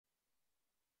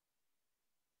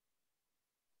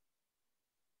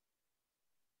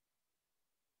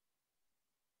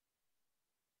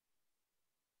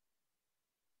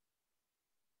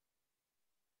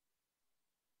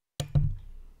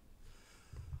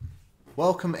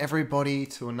Welcome everybody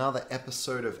to another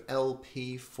episode of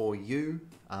LP4U.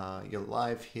 You're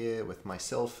live here with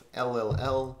myself,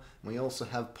 LLL. We also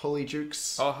have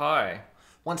Polydukes. Oh, hi.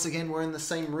 Once again, we're in the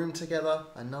same room together.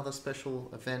 Another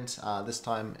special event. This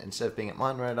time, instead of being at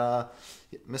mine, we're at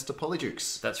Mr.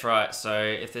 Polydukes. That's right. So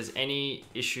if there's any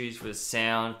issues with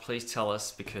sound, please tell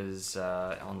us because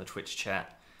on the Twitch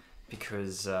chat,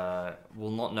 because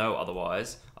we'll not know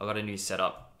otherwise. I've got a new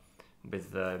setup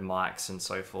with the mics and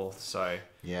so forth, so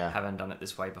yeah, haven't done it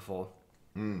this way before.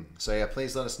 So yeah,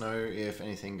 please let us know if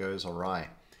anything goes alright.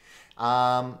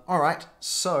 Alright,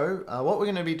 so what we're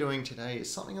going to be doing today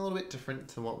is something a little bit different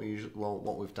to what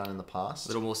we've done in the past. A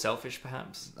little more selfish,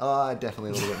 perhaps?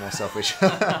 Definitely a little bit more selfish.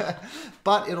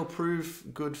 But it'll prove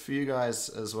good for you guys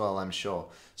as well, I'm sure.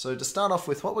 So to start off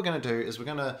with, what we're going to do is we're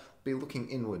going to be looking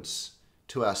inwards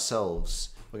to ourselves.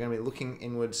 We're going to be looking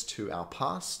inwards to our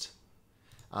past.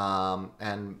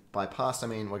 And by past, I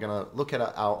mean we're going to look at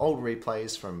our old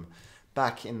replays from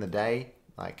back in the day,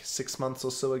 like 6 months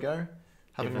or so ago.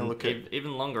 Having a look at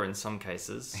even longer in some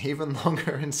cases. Even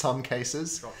longer in some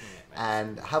cases.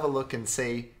 And have a look and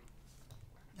see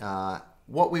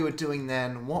what we were doing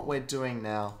then, what we're doing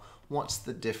now, what's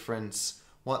the difference,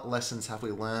 what lessons have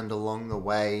we learned along the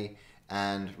way,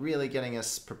 and really getting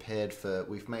us prepared for,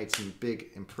 we've made some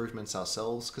big improvements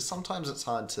ourselves, because sometimes it's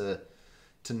hard to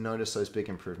notice those big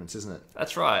improvements, isn't it?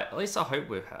 That's right. At least I hope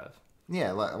we have.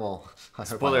 Yeah, well, I hope.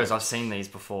 Spoilers, I've seen these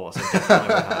before, so definitely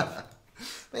we have.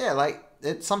 But yeah,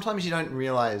 sometimes you don't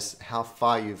realize how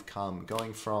far you've come,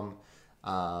 going from,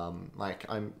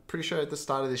 I'm pretty sure at the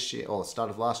start of this year, or start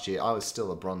of last year, I was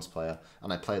still a bronze player,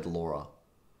 and I played Laura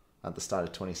at the start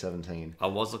of 2017. I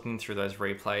was looking through those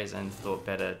replays and thought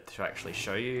better to actually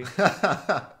show you.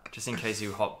 Just in case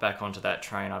you hop back onto that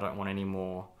train, I don't want any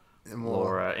more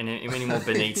Laura, any more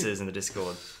Benitas in the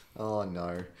Discord. Oh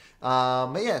no.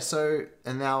 But yeah, so,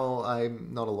 and now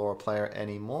I'm not a Laura player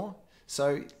anymore.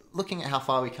 So looking at how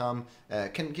far we come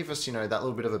can give us, that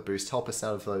little bit of a boost, help us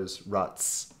out of those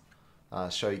ruts.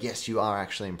 Show, yes, you are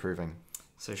actually improving.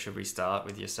 So should we start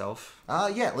with yourself?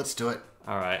 Yeah, let's do it.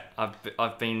 All right.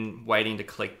 I've been waiting to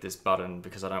click this button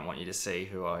because I don't want you to see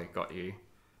who I got you.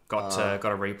 Got a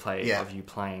replay of you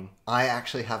playing. I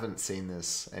actually haven't seen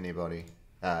this,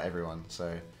 everyone,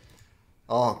 so...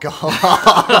 Oh, God.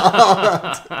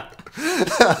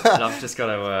 I've just got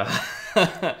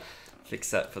to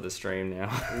fix that for the stream now.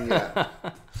 Yeah.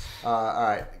 All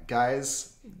right,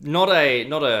 guys. Not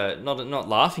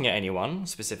laughing at anyone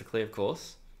specifically, of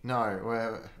course. No,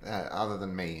 well, other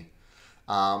than me.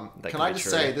 Can I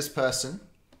just say this person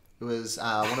was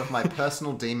one of my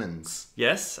personal demons.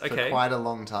 Yes. Okay. For quite a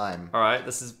long time. All right.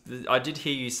 I did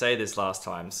hear you say this last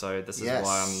time, so this is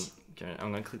why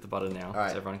I'm going to click the button now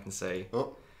so everyone can see.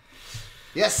 Oh.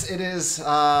 Yes, it is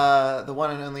the one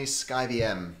and only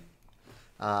SkyVM.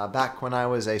 Back when I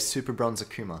was a Super Bronze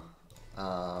Akuma.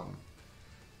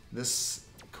 This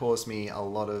caused me a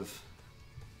lot of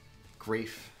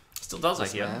grief. Still does, I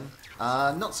hear.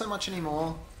 Not so much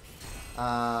anymore.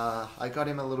 I got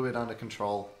him a little bit under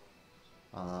control.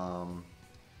 Whoa,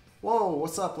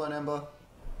 what's up, Lone Ember?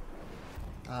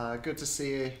 Good to see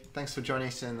you. Thanks for joining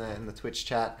us in the Twitch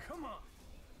chat.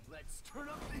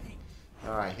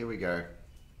 Alright, here we go.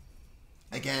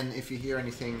 Again, if you hear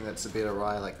anything that's a bit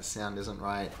awry, like the sound isn't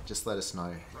right, just let us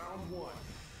know.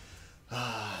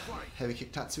 Heavy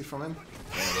kick tatsu from him.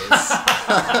 There it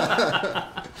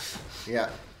is. Yeah.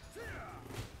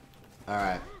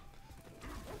 Alright.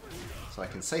 So I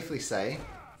can safely say,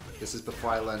 this is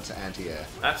before I learned to anti-air.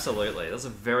 Absolutely. That was the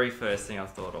very first thing I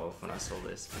thought of when I saw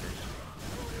this.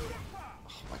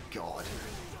 Oh my god.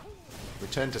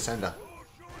 Return to sender.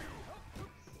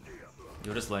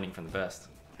 You're just learning from the best.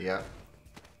 Yeah.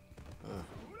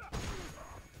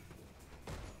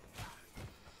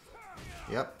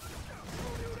 Yep.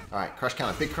 Alright, crush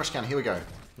counter. Big crush counter. Here we go.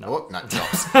 No. Oh, no,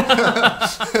 drops.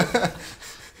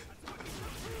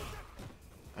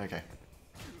 Okay.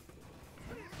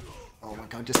 Oh my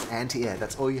god, just anti-air.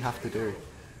 That's all you have to do.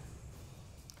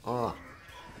 Oh.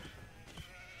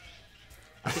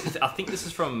 I think this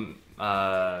is from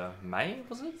May,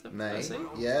 was it? May?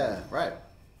 Yeah, right.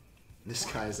 This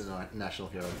guy is a national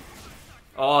hero.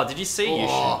 Oh, did you see?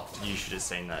 Oh. You should have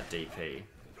seen that DP.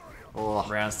 Oh.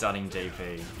 Round starting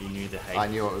DP. You knew I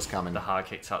knew it was coming. The hard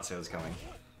kick Tatsu was coming.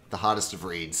 The hardest of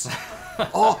reads.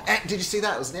 Oh, did you see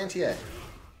that? It was an anti-air.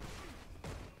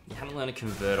 You haven't learned to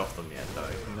convert off them yet, though.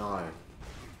 No.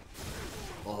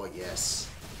 Oh, yes.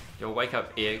 Your wake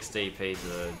up EXDP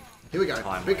to here we go.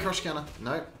 Big crush counter.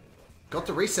 No. Got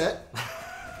the reset.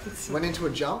 Went into a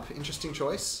jump. Interesting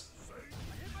choice.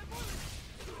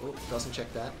 Oh, doesn't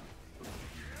check that.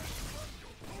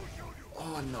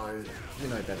 Oh no, you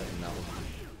know better than that one.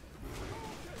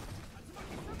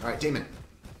 Alright, demon.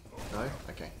 No?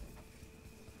 Okay.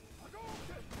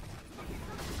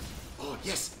 Oh,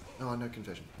 yes! Oh, no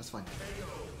conversion. That's fine.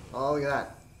 Oh, look at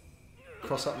that.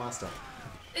 Cross up master.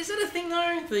 Is it a thing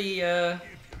though? The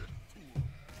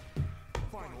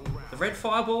red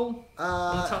fireball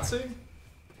on Tatsu?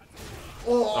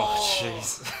 Oh,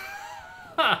 jeez.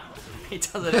 He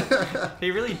does it.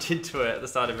 He really did to it at the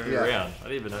start of every round. I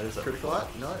didn't even notice that. Critical art?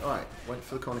 No? Alright. Went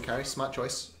for the corner carry. Smart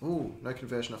choice. Ooh, no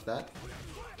conversion off that.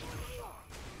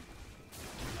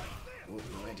 Ooh,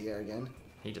 no idea again.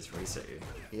 He just reset you.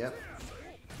 Yep.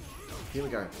 Here we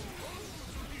go.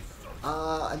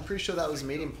 I'm pretty sure that was a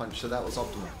medium punch, so that was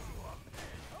optimal.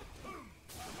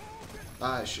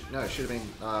 No, it should have been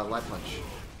light punch.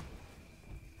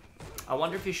 I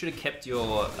wonder if you should have kept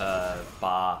your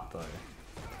bar though,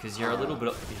 because you're a little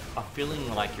bit. I'm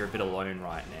feeling like you're a bit alone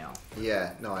right now.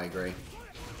 Yeah, no, I agree.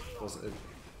 Was it?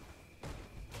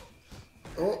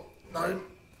 Oh no!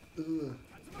 Ugh.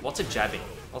 Lots of jabbing,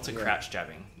 lots of crouch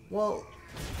jabbing. Well,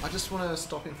 I just want to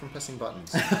stop him from pressing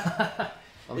buttons.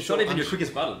 It's not even your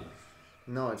quickest button.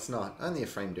 No, it's not. Only a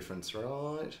frame difference,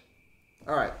 right?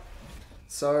 Alright.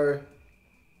 So,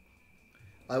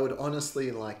 I would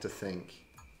honestly like to think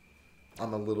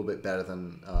I'm a little bit better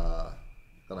than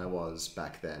I was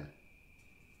back then.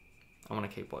 I want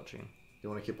to keep watching. You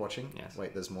want to keep watching? Yes.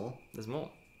 Wait, there's more? There's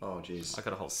more. Oh, jeez. I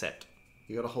got a whole set.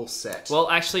 You got a whole set? Well,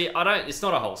 actually, I don't. It's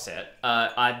not a whole set.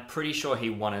 I'm pretty sure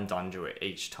he one and done to it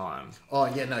each time. Oh,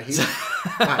 yeah, no, he...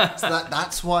 Right, so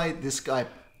that's why this guy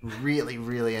really,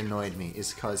 really annoyed me,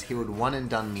 is because he would one and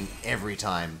done me every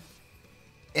time.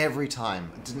 Every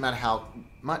time. It didn't matter how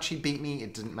much he beat me,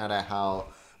 it didn't matter how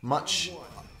much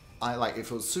if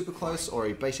it was super close or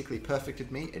he basically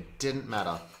perfected me, it didn't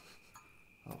matter.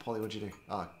 Oh, Polly, what'd you do?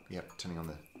 Oh, yep, turning on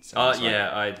the sound.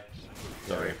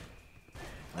 Sorry.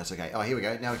 That's okay. Oh, here we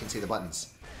go. Now we can see the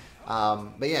buttons.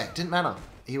 But yeah, it didn't matter.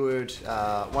 He would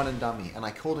one and done me, and I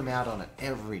called him out on it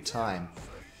every time.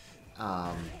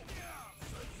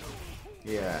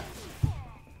 Yeah.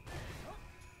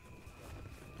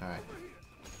 Alright.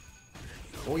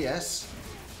 Oh, yes.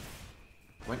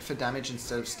 Went for damage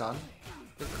instead of stun.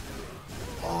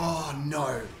 Oh,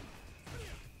 no.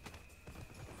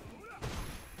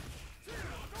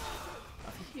 I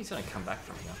think he's gonna come back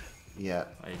from here. Yeah.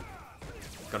 I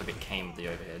got a bit keen with the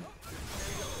overhead.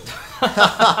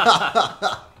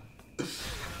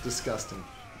 Disgusting.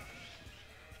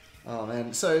 Oh,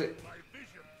 man. So...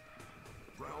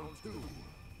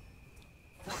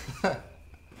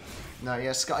 No,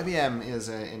 yeah, SkyBM is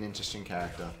an interesting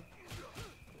character.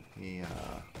 He,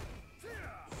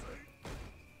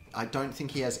 I don't think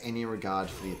he has any regard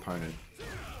for the opponent.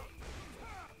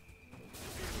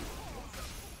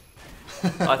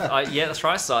 Yeah, that's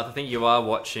right, Scythe. I think you are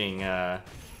watching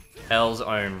L's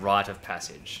own Rite of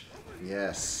Passage.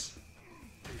 Yes.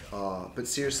 Oh, but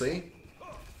seriously,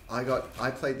 I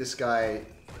played this guy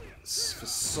for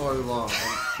so long.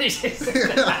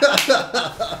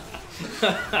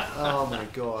 Oh my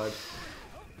god.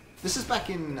 This is back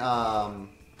in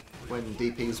when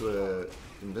DPs were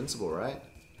invincible, right?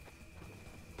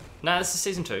 No, this is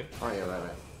season 2. Oh yeah,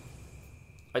 right.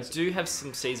 I do have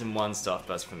some season 1 stuff,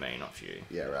 but that's for me, not for you.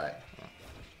 Yeah, right.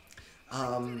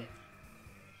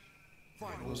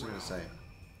 What was I gonna say?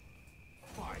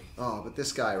 Oh, but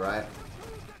this guy, right?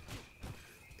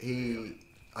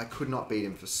 I could not beat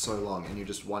him for so long, and you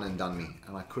just one and done me,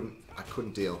 and I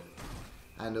couldn't deal.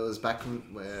 And it was back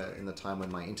in the time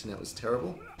when my internet was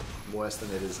terrible, worse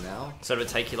than it is now. So it would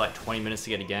take you like 20 minutes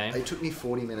to get a game? It took me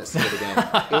 40 minutes to get a game.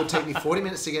 It would take me 40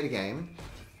 minutes to get a game,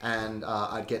 and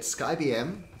I'd get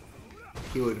SkyBM,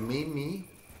 he would meme me,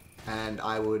 and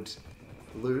I would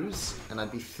lose, and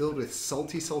I'd be filled with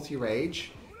salty, salty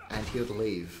rage, and he would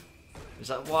leave. Is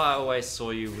that why I always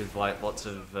saw you with like lots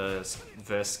of verse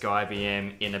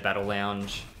SkyBM in a battle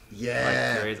lounge?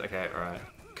 Yeah. Like, okay, alright.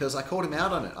 Because I called him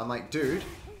out on it. I'm like, dude,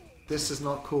 this is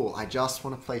not cool. I just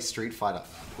want to play Street Fighter.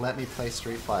 Let me play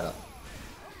Street Fighter.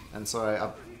 And so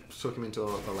I took him into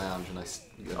the lounge and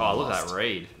Oh, look at that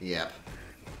read. Yep.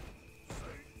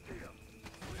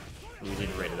 You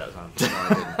didn't read it that time. No, I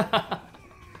didn't.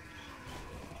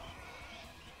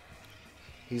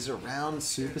 He's around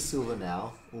Super Silver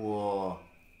now. Whoa.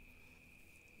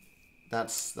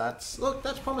 That's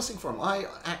promising for him. I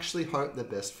actually hope the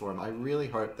best for him. I really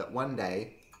hope that one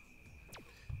day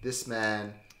this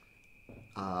man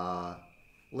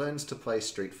learns to play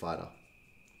Street Fighter,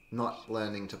 not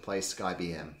learning to play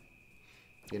SkyBM.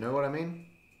 You know what I mean?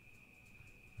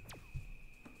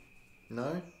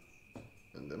 No?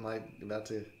 Am I about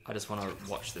to... I just want to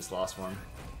watch this last one.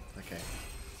 Okay.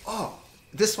 Oh!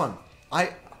 This one.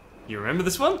 You remember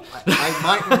this one? I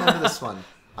might remember this one.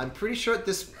 I'm pretty sure at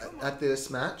this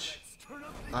match,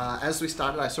 as we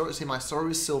started, I saw it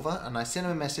was silver, and I sent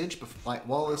him a message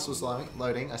while this was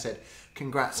loading. I said,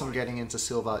 "Congrats on getting into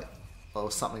silver,"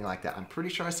 or something like that. I'm pretty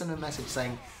sure I sent him a message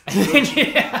saying, and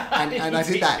I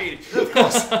did that, of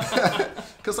course,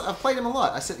 because I've played him a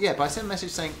lot. I said, yeah, but I sent a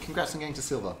message saying, "Congrats on getting to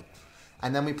silver,"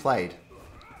 and then we played.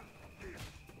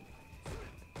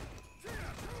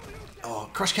 Oh,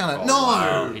 crush counter! Oh, No!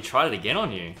 wow. He tried it again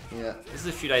on you. Yeah. This is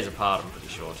a few days apart, I'm pretty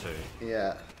sure too.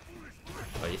 Yeah.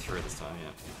 Oh, you threw it this time, yeah.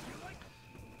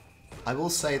 I will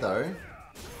say though,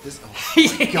 this. Oh He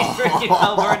my threw it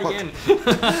God. again.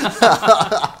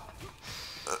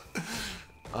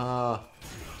 Oh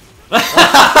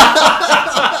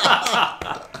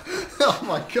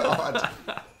my God.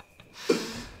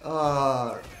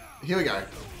 Here we go.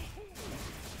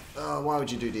 Why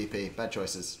would you do DP? Bad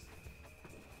choices.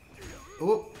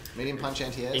 Oh, medium punch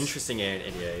anti-airs. Interesting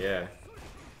idea, yeah.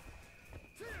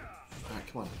 Alright,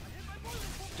 come on.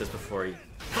 Just before he...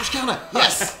 Crush counter!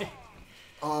 Yes!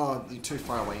 Oh, you're too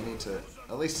far away. You need to...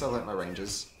 At least alert my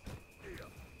ranges.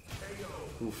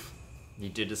 Oof. You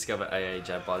did discover AA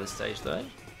jab by this stage though?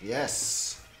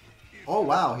 Yes. Oh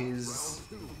wow, he's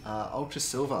Ultra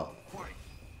Silver.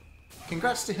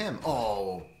 Congrats to him.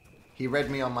 Oh, he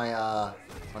read me on my on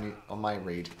my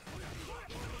read.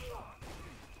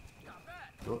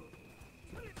 Oh.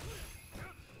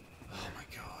 Oh my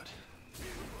God.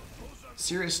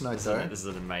 Serious note though. This is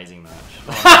an amazing match.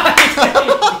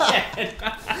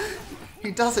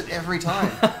 He does it every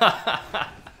time.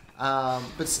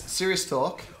 But serious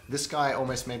talk, this guy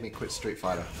almost made me quit Street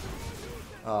Fighter.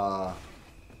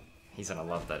 He's gonna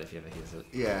love that if he ever hears it.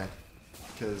 Yeah,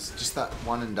 because just that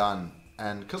one and done.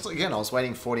 And because again, I was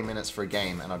waiting 40 minutes for a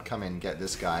game and I'd come in and get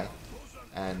this guy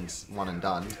and one and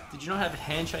done. Did you not have a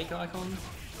handshake icon?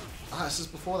 Ah, this is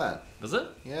before that. Was it?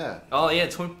 Yeah. Oh yeah,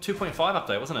 2.5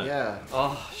 update, wasn't it? Yeah.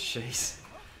 Oh, jeez.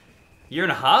 Year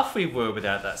and a half we were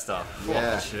without that stuff.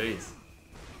 Yeah. Oh, jeez.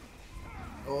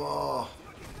 Oh.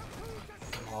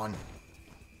 Come on.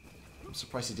 I'm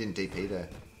surprised he didn't DP there.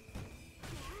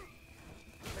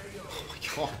 Oh my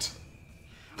God.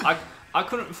 I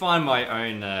couldn't find my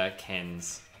own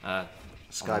Kens.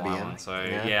 Sky on my BM? one, so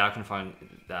Yeah. yeah, I couldn't find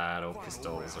that or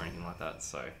pistols or anything like that.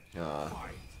 So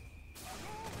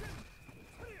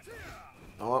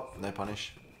Oh, no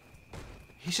punish.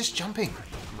 He's just jumping.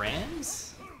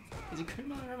 Rams? Is it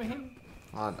Kuma? Remember him?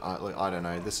 Look, I don't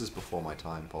know. This is before my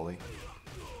time, Polly.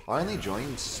 I only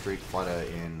joined Street Fighter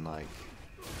in like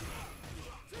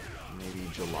maybe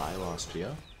July last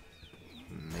year.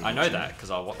 Maybe I know June. that because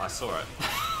I saw it.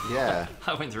 Yeah.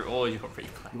 I went through all your replays.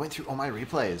 You went through all my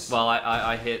replays. Well,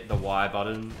 I hit the Y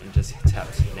button and just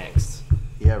tapped next.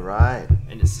 Yeah, right.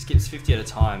 And it skips 50 at a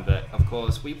time, but of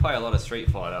course we play a lot of Street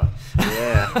Fighter.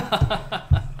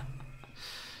 Yeah.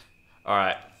 All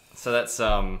right, so that's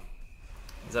the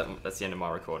end of my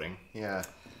recording. Yeah.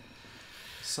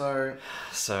 So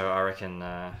I reckon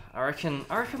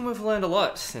we've learned a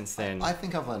lot since then. I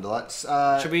think I've learned a lot.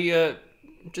 Should we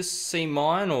just see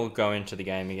mine or go into the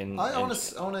game again? I want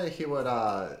to hear what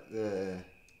the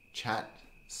chat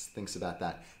thinks about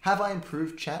that. Have I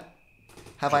improved chat?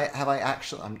 Have I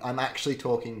actually? I'm actually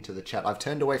talking to the chat. I've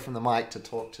turned away from the mic to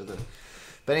talk to the.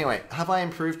 But anyway, have I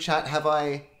improved chat?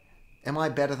 Am I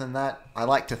better than that? I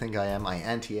like to think I am. I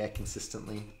anti-air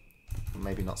consistently.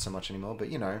 Maybe not so much anymore, but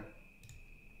you know.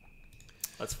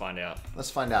 Let's find out. Let's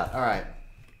find out. All right.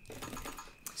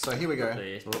 So here we go.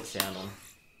 Put the sound on.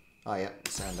 Oh yeah,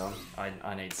 sound on.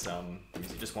 I need some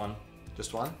music. Just one.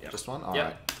 Just one? Yep. Just one? All Yep.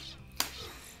 right.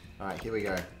 All right, here we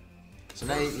go. So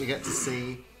now you get to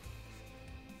see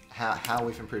how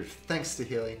we've improved. Thanks to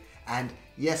Healy. And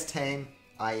yes, team,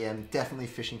 I am definitely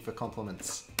fishing for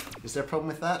compliments. Is there a problem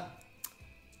with that?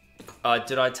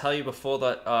 Did I tell you before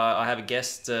that I have a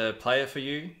guest player for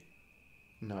you?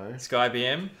 No. Sky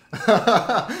BM?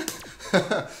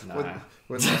 No.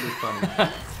 Wouldn't that be funny?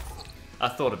 I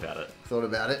thought about it. Thought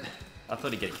about it? I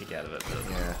thought he'd get a kick out of it. But...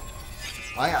 Yeah.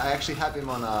 I actually have him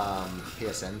on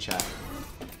PSN chat.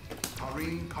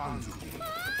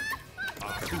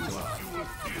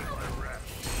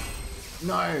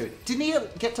 No. Didn't he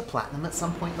get to platinum at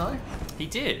some point though? He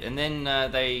did, and then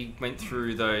they went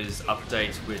through those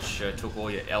updates which took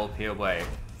all your LP away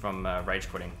from rage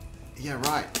quitting. Yeah,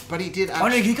 right. But he did Oh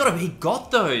actually... no, he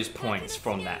got those points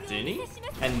from that, didn't he?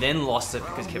 And then lost it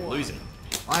because he kept losing.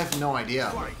 I have no idea.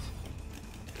 Oh.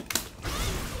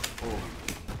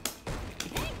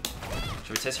 Should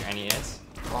we test your anti-airs?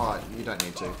 Oh, you don't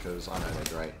need to, because I know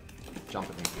they're great. Jump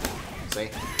at me. See?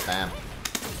 Bam.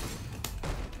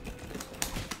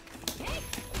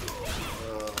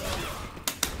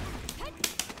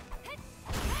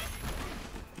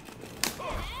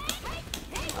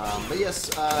 But yes,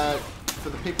 for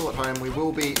the people at home, we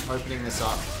will be opening this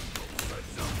up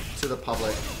to the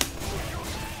public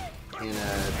in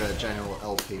the general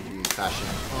LP4U fashion.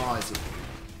 Oh, is it?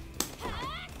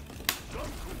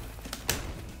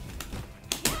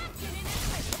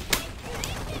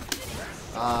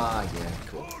 Ah, yeah,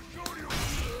 cool.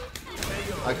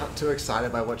 I got too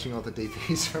excited by watching all the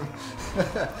DPs from...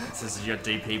 This is your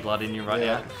DP blood in you right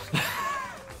Yeah. now.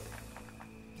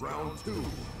 Round 2.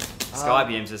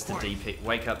 Skybeam's just a DP,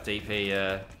 wake up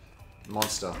DP,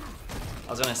 Monster. I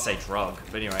was gonna say drug,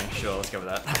 but anyway, sure, let's go with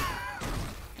that.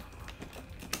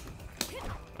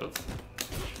 Oops.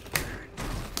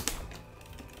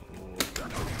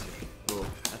 Cool.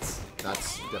 That's...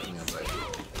 That's definitely unsafe.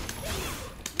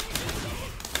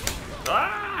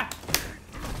 Ah!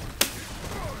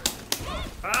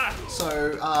 Ah!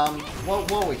 So,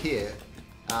 while we're here,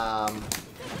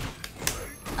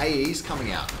 AE's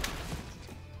coming out.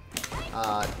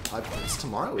 It's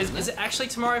tomorrow, isn't Is it actually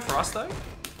tomorrow for us though?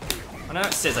 I know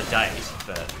it says a date,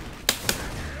 but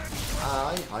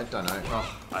I don't know.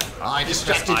 oh, I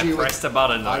distracted you. I pressed a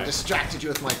button. I Though. distracted you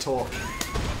with my talk.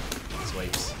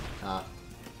 Sweeps. Oh,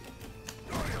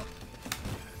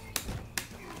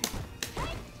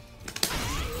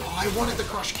 I wanted the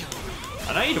crush counter.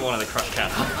 I know you wanted the crush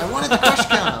counter. I wanted the crush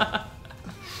counter.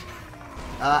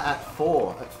 At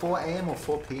 4 a.m. or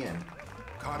 4 p.m.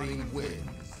 Cutting wins.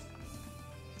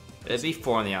 It'd be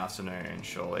 4 in the afternoon,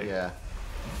 surely. Yeah.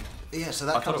 Yeah, so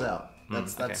I that thought comes it- out.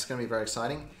 That's okay. going to be very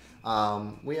exciting.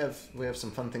 We have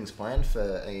some fun things planned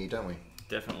for AE, don't we?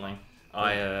 Definitely.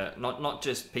 I not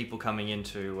just people coming in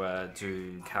to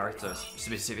do character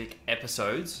specific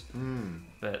episodes,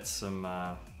 but some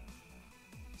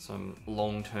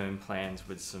long-term plans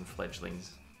with some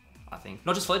fledglings. I think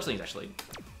not just fledglings actually.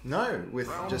 No, with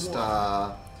Round just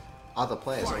one. other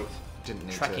players. I didn't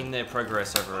need Tracking to. their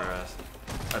progress over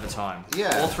time.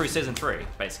 Yeah. All through season 3,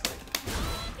 basically.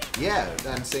 Yeah,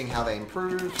 and seeing how they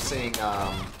improve, seeing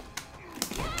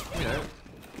you know,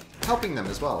 helping them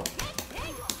as well,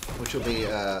 which will be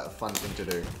a fun thing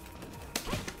to do.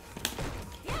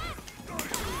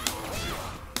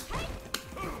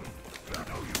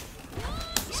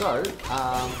 So,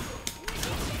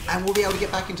 and we'll be able to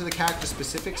get back into the character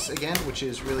specifics again, which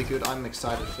is really good. I'm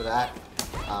excited for that.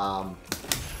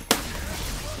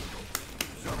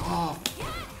 Oh,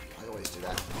 I always do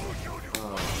that.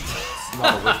 Oh, it's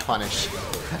not a whiff punish.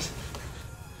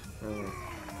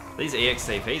 These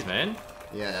EXCPs, man.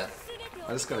 Yeah,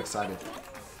 I just got excited.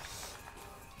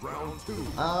 Round 2.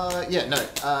 Yeah, no,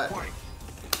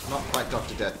 not quite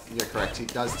Dr. Death. You're correct. He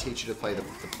does teach you to play the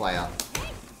player.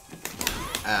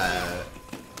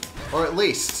 Or at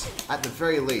least, at the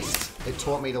very least, it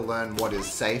taught me to learn what is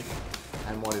safe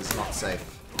and what is not safe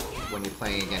when you're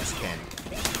playing against Ken.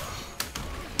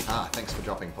 Ah, thanks for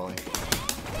dropping, Polly.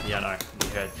 Yeah, no.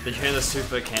 Did you hear the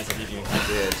super cancel, did you? I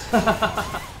did.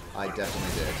 I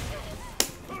definitely did.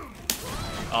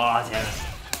 Oh, damn it.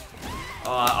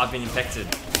 Oh, I've been infected.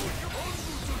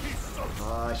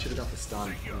 I should have got the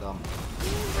stun. I'm dumb.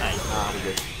 Hey. Ah, we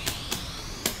good.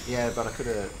 Yeah, but I could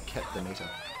have kept the meter.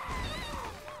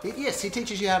 Yes, he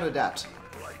teaches you how to adapt.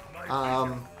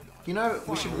 You know,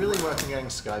 we should really work on getting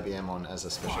SkyBM on as a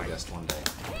special guest one day.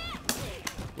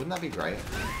 Wouldn't that be great?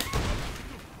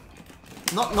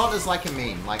 Not as like a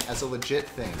meme, like as a legit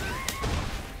thing.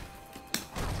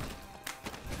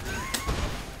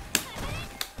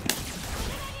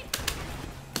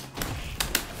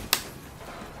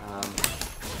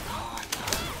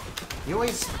 You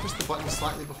always push the button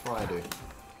slightly before I do.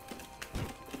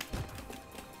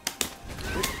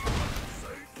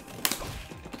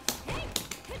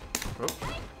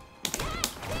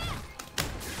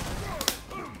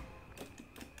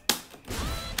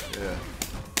 Yeah.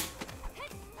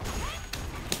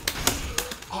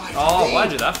 Oh, why'd I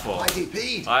do that for? I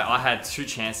DP'd. I had 2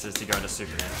 chances to go into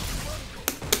Superman.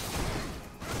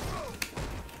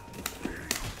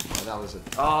 Oh, that was a...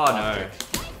 Oh, no. Okay.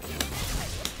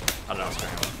 I don't know what's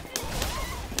going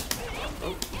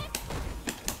on.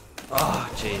 Oh,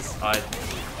 jeez.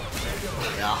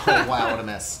 Yeah, wow, what a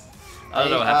mess. I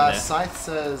don't know what happened there. Scythe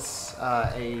says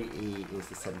AE is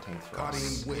the 17th for Cutting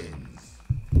us. wins.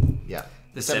 Yeah.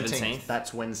 The 17th?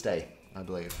 That's Wednesday, I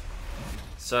believe.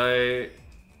 So,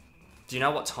 do you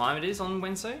know what time it is on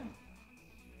Wednesday?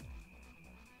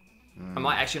 Am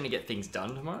I actually going to get things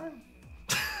done tomorrow?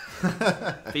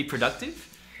 Be productive?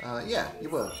 Yeah, you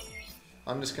will.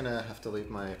 I'm just gonna have to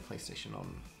leave my PlayStation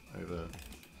on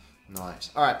overnight.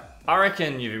 Alright. I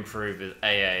reckon you've improved with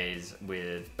AAs,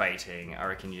 with baiting. I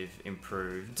reckon you've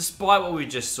improved, despite what we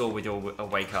just saw with your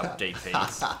wake up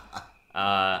DPs.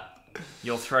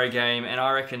 your throw game, and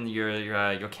I reckon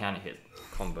your counter hit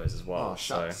combos as well. Oh,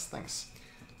 shucks. Thanks.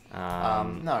 So,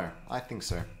 No, I think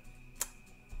so.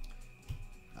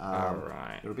 all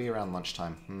right. It'll be around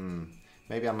lunchtime.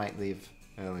 Maybe I might leave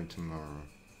early tomorrow.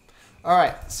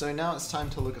 Alright, so now it's time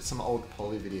to look at some old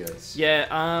Poly videos. Yeah,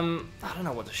 I don't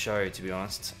know what to show, to be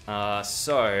honest. Do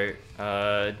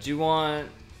you want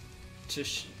to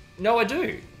No, I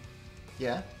do.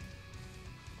 Yeah?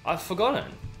 I've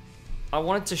forgotten. I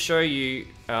wanted to show you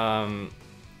a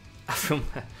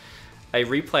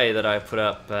replay that I put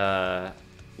up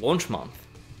launch month.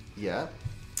 Yeah.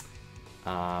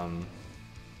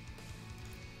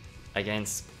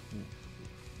 Against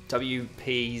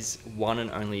WP's one and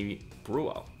only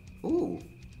Brewer. Ooh.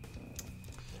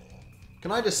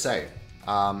 Can I just say,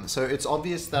 so it's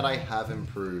obvious that I have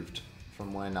improved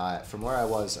from where I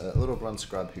was a little bronze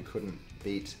scrub who couldn't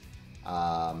beat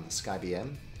Sky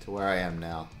BM to where I am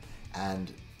now,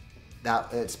 and that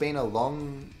it's been a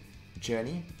long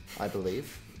journey, I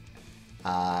believe,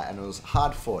 and it was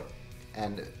hard fought,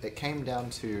 and it came down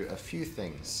to a few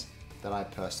things that I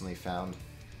personally found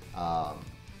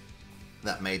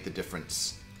that made the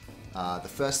difference. The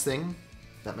first thing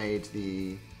that made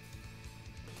the...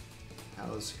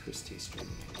 How's Christy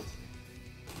streaming?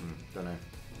 Don't know.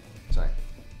 Sorry.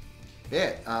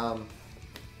 Yeah,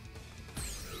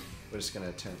 we're just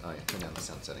gonna turn down the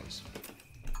sound settings.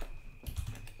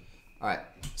 Alright,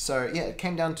 so yeah, it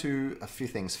came down to a few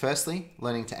things. Firstly,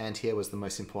 learning to anti-air was the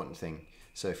most important thing.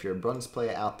 So if you're a bronze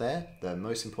player out there, the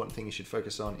most important thing you should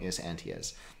focus on is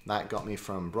anti-airs. That got me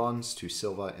from bronze to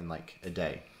silver in like a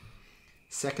day.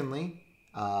 Secondly,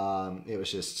 it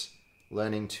was just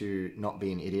learning to not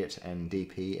be an idiot and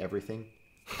DP everything.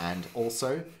 And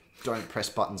also, don't press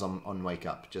buttons on wake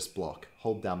up, just block.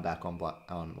 Hold down back on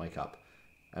wake up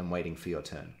and waiting for your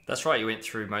turn. That's right, you went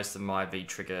through most of my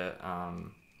V-Trigger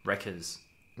wreckers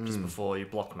just before you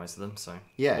blocked most of them. So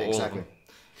yeah, all exactly.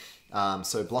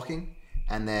 So blocking.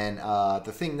 And then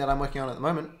the thing that I'm working on at the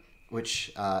moment,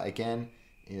 which again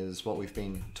is what we've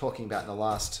been talking about in the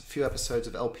last few episodes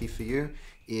of LP4U,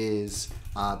 is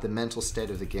the mental state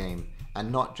of the game,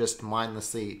 and not just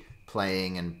mindlessly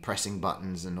playing and pressing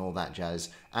buttons and all that jazz.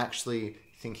 Actually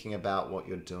thinking about what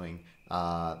you're doing,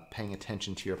 paying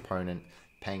attention to your opponent,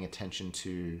 paying attention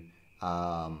to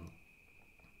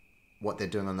what they're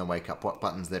doing on the wake up, what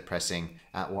buttons they're pressing,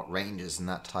 at what ranges and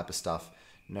that type of stuff.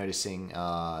 Noticing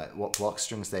what block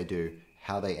strings they do,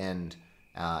 how they end,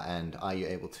 and are you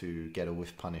able to get a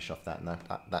whiff punish off that and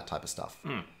that type of stuff,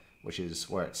 which is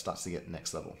where it starts to get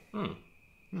next level.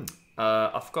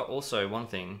 I forgot also one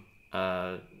thing.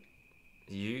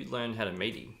 You learned how to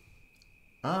meaty.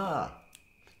 Ah,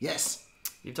 yes.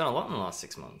 You've done a lot in the last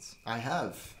 6 months. I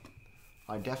have.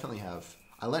 I definitely have.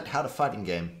 I learned how to fighting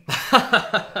game.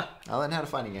 I'm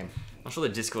sure the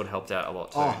Discord helped out a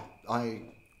lot too. Oh, I...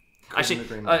 Actually,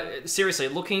 seriously,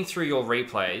 looking through your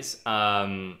replays,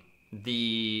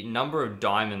 the number of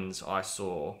diamonds I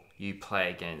saw you play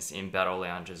against in battle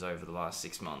lounges over the last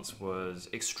 6 months was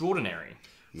extraordinary.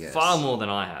 Yes. Far more than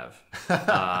I have.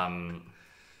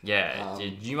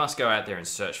 You must go out there and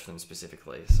search for them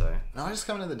specifically. So no, I just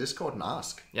come into the Discord and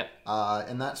ask. Yep.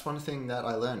 And that's one thing that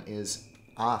I learned is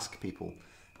ask people.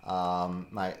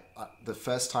 The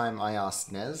first time I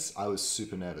asked Nez, I was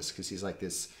super nervous because he's like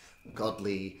this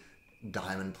godly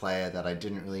diamond player that I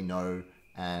didn't really know,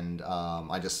 and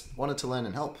I just wanted to learn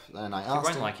and help, and I asked him. He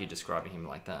won't like you describing him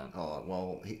like that. Oh,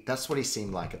 well, that's what he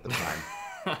seemed like at the time,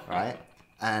 right?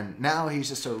 And now he's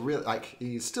just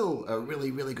he's still a really,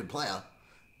 really good player,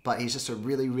 but he's just a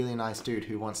really, really nice dude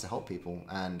who wants to help people,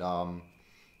 and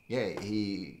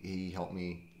he helped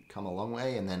me come a long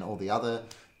way, and then all the other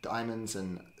diamonds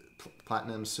and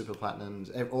platinums, super platinums,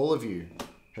 all of you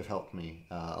have helped me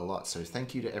a lot. So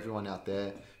thank you to everyone out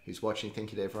there who's watching.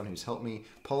 Thank you to everyone who's helped me.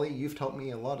 Polly, you've helped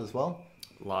me a lot as well.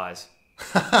 Lies.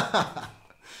 But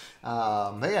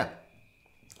yeah.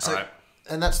 So, Alright.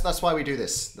 And that's why we do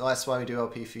this. That's why we do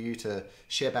LP4U, to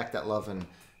share back that love and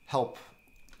help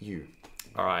you.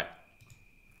 All right.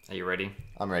 Are you ready?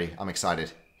 I'm ready. I'm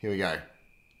excited. Here we go.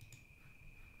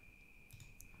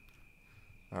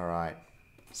 All right.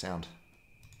 Sound.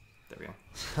 There we go.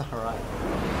 All right.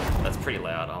 That's pretty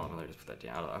loud. Let me just put that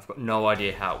down. I've got no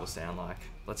idea how it will sound like.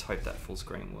 Let's hope that full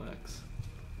screen works.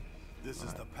 This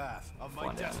is the path of my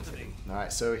Find out in a destiny. second. All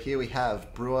right. So here we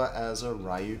have Brewer as a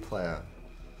Ryu player.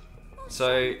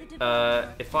 So,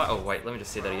 oh wait, let me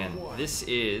just see that again. This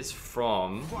is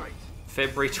from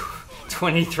February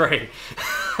 23.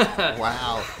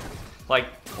 Wow. Like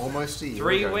Almost a year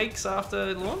 3 ago. weeks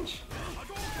after launch?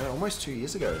 Almost 2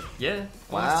 years ago. Yeah,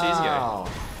 almost 2 years ago. Wow.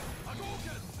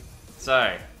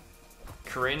 So,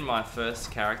 Corinne, my first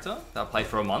character that I played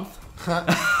for a month.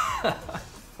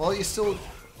 Well, you still...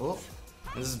 Oh,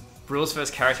 This is Brill's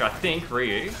first character, I think,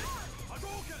 Ryu.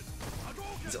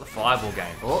 Is it the Fireball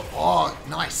game? oh,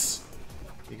 nice.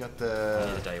 You got Yeah,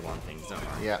 the... the day one things, don't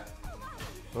worry. Yeah.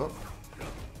 Oh.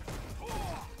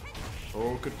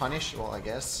 Oh, good punish. Well, I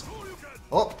guess.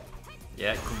 Oh,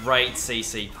 Yeah, great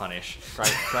CC punish.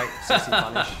 great CC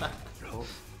punish. Oh.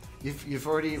 You've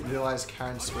already realized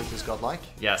Karen's swoop is godlike.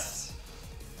 Yes.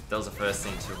 That was the first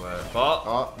thing to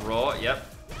oh, raw, yep.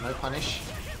 No punish.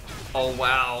 Oh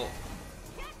wow.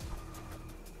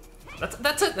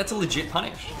 That's a legit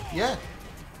punish. Yeah.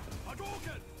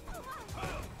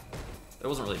 It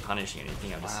wasn't really punishing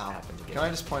anything, I just Wow. happened to get Can I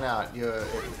just point out, you're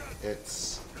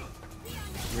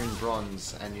in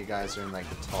bronze and you guys are in like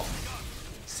the top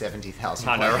 70,000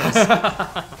 I know, players.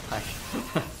 right? Like,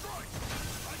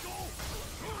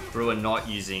 Brewer not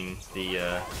using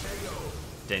the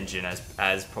Denjin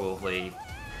as probably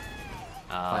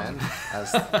planned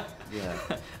as yeah.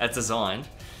 as designed.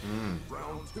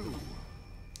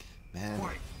 Man.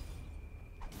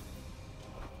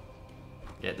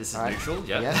 Yeah, this is Alright. neutral.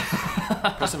 Yep.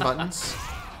 Yeah. Press some buttons.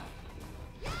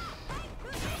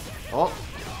 Oh,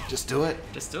 just do it.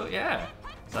 Just do it. Yeah,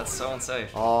 that's so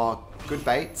unsafe. Oh, good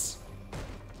baits.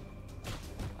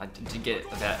 I did get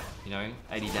about 80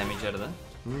 damage out of that.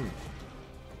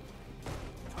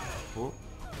 Oh,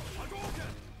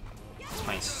 It's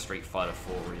playing Street Fighter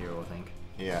 4 Ryu, I think.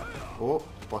 yeah. Oh,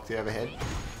 block the overhead.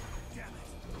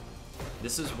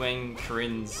 This is when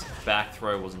Corinne's back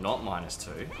throw was not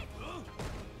 -2.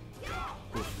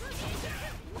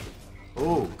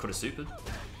 Oh, Could have supered.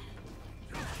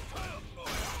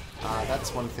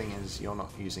 that's one thing is you're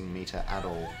not using meter at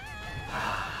all.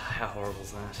 How horrible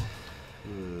is that?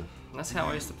 Ugh. That's how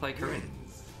I used to play Corinne.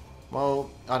 Well,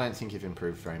 I don't think you've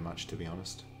improved very much, to be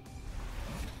honest.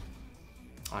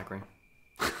 I agree.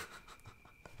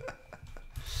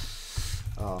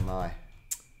 Oh my.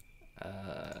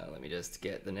 Let me just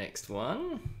get the next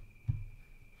one.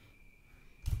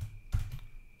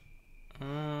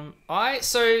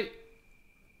 So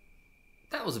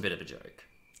that was a bit of a joke,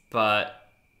 but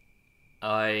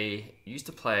I used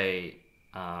to play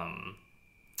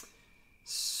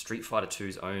Street Fighter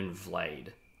 2's own Vlade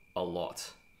a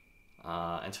lot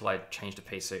until I changed to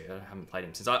PC. I haven't played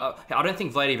him since. I don't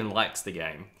think Vlade even likes the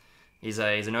game. He's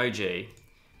an OG.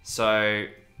 So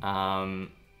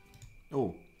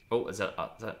Oh, is that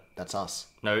that's us.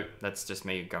 no? That's just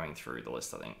me going through the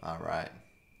list, I think. All right.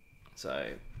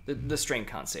 So the stream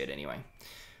can't see it anyway.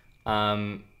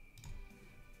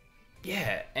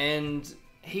 Yeah, and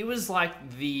he was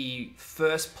like the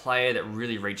first player that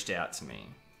really reached out to me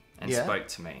and Yeah. spoke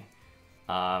to me.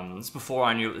 This is before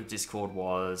I knew what Discord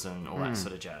was and all that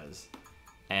sort of jazz.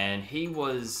 And he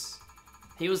was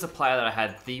the player that I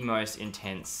had the most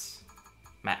intense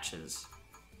matches.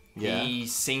 Yeah. He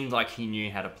seemed like he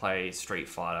knew how to play Street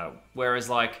Fighter. Whereas,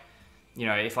 like,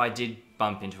 if I did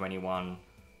bump into anyone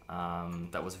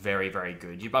that was very, very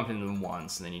good, you bump into them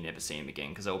once and then you never see him again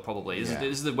because they were probably... Yeah.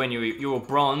 This is when you were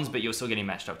bronze, but you're still getting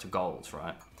matched up to golds,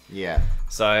 right? Yeah.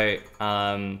 So,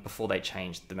 before they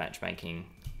changed the matchmaking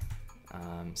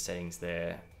settings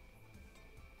there,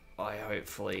 I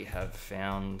hopefully have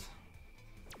found...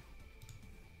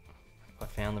 I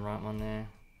found the right one there.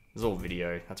 It's all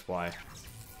video, that's why.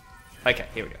 Okay,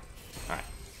 here we go. Alright.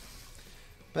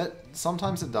 But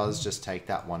sometimes it does just take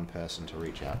that one person to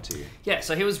reach out to you. Yeah,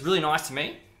 so he was really nice to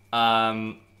me.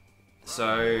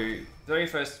 So, very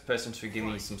first person to give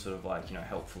me some sort of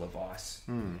helpful advice.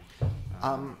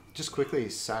 Just quickly,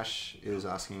 Sash is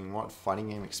asking, what fighting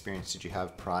game experience did you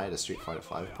have prior to Street Fighter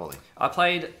V, Polly? I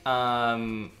played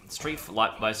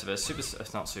like most of us,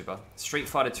 Street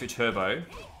Fighter 2 Turbo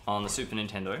on the Super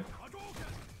Nintendo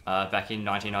back in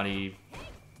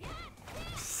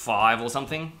 1995 or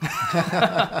something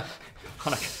on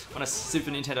a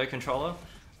Super Nintendo controller.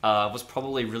 Was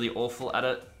probably really awful at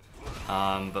it,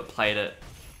 but played it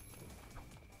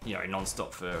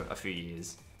non-stop for a few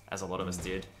years, as a lot of us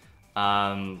did,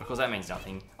 because that means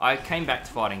nothing. I came back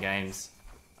to fighting games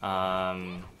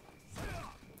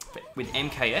with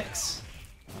MKX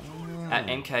at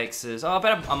MKX's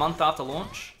about a month after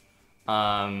launch,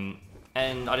 and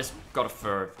I just got it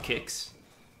for kicks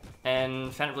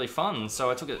and found it really fun.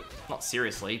 So I took it not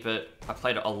seriously, but I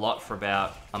played it a lot for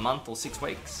about a month or 6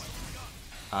 weeks.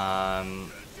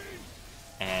 And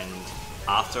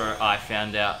after I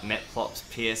found out Metplop's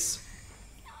PSN,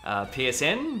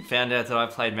 found out that I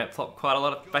played Metplop quite a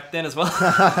lot back then as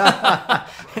well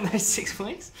in those 6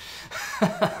 weeks.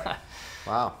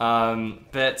 Wow.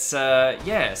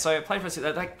 Yeah, so I played for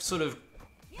that sort of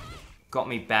got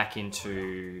me back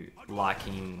into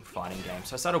liking fighting games.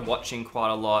 So I started watching quite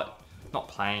a lot, not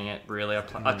playing it really.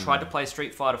 I tried to play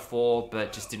Street Fighter 4,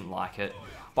 but just didn't like it.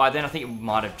 By then, I think it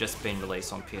might have just been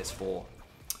released on PS4,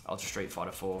 Ultra Street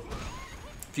Fighter 4.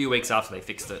 A few weeks after they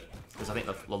fixed it, because I think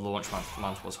the launch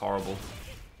month was horrible.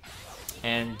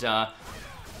 And, but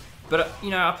you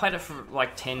know, I played it for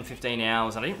like 10, 15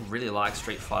 hours, and I didn't really like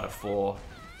Street Fighter 4,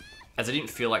 as it didn't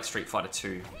feel like Street Fighter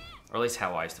 2, or at least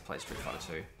how I used to play Street Fighter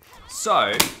 2.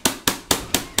 So,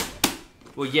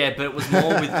 well, yeah, but it was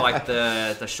more with like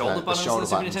the shoulder buttons on the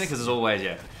Super Nintendo, because there's always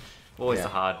the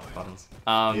hard buttons.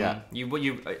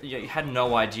 You had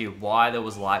no idea why there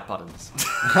was light buttons.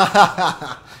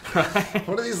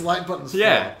 What are these light buttons for?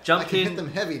 Yeah, jump I can in, hit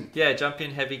them heavy. Yeah, jump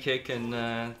in, heavy kick,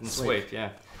 and sweep.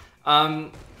 Yeah.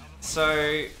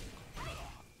 So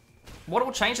what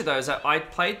will change it though is that I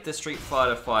played the Street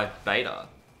Fighter 5 beta,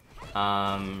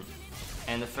 and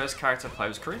the first character I played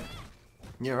was Korean.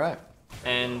 Yeah, right.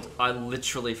 And I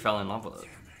literally fell in love with it.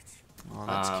 Oh,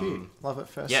 that's cute. Love at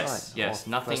first sight. Yes.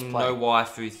 Or Nothing, first play. no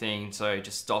waifu thing. So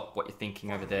just stop what you're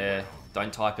thinking over there.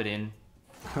 Don't type it in.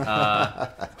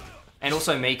 And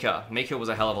also Mika. Mika was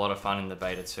a hell of a lot of fun in the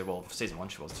beta too. Well, for season 1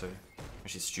 she was too.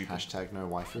 Which is stupid. Hashtag no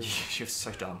waifu. She was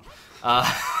so dumb.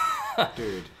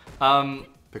 Dude.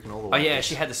 Picking all the waifus. Oh yeah,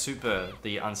 she had the super,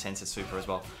 the uncensored super as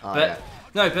well. Oh, but yeah.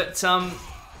 no, but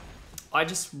I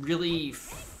just really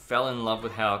fell in love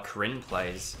with how Corinne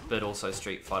plays, but also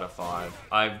Street Fighter 5.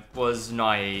 I was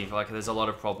naive. Like, there's a lot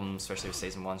of problems, especially with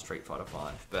Season 1 Street Fighter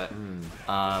 5. But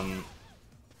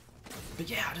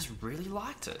yeah, I just really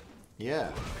liked it.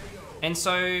 Yeah. And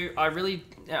so I really,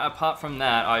 apart from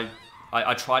that,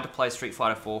 I tried to play Street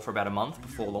Fighter 4 for about a month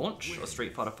before launch, or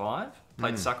Street Fighter 5.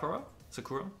 Played Sakura,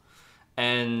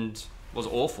 and was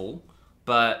awful.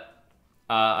 But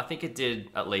I think it did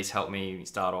at least help me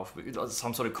start off with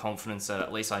some sort of confidence that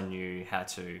at least I knew how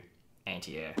to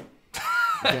anti-air.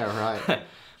 Yeah, right.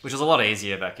 Which was a lot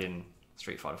easier back in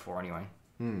Street Fighter 4 anyway.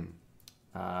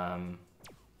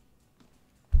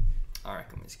 I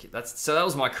reckon we just keep so that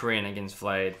was my Korean against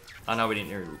Flade. I know we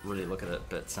didn't really look at it,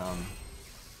 but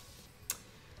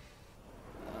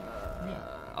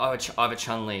I have a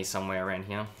Chun-Li somewhere around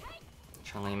here.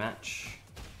 Chun-Li match.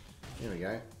 Here we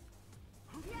go.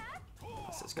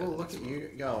 Let's go Oh, look at you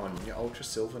going. You're Ultra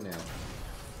Silver now.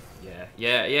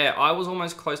 Yeah. I was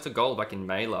almost close to gold back in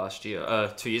May last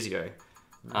year, 2 years ago.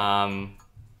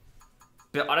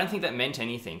 But I don't think that meant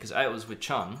anything, because it was with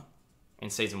Chun in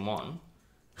Season 1.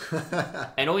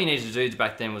 And all you needed to do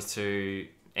back then was to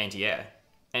anti-air.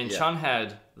 And Chun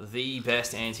had the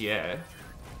best anti-air,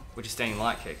 which is standing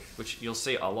light kick, which you'll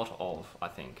see a lot of, I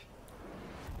think.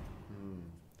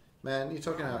 Man, you're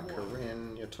talking about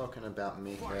Corinne, you're talking about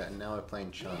Mika, and now we're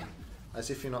playing Chun. As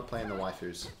if you're not playing the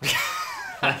waifus.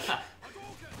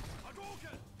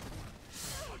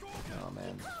 Oh,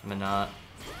 man. Manat,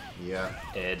 Yeah.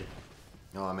 Ed,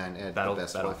 Oh, man, Ed, Battle the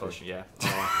best Battle waifu. Push, yeah.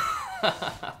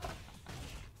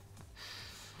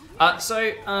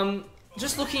 Oh.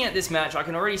 Just looking at this match, I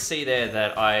can already see there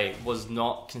that I was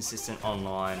not consistent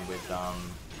online with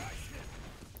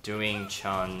doing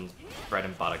Chun's bread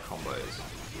and butter combos.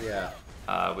 Yeah.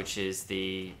 Which is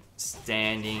the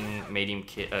standing medium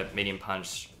medium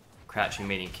punch, crouching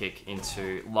medium kick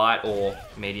into light or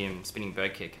medium spinning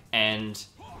bird kick, and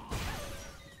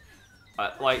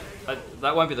that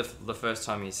won't be the first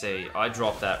time you see. I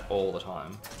drop that all the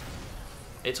time.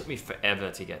 It took me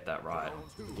forever to get that right.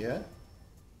 Yeah?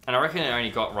 And I reckon it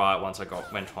only got right once I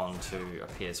went on to a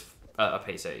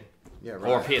PC. Yeah,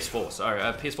 right. Or a PS4, sorry,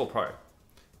 a PS4 Pro.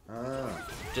 Ah.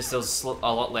 Just there was a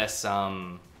lot less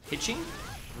hitching.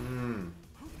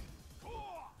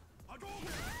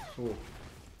 Cool.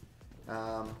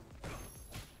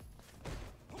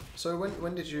 So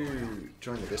when did you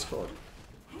join the Discord?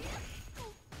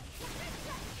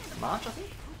 March, I think?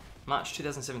 March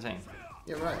 2017.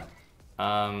 Yeah, right.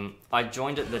 I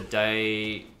joined it the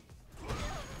day...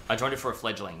 I joined it for a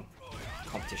fledgling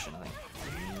competition, I think.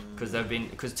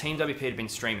 Because Team WP had been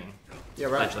streaming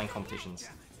fledgling competitions.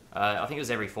 I think it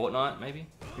was every fortnight, maybe,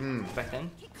 back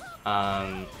then.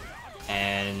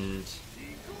 And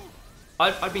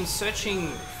I'd been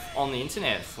searching on the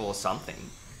internet for something,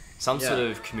 some sort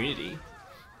of community.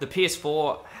 The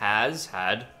PS4 has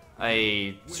had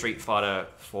a Street Fighter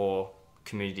 4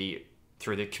 community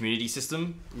through the community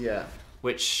system. Yeah.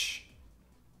 Which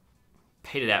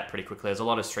petered out pretty quickly. There's a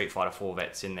lot of Street Fighter 4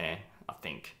 vets in there, I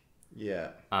think. Yeah.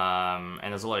 And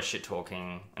there's a lot of shit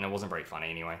talking, and it wasn't very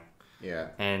funny anyway. Yeah.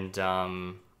 And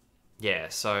yeah,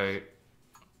 so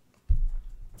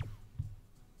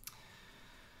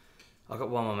I've got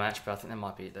one more match, but I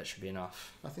think that should be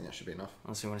enough. I think that should be enough.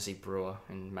 Unless we want to see Brewer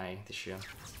in May this year.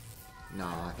 No,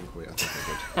 I think we're good.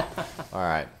 All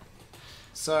right.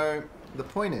 So the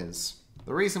point is,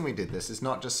 the reason we did this is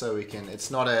not just so we can.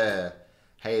 It's not a,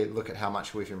 hey, look at how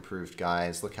much we've improved,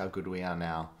 guys. Look how good we are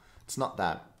now. It's not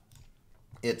that.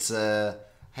 It's a,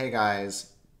 hey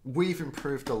guys, we've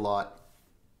improved a lot.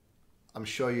 I'm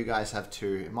sure you guys have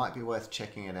too. It might be worth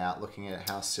checking it out, looking at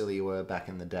how silly you were back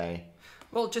in the day.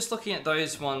 Well, just looking at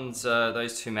those ones,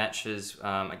 those two matches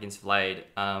against Vlade,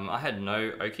 I had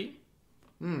no Oki.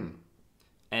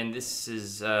 And this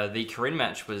is, the Corinne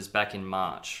match was back in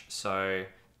March. So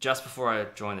just before I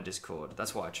joined the Discord.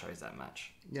 That's why I chose that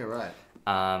match. Yeah, right.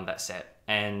 That set.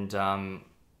 And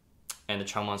the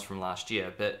Chum ones from last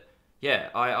year. But yeah,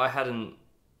 I hadn't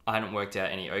worked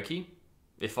out any Oki.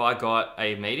 If I got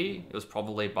a meaty, it was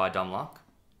probably by dumb luck.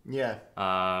 Yeah.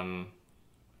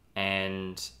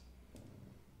 And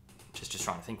just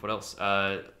trying to think what else.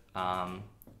 Counter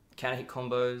hit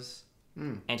combos,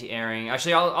 anti-airing.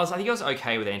 Actually, I think I was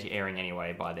okay with anti-airing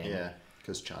anyway by then. Yeah,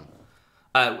 because Chun.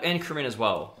 And Corinne as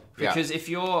well. Because if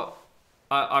you're,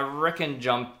 I reckon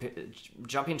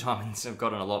jumping timings have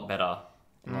gotten a lot better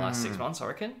in the last 6 months. I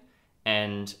reckon.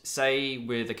 And say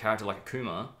with a character like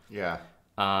Akuma. Yeah.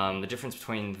 The difference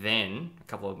between then, a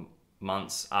couple of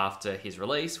months after his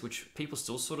release, which people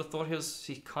still sort of thought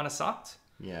he kind of sucked.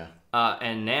 Yeah.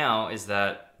 And now is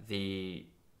that the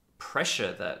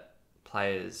pressure that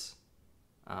players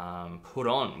put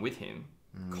on with him,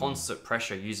 constant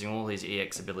pressure using all his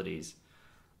EX abilities,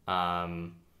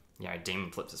 demon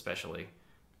flips especially,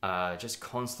 just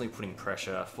constantly putting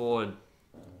pressure forward,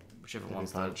 whichever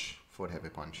one's punch, forward heavy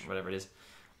punch, whatever it is.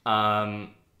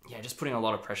 Just putting a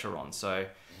lot of pressure on. So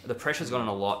the pressure's gotten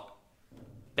a lot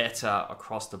better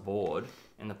across the board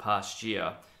in the past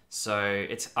year. So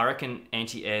I reckon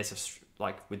anti-airs have,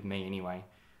 like with me anyway,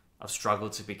 I've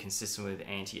struggled to be consistent with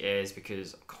anti-airs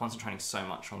because I'm concentrating so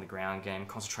much on the ground game,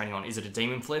 concentrating on, is it a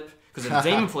demon flip? Because if it's a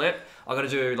demon flip, I've got to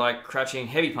do like crouching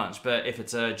heavy punch. But if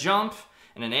it's a jump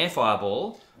and an air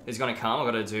fireball is going to come, I've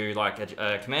got to do like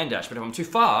a command dash. But if I'm too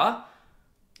far,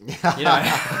 you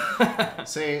know.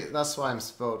 See, that's why I'm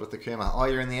spoiled with the Kuma. Oh,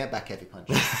 you're in the air, back heavy punch.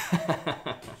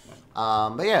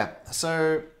 But yeah,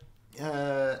 so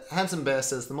Handsome Bear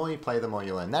says, the more you play, the more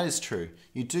you learn. That is true.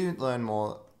 You do learn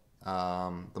more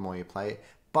the more you play.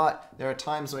 But there are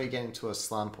times where you get into a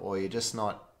slump or you're just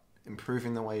not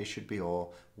improving the way you should be or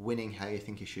winning how you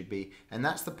think you should be. And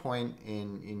that's the point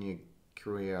in your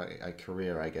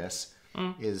career, I guess,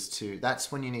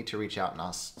 that's when you need to reach out and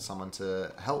ask someone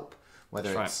to help.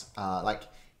 Whether it's like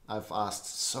I've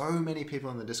asked so many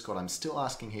people in the Discord, I'm still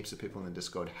asking heaps of people in the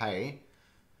Discord, hey,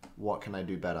 what can I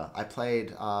do better? I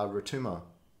played Rotuma,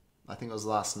 I think it was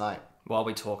last night. While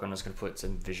we talk, I'm just going to put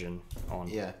some vision on.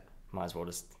 Yeah. Might as well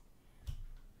just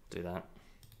do that.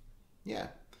 Yeah.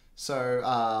 So,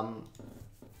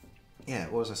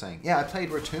 what was I saying? Yeah, I played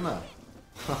Rotuma.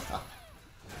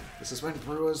 This is when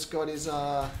Brewer's got his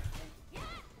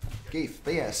geef.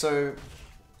 But yeah, so...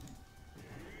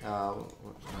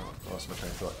 what was my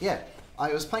train of thought? Yeah,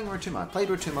 I was playing Rotuma. I played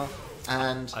Rotuma,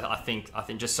 and I think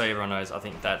just so everyone knows, I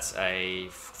think that's a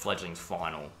fledgling's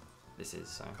final. This is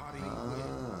so.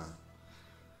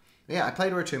 Yeah, I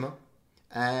played Rotuma,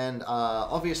 and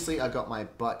obviously I got my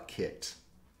butt kicked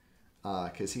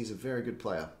because he's a very good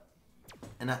player.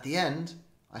 And at the end,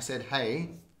 I said, "Hey,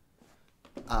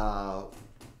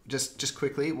 just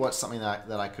quickly, what's something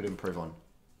that I could improve on?"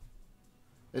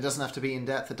 It doesn't have to be in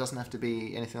depth. It doesn't have to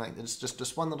be anything like that. It's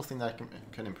just one little thing that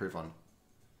I can improve on.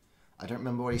 I don't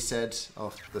remember what he said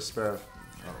off the spur of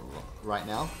right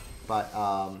now, but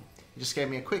he just gave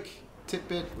me a quick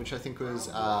tidbit, which I think was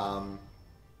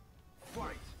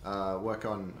work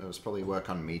on. It was probably work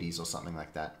on meaties or something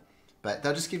like that. But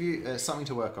they'll just give you something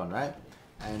to work on, right?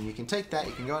 And you can take that.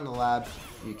 You can go in the lab.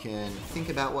 You can think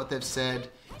about what they've said.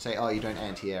 Say, oh, you don't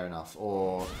anti-air enough,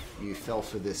 or you fell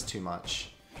for this too much.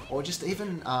 Or just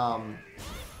even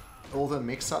all the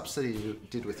mix-ups that he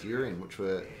did with urine, which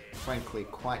were frankly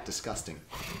quite disgusting.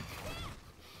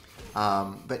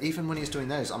 But even when he's doing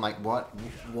those, I'm like,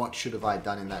 what should have I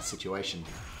done in that situation?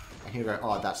 And he'll go,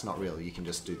 oh, that's not real. You can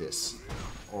just do this.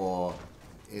 Or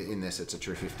in this, it's a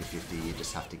true 50-50. You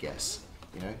just have to guess.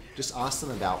 You know, just ask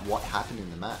them about what happened in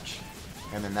the match,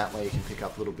 and then that way you can pick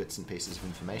up little bits and pieces of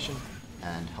information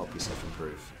and help yourself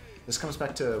improve. This comes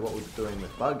back to what we were doing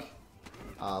with Bug.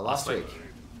 Last week,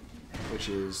 which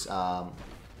is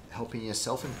helping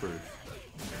yourself improve.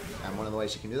 And one of the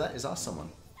ways you can do that is ask someone.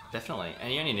 Definitely.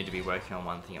 And you only need to be working on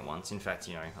one thing at once. In fact,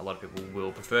 you know, a lot of people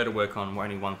will prefer to work on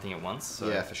only one thing at once. So.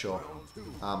 Yeah, for sure.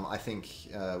 I think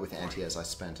with anti-airs, I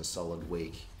spent a solid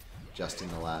week just in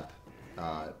the lab,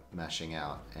 mashing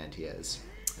out anti-airs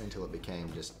until it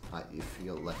became just if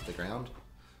you left the ground,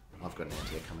 I've got an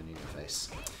anti-air coming in your face.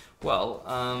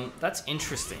 Well, that's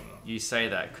interesting. You say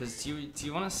that because do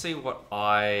you want to see what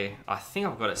I think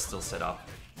I've got it still set up.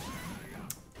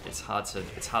 It's hard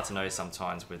to know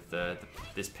sometimes with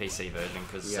this PC version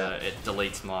because it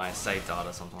deletes my save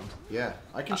data sometimes. Yeah,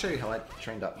 I can show you how I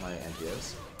trained up my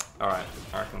anti-airs. All right,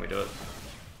 I reckon we do it.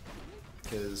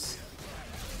 Because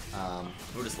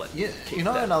we'll just let you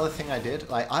know that. Another thing I did,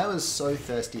 like I was so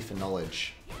thirsty for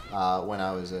knowledge when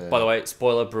I was a. By the way,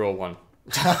 spoiler: Brewer 1.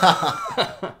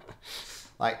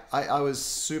 Like I was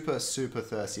super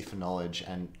thirsty for knowledge,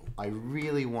 and I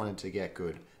really wanted to get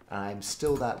good, and I'm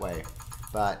still that way.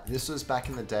 But this was back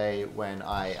in the day when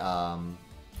I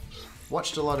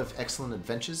watched a lot of Excellent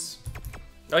Adventures.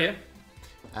 Oh yeah.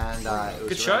 And it was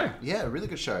good show. Yeah, a really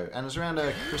good show. And it was around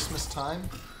Christmas time,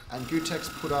 and Gutex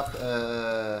put up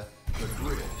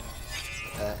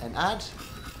an ad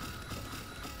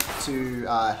to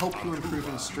help you improve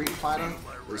in Street Fighter.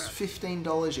 It was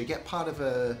 $15. You get part of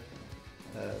a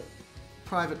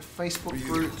private Facebook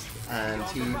group, and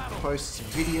he posts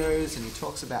videos and he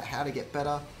talks about how to get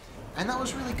better. And that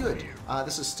was really good.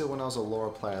 This is still when I was a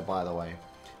Laura player, by the way.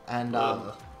 And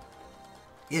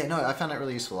yeah, no, I found that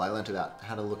really useful. I learned about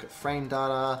how to look at frame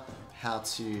data, how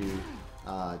to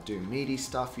do meaty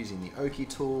stuff using the Oki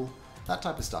tool, that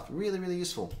type of stuff. Really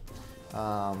useful.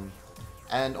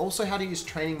 And also how to use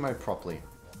training mode properly.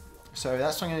 So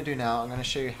that's what I'm going to do now. I'm going to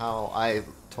show you how I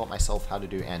taught myself how to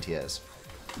do anti-airs.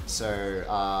 So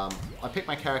I pick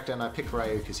my character and I pick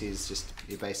Ryu because he's just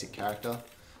your basic character.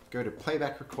 Go to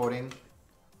playback recording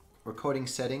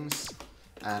settings,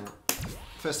 and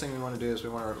first thing we want to do is we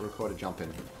want to record a jump in.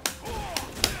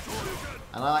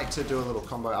 And I like to do a little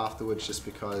combo afterwards just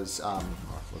because,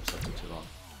 whoops, I did it on.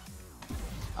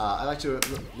 I like to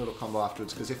do a little combo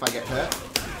afterwards because if I get hurt,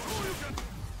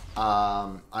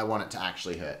 I want it to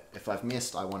actually hurt. If I've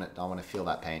missed, I want to feel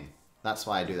that pain. That's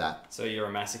why I do that. So you're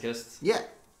a masochist? Yeah.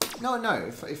 No.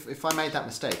 If I made that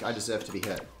mistake, I deserve to be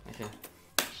hurt. Okay.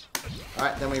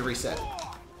 Alright, then we reset.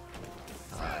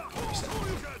 Reset.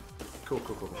 Cool.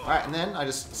 Alright, and then I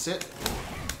just sit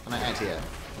and I anti-air.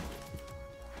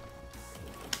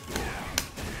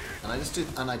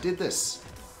 And I did this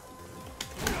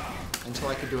until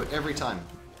I could do it every time.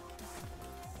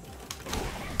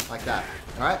 Like that.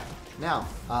 Alright, now,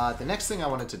 the next thing I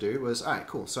wanted to do was, alright,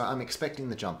 cool, so I'm expecting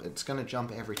the jump. It's going to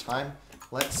jump every time.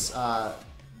 Let's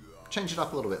change it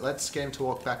up a little bit. Let's get him to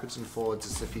walk backwards and forwards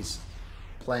as if he's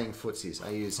playing footsies. I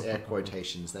use air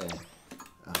quotations there.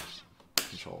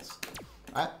 Controls.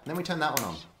 Alright, then we turn that one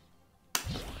on.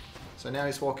 So now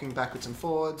he's walking backwards and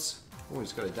forwards. Oh,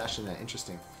 he's got a dash in there.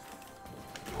 Interesting.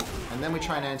 And then we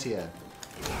try an anti-air.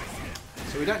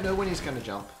 So we don't know when he's going to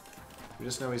jump. We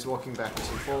just know he's walking backwards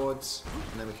and forwards.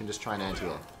 And then we can just try an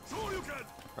anti-air.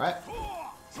 Right?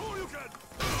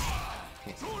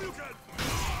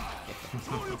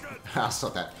 I'll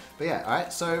stop that. But yeah,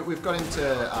 alright, so we've got him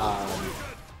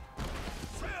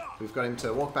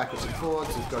to walk backwards and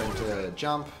forwards, we've got him to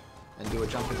jump and do a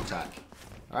jumping attack.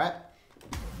 Alright?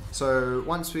 So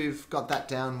once we've got that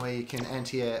down where you can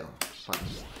anti-air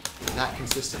that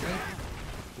consistently,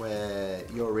 where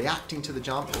you're reacting to the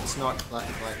jump, it's not like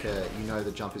you know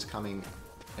the jump is coming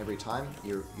every time.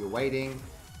 You're waiting,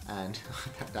 and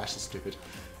that dash is stupid.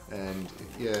 And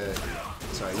yeah,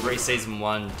 sorry. 3 season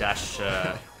 1 dash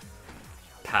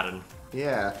pattern.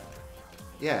 Yeah,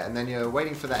 and then you're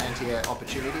waiting for that anti-air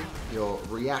opportunity. You're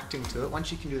reacting to it.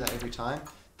 Once you can do that every time,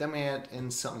 then we add in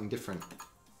something different.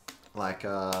 Like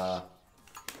one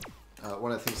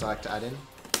of the things I like to add in,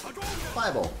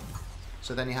 fireball.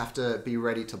 So then you have to be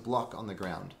ready to block on the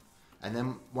ground. And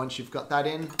then once you've got that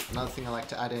in, another thing I like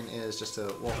to add in is just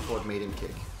a walk forward medium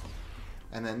kick.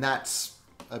 And then that's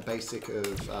a basic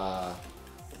of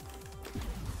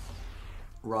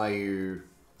Ryu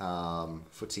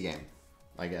footsie game,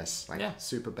 I guess. Like yeah.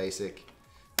 Super basic.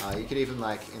 You could even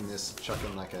like in this chuck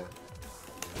in like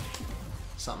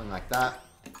something like that.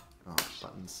 Oh,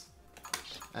 buttons.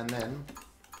 And then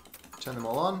turn them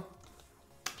all on.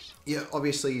 Yeah,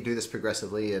 obviously you do this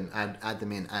progressively and add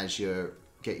them in as you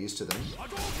get used to them.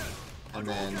 And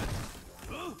then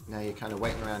now you're kind of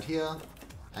waiting around here.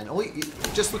 And you're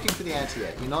just looking for the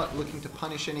anti-air. You're not looking to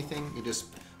punish anything. You're just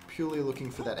purely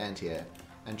looking for that anti-air.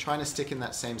 And trying to stick in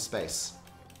that same space.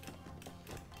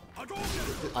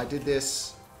 I did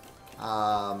this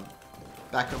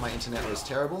back when my internet was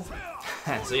terrible.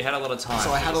 So you had a lot of time.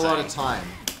 So I had a lot of time.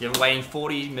 You're waiting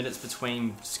 40 minutes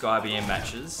between SkyBM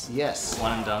matches. Yes.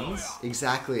 One and dones.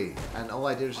 Exactly. And all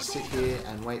I did was just sit here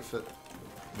and wait for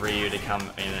Ryu to come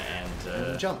in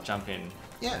and jump in.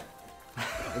 Yeah,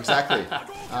 exactly.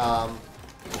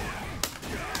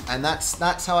 And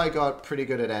that's how I got pretty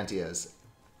good at anti-airs.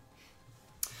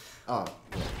 Oh.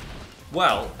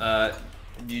 Well,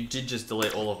 you did just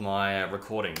delete all of my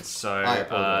recordings, so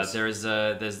there's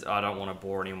I don't want to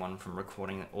bore anyone from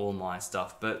recording all my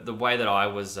stuff, but the way that I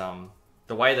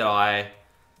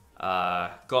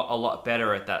got a lot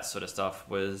better at that sort of stuff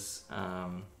was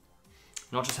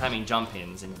not just having jump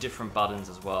ins and different buttons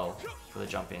as well for the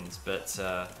jump ins, but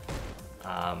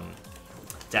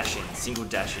dash ins, single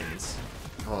dash ins,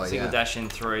 single dash in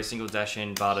through, single dash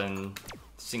in button,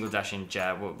 single dash in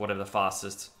jab, whatever the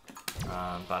fastest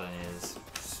button is.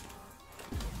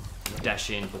 Dash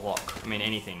in, block, I mean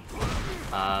anything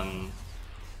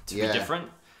to be different,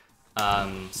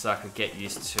 so I could get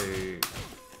used to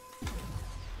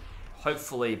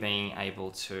hopefully being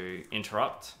able to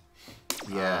interrupt,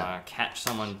 catch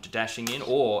someone dashing in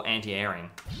or anti-airing.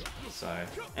 So,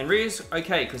 and Ryu's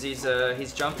okay because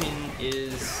his jumping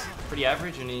is pretty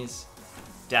average and his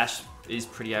dash is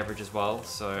pretty average as well.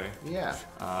 So yeah.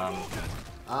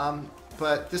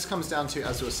 But this comes down to,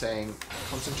 as we were saying,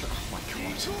 concentrate. Oh my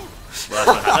god. Well,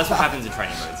 that's what happens in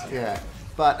training modes. Yeah.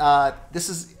 But this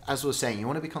is, as we were saying, you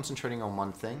want to be concentrating on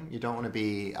one thing. You don't want to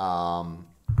be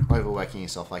overworking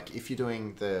yourself. Like if you're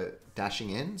doing the dashing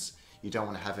ins, you don't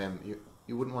want to have him.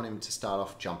 You wouldn't want him to start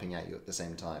off jumping at you at the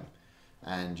same time,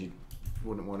 and you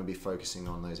wouldn't want to be focusing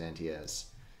on those anti-airs.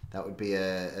 That would be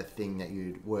a thing that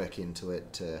you'd work into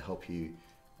it to help you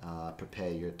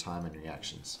prepare your time and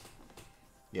reactions.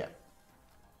 Yeah.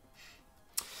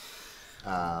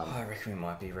 I reckon we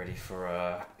might be ready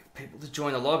for people to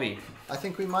join the lobby. I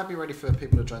think we might be ready for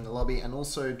people to join the lobby and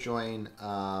also join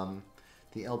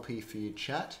the LP4U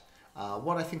chat.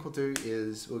 What I think we'll do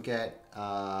is we'll get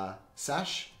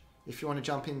Sash, if you want to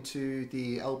jump into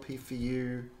the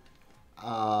LP4U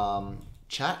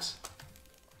chat,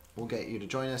 we'll get you to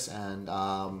join us, and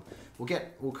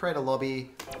we'll create a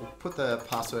lobby, we'll put the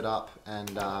password up, and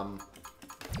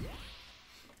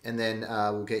then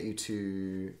we'll get you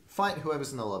to fight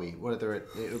whoever's in the lobby, whether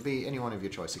it'll be anyone of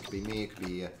your choice. It could be me, it could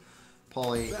be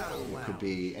Polly, it could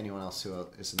be anyone else who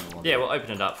is in the lobby. Yeah, we'll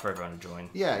open it up for everyone to join.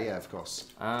 Yeah, of course.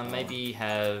 Maybe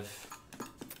have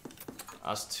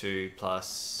us two plus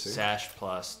Sash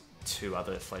plus 2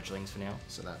 other fledglings for now.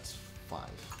 So that's 5.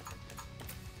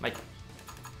 What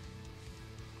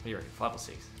do you reckon, 5 or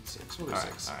 6? 6, we'll do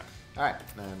 6. Alright.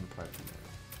 Then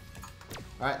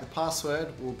Alright, the password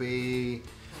will be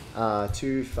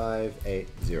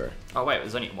 2580. Oh wait,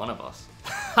 there's only one of us.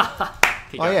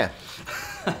 Oh yeah.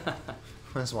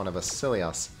 Where's one of us? Silly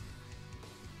us.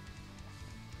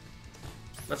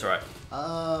 That's alright.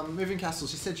 Moving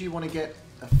Castles, you said you want to get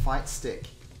a fight stick.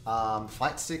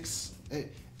 Fight sticks,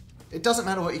 it doesn't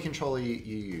matter what your controller you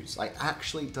use. Like,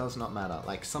 actually does not matter.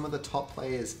 Like, some of the top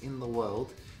players in the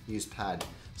world use pad.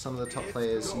 Some of the top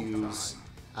players use...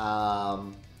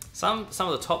 Some of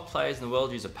the top players in the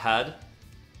world use a pad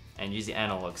and use the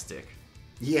analog stick.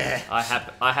 Yeah.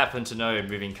 I happen to know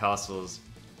Moving Castles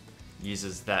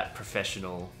uses that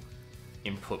professional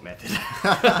input method.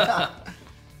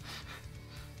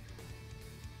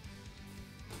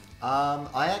 I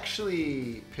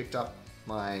actually picked up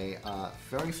my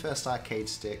very first arcade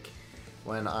stick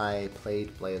when I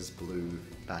played BlazBlue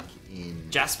back in...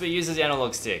 Jasper uses the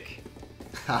analog stick.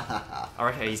 I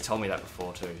reckon he's told me that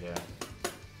before too, yeah.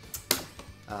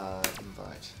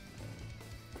 Invite.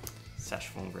 Sash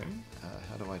Form Grim.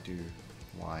 How do I do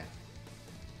Y?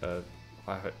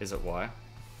 Is it Y?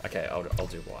 Okay, I'll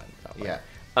do Y that way. Yeah.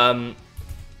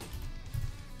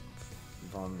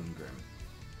 Von Grim.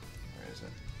 Where is it?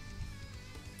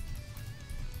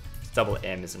 It's double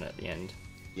M, isn't it, at the end?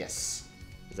 Yes.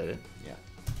 Is that it? Yeah.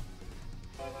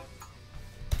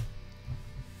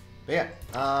 But yeah,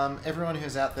 everyone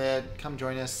who's out there, come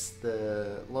join us.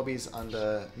 The lobby's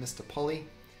under Mr. Polly,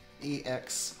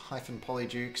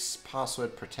 EX-Polydukes,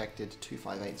 password protected,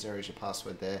 2580 is your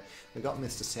password there. We've got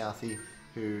Mr. Southey,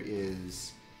 who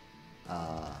is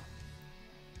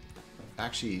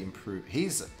actually improved.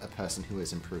 He's a person who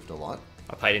has improved a lot.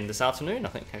 I played him this afternoon, I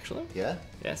think, actually. Yeah?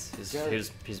 Yes,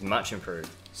 he's much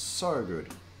improved. So good.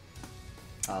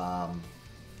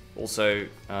 Also,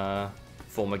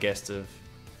 former guest of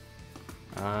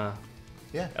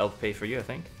LP4U, I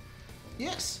think.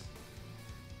 Yes.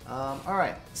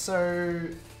 Alright, so...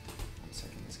 1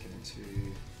 second, let's get into...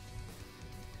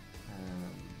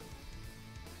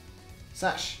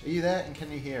 Sash, are you there and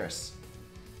can you hear us?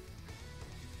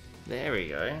 There we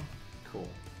go. Cool.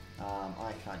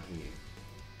 I can't hear you.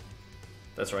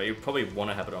 That's right, you probably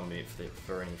want to have it on mute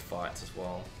for any fights as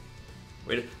well.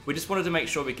 We just wanted to make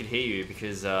sure we could hear you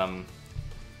because the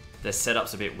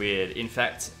setup's a bit weird. In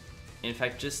fact,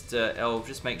 just El,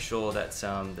 just make sure that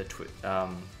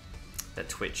that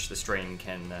Twitch, the stream,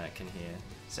 can hear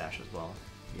Sash as well.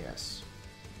 Yes.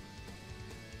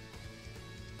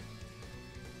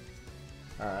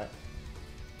 Alright.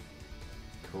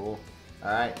 Cool.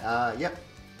 Alright, yep.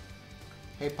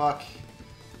 Hey Puck.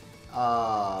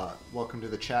 Welcome to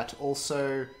the chat.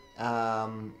 Also,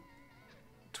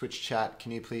 Twitch chat,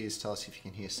 can you please tell us if you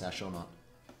can hear Sash or not?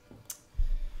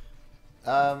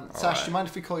 Sash, do you mind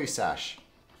if we call you Sash?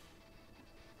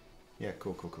 Yeah,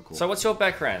 cool. So what's your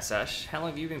background, Sash? How long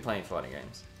have you been playing fighting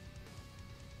games?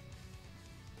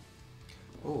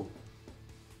 Oh.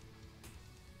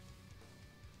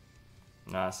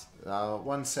 Nice.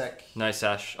 1 sec. No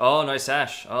Sash. Oh, no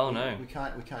Sash. Oh, no. We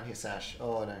can't hear Sash.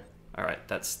 Oh, no. Alright,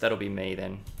 that'll be me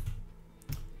then.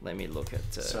 Let me look at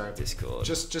Discord.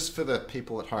 Just for the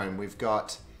people at home, we've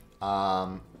got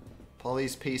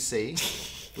Polly's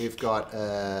PC. We've got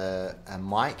a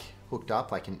mic hooked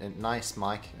up, like a nice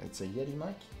mic. It's a Yeti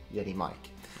mic? Yeti mic.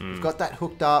 We've got that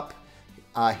hooked up.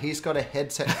 He's got a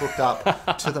headset hooked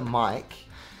up to the mic.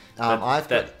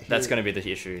 That's going to be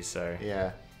the issue, so...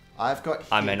 Yeah. I've got...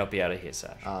 I may not be able to hear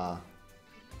Sash.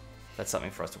 That's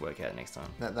something for us to work out next time.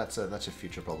 That's a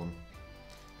future problem.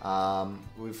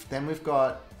 We've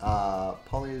got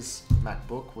Polly's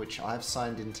MacBook, which I've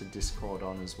signed into Discord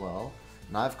on as well,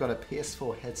 and I've got a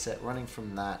PS4 headset running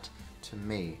from that to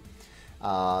me.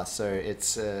 So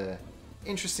it's a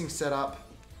interesting setup,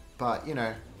 but you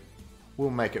know, we'll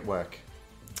make it work.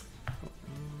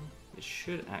 It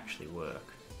should actually work.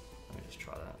 Let me just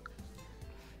try that.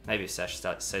 Maybe if Sash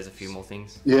says a few more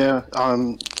things. Yeah,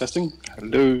 testing.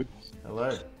 Hello.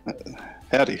 Hello.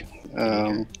 Howdy.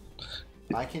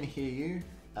 I can hear you.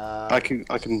 I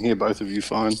can hear both of you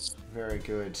fine. Very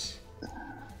good.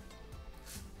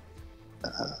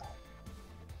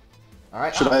 All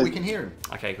right. We can hear him.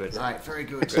 Okay, good. All right. Very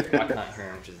good. Good. I can't hear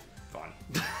him, which is fine.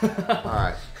 All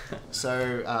right.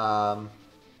 So,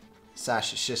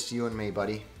 Sash, it's just you and me,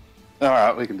 buddy. All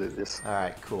right, we can do this. All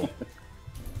right. Cool.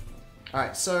 All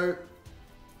right. So,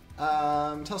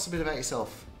 tell us a bit about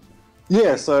yourself.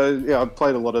 Yeah. So yeah, I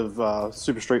played a lot of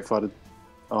Super Street Fighter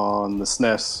on the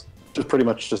SNES, just pretty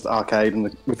much just arcade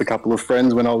and with a couple of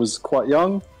friends when I was quite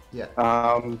young. Yeah.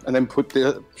 And then put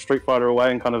the Street Fighter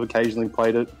away and kind of occasionally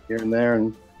played it here and there,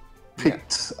 and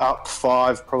picked up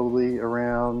 5 probably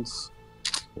around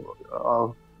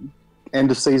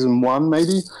end of season 1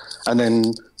 maybe, and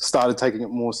then started taking it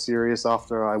more serious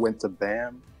after I went to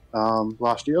BAM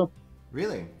last year.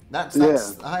 Really? That's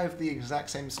I have the exact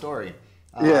same story.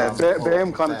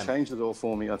 BAM kind of changed it all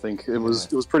for me. I think it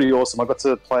was pretty awesome. I got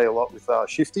to play a lot with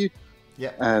Shifty.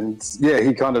 Yeah. And yeah,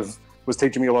 he kind of was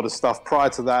teaching me a lot of stuff. Prior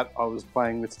to that, I was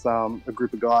playing with a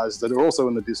group of guys that are also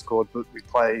in the Discord, but we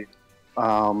play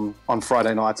on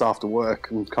Friday nights after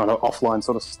work and kind of offline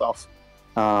sort of stuff.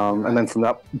 And then from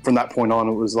that point on,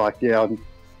 it was like, yeah, I'm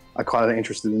kind of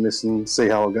interested in this and see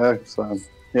how I'll go. So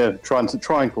yeah, trying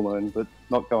to learn, but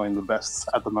not going the best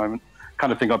at the moment.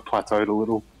 Kind of think I've plateaued a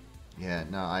little. Yeah,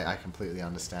 no, I completely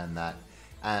understand that.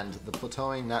 And the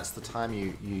plateauing, that's the time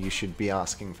you should be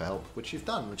asking for help, which you've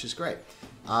done, which is great.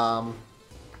 Yeah,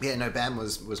 no, BAM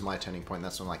was my turning point.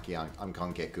 That's when I'm like, yeah, I'm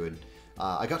gonna get good.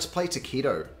 I got to play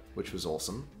Takedo, which was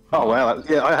awesome. Oh, wow.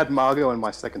 Yeah, I had Margot in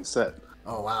my second set.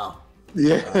 Oh, wow.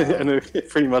 Yeah, and it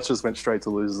pretty much just went straight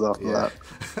to losers after that.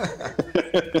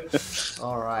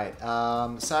 All right.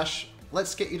 Sash,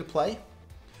 let's get you to play.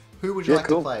 Who would you like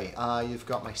to play? You've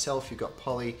got myself, you've got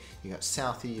Polly, you've got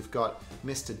Southie, you've got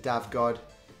Mr. Davgod.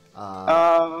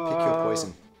 Pick your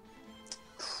poison.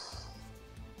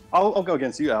 I'll go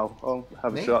against you, Al. I'll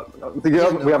have a shot. We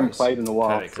haven't played in a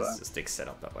while. Because the stick's set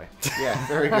up that way. Yeah,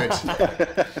 very good.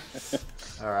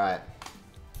 All right.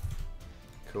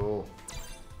 Cool.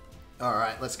 All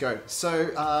right, let's go. So,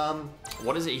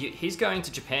 what is it? He's going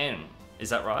to Japan.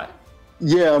 Is that right?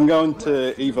 Yeah, I'm going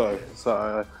to Evo.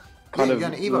 So, you're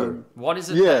going to Evo. What is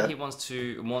it that he wants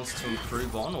to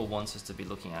improve on, or wants us to be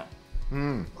looking at?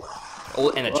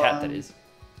 Or in the chat, that is.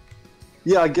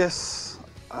 Yeah, I guess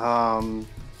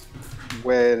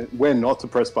where not to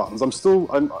press buttons.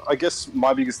 I guess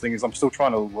my biggest thing is I'm still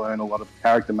trying to learn a lot of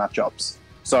character matchups.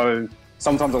 So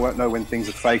sometimes I won't know when things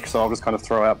are fake, so I'll just kind of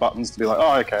throw out buttons to be like,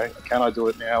 oh, okay, can I do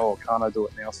it now, or can't I do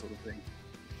it now, sort of thing.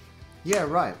 Yeah,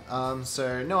 right.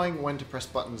 So knowing when to press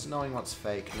buttons, knowing what's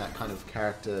fake, and that kind of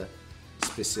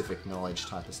character-specific knowledge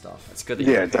type of stuff. It's good that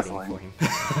you're definitely for him,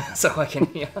 so I can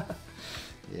hear.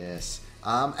 Yes.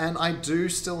 And I do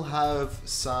still have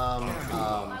some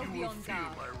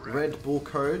Red Bull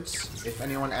codes. If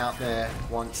anyone out there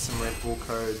wants some Red Bull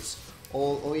codes,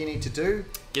 all you need to do,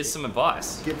 Give some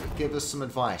advice. give us some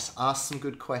advice. Ask some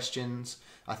good questions.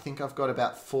 I think I've got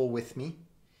about 4 with me.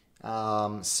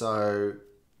 So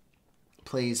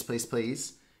please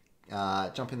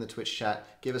jump in the Twitch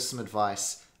chat. Give us some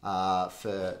advice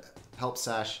for help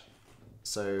Sash,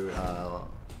 so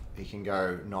he can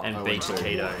go not And 0-2. beat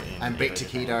Takedo and beat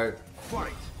Evo Takedo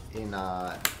Fight. in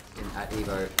at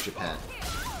Evo Japan.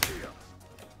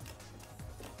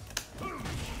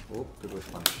 Oh, good whiff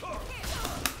punch.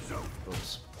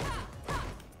 Oops.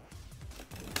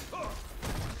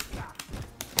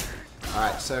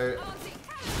 Alright, so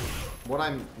what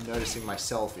I'm noticing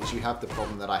myself is you have the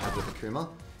problem that I have with Akuma.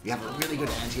 You have a really good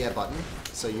anti-air button,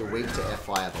 so you're weak to air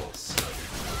fireballs.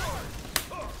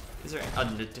 Is there a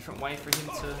different way for him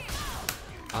to...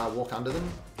 Walk under them.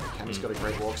 Cammy's got a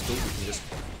great walk speed. You can just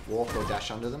walk or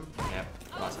dash under them. Yeah,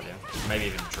 nice idea. Maybe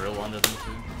even drill under them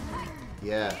too.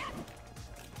 Yeah.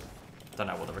 Don't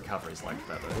know what the recovery's like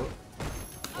for that though.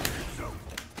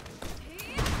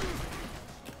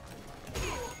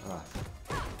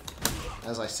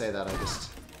 As I say that, I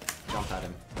just jump at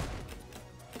him.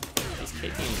 He's keeping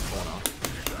in the corner.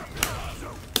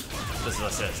 This is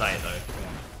what I said, say it though.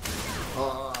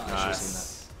 Oh, I should have seen Nice.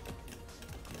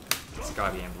 This guy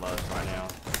being blood right now.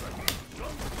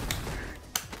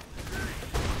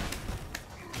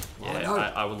 Yeah, no.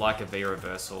 I would like a V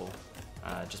reversal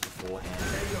just beforehand.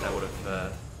 That would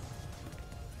have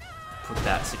put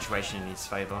that situation in his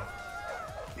favor.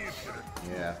 that.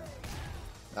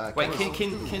 Yeah. Wait, can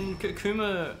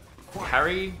Kuma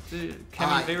parry the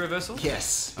Kami V reversal?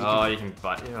 Yes. Oh, you can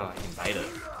bait. Oh, you can bait it.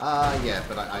 Yeah,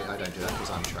 but I don't do that because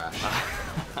I'm trash.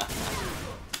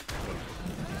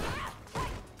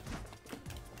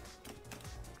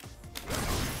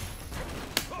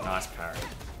 Nice parry.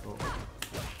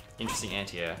 Interesting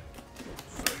anti-air.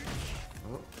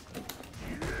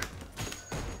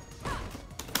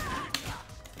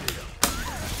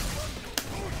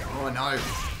 Oh no.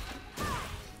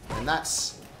 And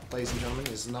that's, ladies and gentlemen,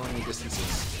 is knowing your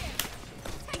distances.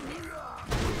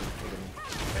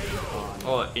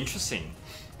 Oh, interesting.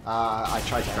 I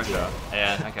tried to Pressure.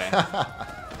 Yeah,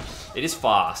 okay. It is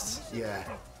fast. Yeah.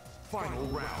 Final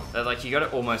round. Like, you gotta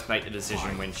almost make the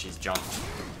decision when she's jumped.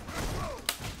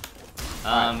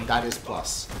 That is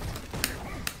plus.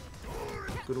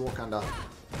 Good walk under.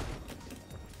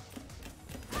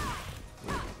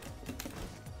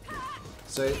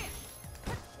 So,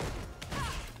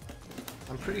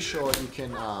 I'm pretty sure you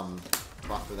can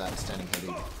buffer that standing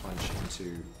heavy punch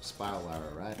into spiral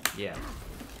arrow, right? Yeah.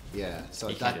 Yeah, so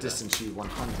You at can that do that. distance you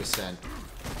 100%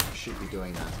 should be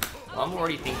doing that. I'm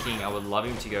already thinking I would love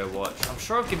him to go watch. I'm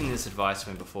sure I've given this advice to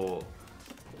him before.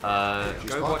 Go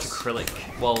watch box?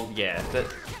 Acrylic. Well, yeah,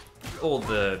 but all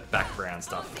the background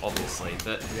stuff, obviously.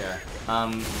 But Yeah.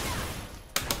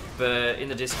 but in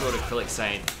the Discord, Acrylic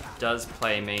Saint does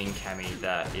play mean Cammy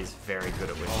that is very good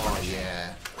at whip Oh punch.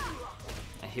 yeah.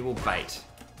 And he will bait.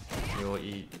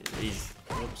 He's.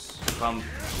 Oops. If I'm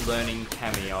learning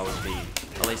Cammy, I would be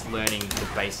at least learning the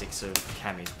basics of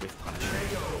Cammy's whiff punch.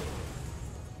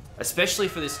 Especially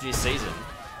for this new season.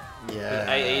 Yeah. With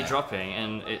AE dropping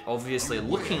and it obviously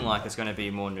looking like it's going to be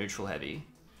more neutral heavy.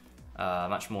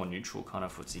 Much more neutral kind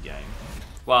of footsie game.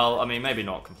 Well, I mean, maybe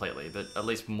not completely, but at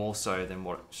least more so than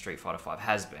what Street Fighter V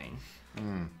has been.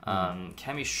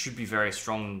 Cammy should be very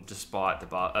strong despite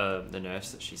the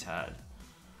nerfs that she's had.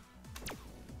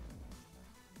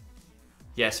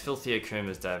 Yes, filthy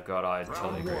Akuma's Dave God, I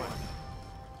totally agree.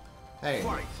 Hey.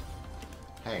 Fight.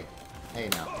 Hey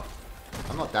now.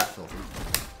 I'm not that filthy.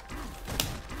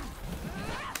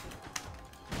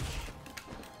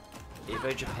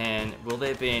 Evo Japan, will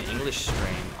there be an English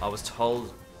stream? I was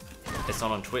told it's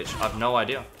not on Twitch. I've no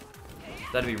idea.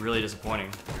 That'd be really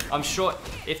disappointing. I'm sure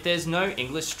if there's no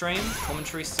English stream,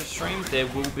 commentary stream, there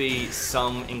will be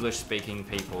some English speaking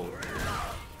people.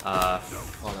 That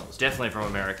was Definitely from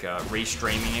America,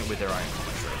 restreaming it with their own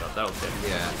commentary. That'll definitely.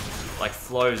 Yeah. Like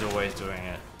Flo's always doing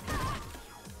it.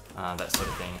 That sort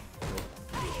of thing.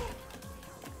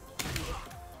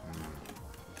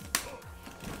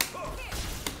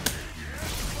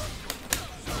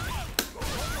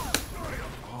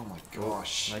 Oh my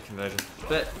gosh. No conversion.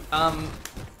 But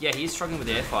yeah, he's struggling with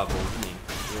the air fireball, isn't he?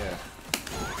 Yeah.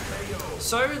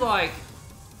 So like,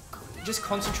 just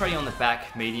concentrating on the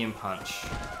back medium punch.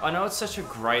 I know it's such a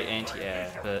great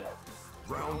anti-air, but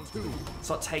Round 2. it's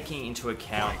not taking into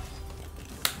account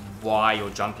why you're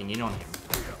jumping in on him.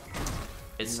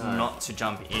 It's No. not to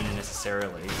jump in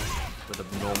necessarily with a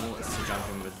normal. It's to jump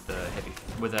in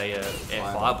with the air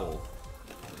fireball.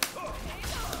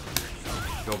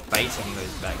 You're baiting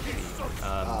those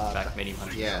back medium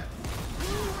punches. Yeah.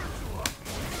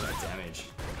 Damage. damage.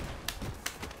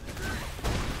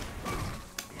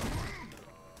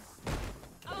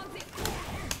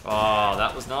 Oh,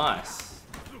 that was nice.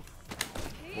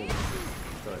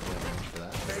 Thought I'd get damage for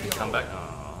that. Did he come back?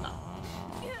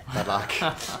 Oh. Bad luck.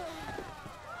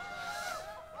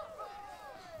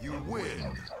 You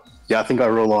win. Yeah, I think I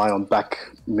rely on back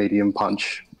medium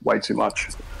punch way too much.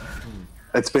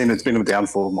 It's been a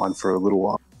downfall of mine for a little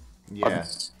while. Yeah.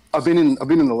 I've been in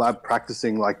the lab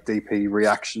practicing like DP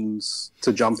reactions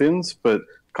to jump ins, but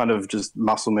kind of just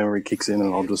muscle memory kicks in,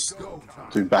 and I'll just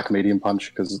do back medium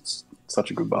punch because it's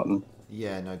such a good button.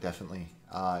 Yeah, no, definitely.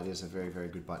 It is a very, very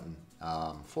good button.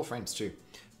 4 frames too.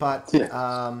 But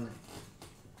Yeah.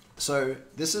 so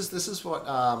this is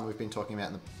what we've been talking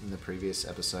about in the previous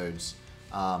episodes.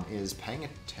 Is paying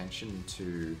attention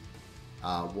to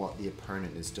what the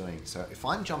opponent is doing. So if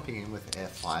I'm jumping in with air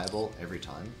fireball every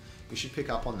time, you should pick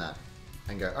up on that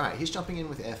and go, all right, he's jumping in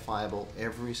with air fireball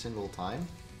every single time.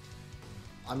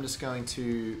 I'm just going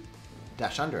to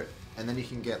dash under it, and then you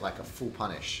can get like a full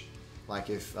punish. Like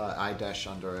if I dash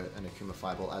under an Akuma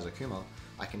fireball as Akuma,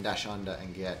 I can dash under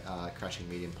and get crashing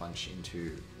medium punch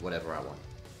into whatever I want,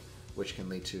 which can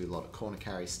lead to a lot of corner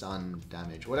carry, stun,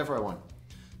 damage, whatever I want.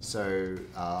 So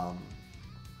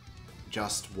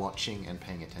just watching and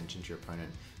paying attention to your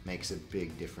opponent makes a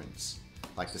big difference.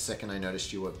 Like the second I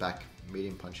noticed you were back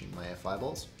medium punching my air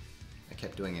fireballs, I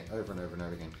kept doing it over and over and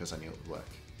over again because I knew it would work.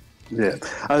 Yeah,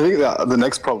 I think that the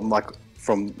next problem, like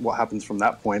from what happens from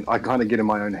that point, I kind of get in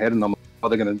my own head and I'm like, oh,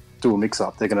 they're going to do a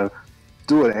mix-up. They're going to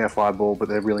do an air fireball, but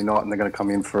they're really not, and they're going to come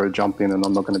in for a jump in, and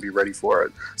I'm not going to be ready for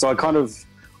it. So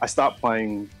I start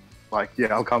playing like,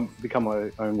 I'll become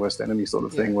my own worst enemy sort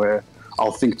of thing, where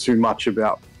I'll think too much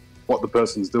about what the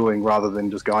person's doing rather than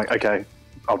just going, okay,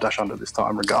 I'll dash under this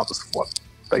time regardless of what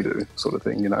they do, sort of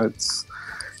thing. You know,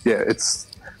 it's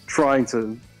trying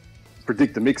to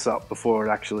predict the mix-up before it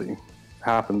actually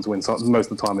happens, when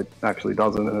most of the time it actually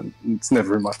doesn't, and it's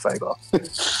never in my favor.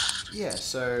 Yeah,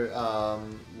 so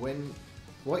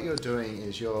what you're doing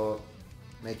is you're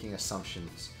making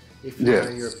assumptions. If you know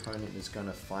your opponent is going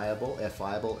to fireball,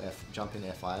 jump in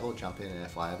air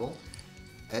fireball,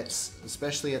 it's,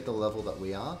 especially at the level that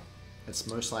we are, it's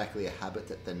most likely a habit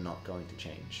that they're not going to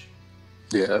change.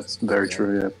 Yeah, that's very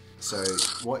true, yeah. So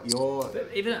what you're...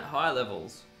 But even at higher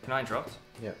levels, can I interrupt?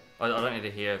 Yeah. I don't need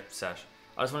to hear Sash.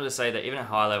 I just wanted to say that even at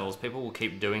higher levels, people will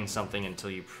keep doing something until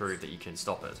you prove that you can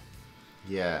stop it.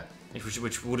 Yeah.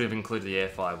 Which would have included the air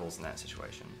fireballs in that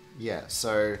situation. Yeah,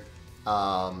 so...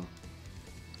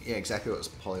 yeah, exactly what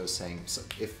Polly was saying. So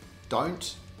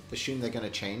don't assume they're going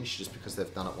to change just because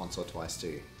they've done it once or twice to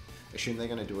you. Assume they're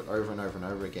going to do it over and over and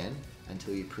over again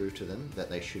until you prove to them that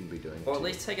they shouldn't be doing it. Or at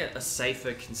least take a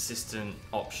safer, consistent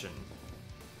option.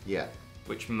 Yeah.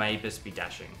 Which may just be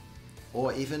dashing.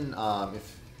 Or even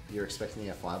if you're expecting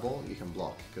a fireball, you can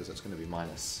block because it's going to be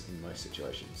minus in most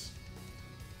situations.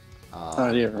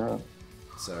 Yeah, right.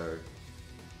 So,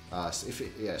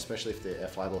 especially if the air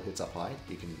fireball hits up high,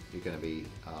 you're going to be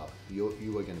you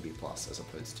are going to be plus as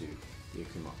opposed to the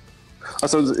Akuma.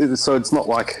 So it's not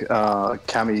like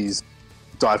Kami's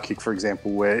dive kick, for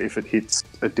example, where if it hits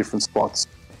at different spots,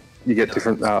 you get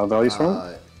different values from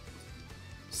it?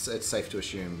 So it's safe to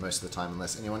assume most of the time,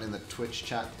 unless anyone in the Twitch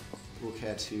chat will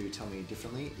care to tell me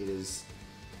differently,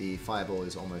 the fireball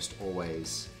is almost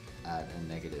always at a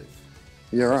negative.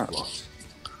 Yeah, right. Blocked.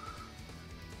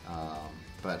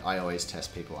 But I always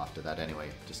test people after that anyway,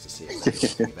 just to see if they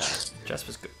think about it.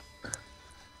 Jasper's good.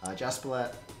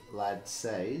 Jasper Lad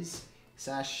says,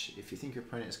 Sash, if you think your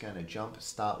opponent is going to jump,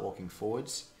 start walking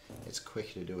forwards. It's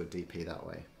quick to do a DP that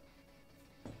way.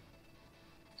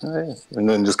 Oh, yeah. And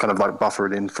then just kind of like buffer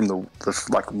it in from the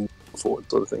like forward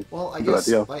sort of thing. Well, I guess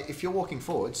like, if you're walking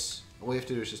forwards, all you have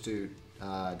to do is just do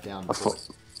down forward.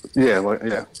 Yeah, like,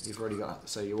 yeah. You've already got,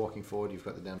 so you're walking forward, you've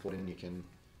got the down forward and you can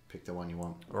pick the one you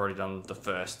want. Already done the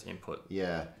first input.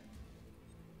 Yeah.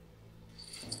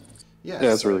 Yeah,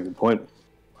 that's a really good point.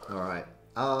 Alright.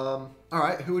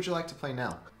 Alright, who would you like to play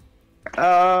now?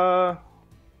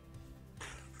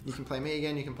 You can play me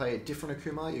again, you can play a different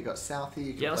Akuma, you've got Southie,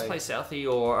 you can let's play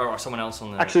Southie or someone else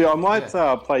on the... Actually, I might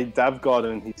play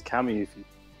Davgod and his Kami if you're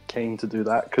keen to do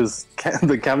that, because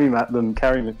the Kami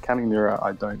mirror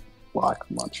I don't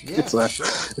like much. Yeah, for sure.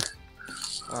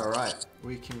 Alright,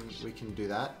 we can do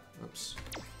that. Oops.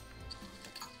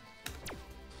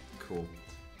 Cool.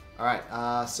 Alright,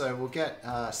 so we'll get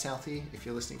Southie. If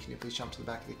you're listening, can you please jump to the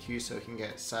back of the queue so we can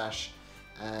get Sash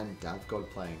and Davgod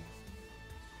playing.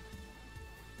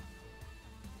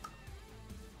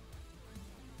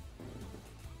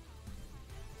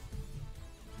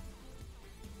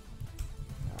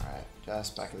 Alright,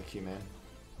 just back of the queue, man.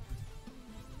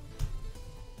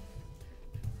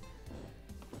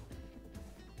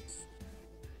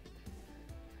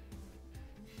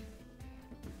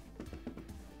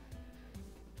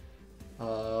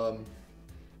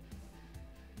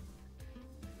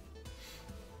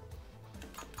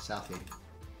 Southie.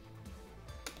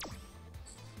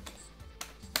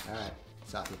 Alright,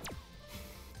 Southie.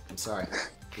 I'm sorry.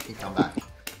 You can come back.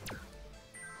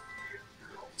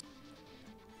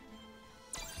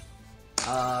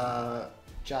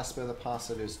 Jasper, the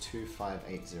password is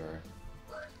 2580.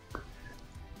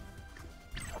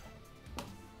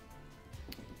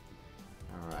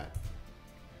 Alright.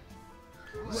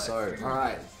 So,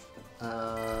 alright.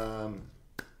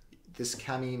 This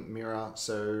cami mirror,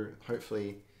 so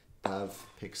hopefully Dav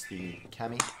picks the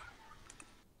cami.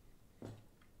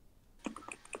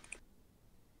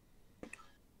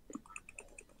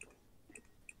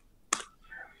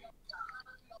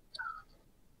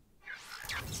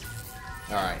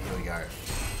 Alright, here we go.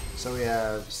 So we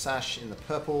have Sash in the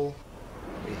purple,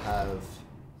 we have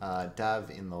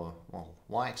Dav in the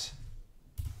white.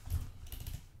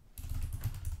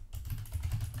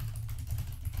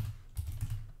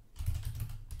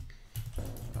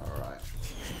 Alright.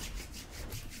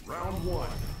 Round one.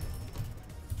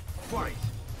 Fight.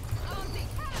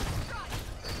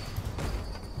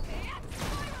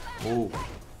 Ooh.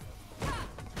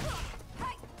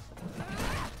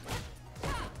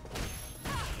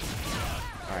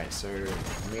 Alright, so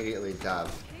immediately Dav.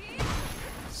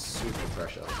 Super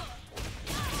pressure.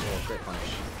 Oh, great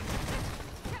punish.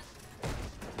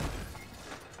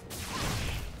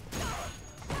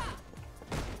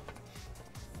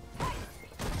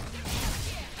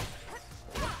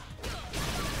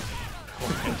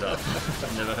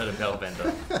 I've never heard of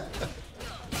Bellbender.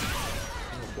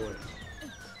 Oh boy.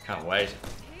 Can't wait.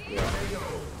 Yeah.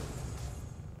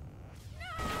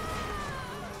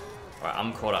 Right,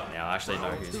 I'm caught up now. I actually know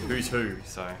who's who,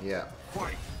 so. Yeah.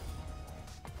 Fight.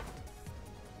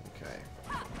 Okay.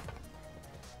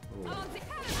 Ooh.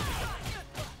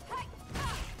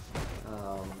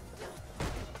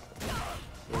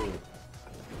 Ooh.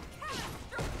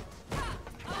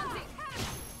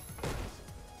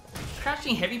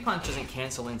 Crouching heavy punch doesn't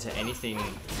cancel into anything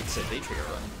except V-trigger,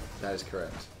 right? That is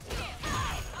correct.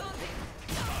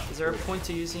 Is there a point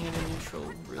to using it in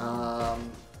neutral? Really?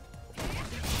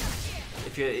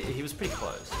 If he was pretty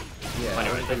close. Yeah.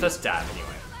 Anyway, the first dab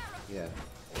anyway. Yeah.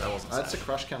 That wasn't. That's a Sash.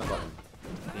 crush counter button.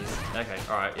 Okay.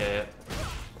 All right. Yeah.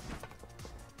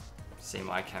 See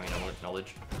my cami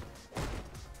knowledge.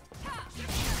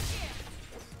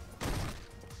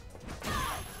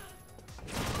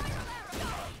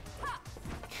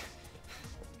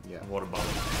 Yeah. Water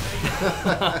bottle.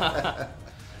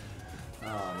 Oh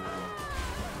no.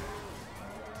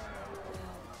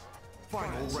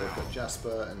 Final So we've got round.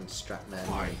 Jasper and Strapman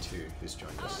 92 who's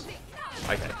joined us.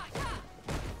 Okay.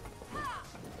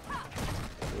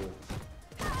 Cool.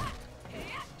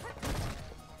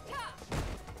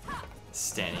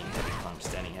 Standing heavy punch.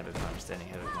 Standing heavy punch. Standing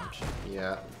heavy punch.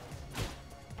 Yeah.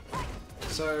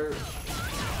 So,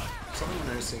 something I'm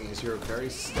noticing is you're a very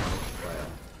static player.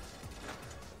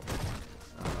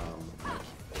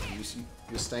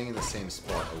 You're staying in the same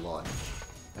spot a lot.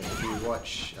 Like if you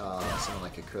watch someone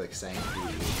like Acrylic Saint, who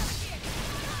is,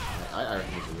 I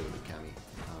reckon he's a really good cami.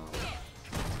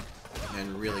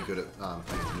 And really good at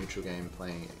playing the neutral game,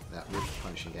 playing that whip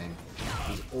punishing game.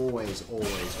 He's always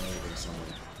moving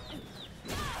someone.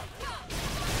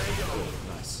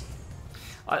 Nice.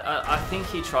 I think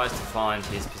he tries to find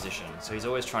his position, so he's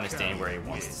always trying to stand where he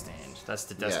wants to stand.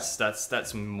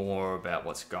 That's more about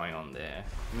what's going on there,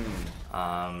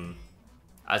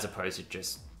 as opposed to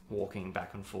just walking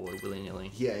back and forward willy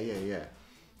nilly. Yeah.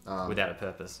 Without a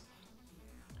purpose.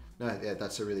 No, yeah,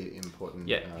 that's a really important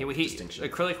distinction.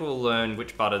 Acrylic will learn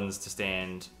which buttons to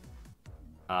stand.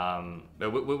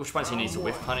 Which ones he needs to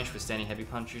whiff punish with standing heavy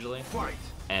punch usually, Fight.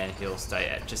 and he'll stay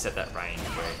at just at that range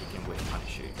where he can whiff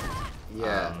punish you.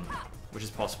 Yeah. Which is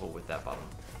possible with that button.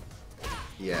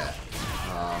 Yeah.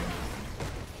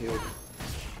 He'll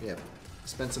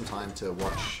spend some time to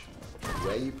watch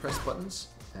where you press buttons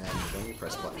and when you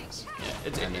press buttons. Yeah,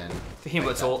 And then for him,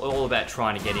 make it's that- all about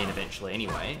trying to get in eventually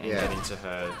anyway, and Yeah. get into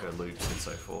her loops and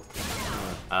so forth,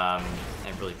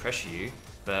 and really pressure you.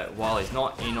 But while he's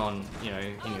not in on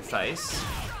in your face,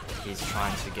 he's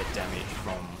trying to get damage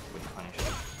from with punish.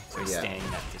 So he's Yeah.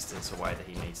 standing that distance away that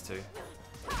he needs to,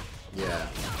 Yeah.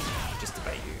 just to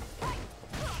bait you.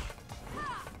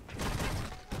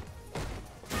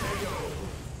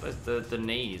 But the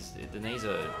knees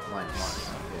are Minus.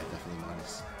 Yeah, definitely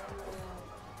minus.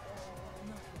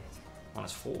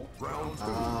 -4. Round two.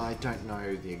 I don't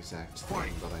know the exact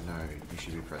thing, but I know you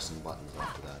should be pressing buttons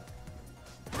after that.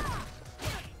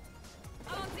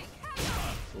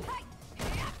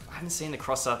 I haven't seen the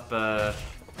cross up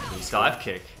dive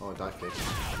kick. Oh, dive kick.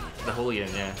 The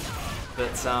hooligan, yeah.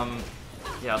 But,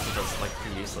 yeah, I think that's like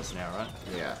pretty useless now, right?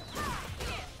 Yeah.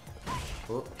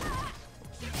 Oh.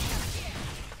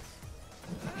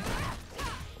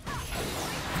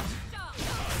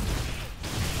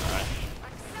 Alright.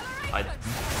 I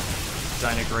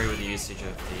don't agree with the usage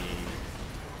of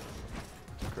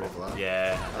Critical up. the...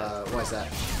 Yeah. Why is that?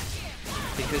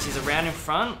 Because he's around in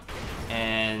front,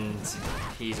 and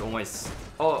he's almost...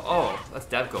 Oh, that's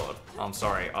Davgod. I'm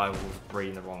sorry, I was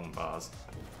reading the wrong bars.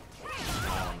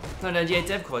 No, yeah,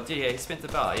 Davgod, yeah, he spent the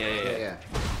bar, yeah.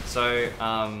 So,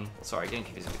 sorry, getting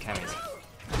confused with the camis.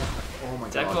 Oh my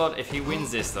god. Davgod, if he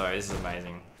wins this though, this is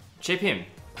amazing. Chip him.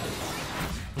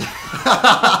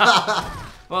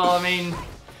 Well, I mean...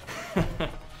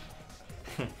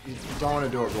 You don't want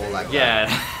to do it raw like that.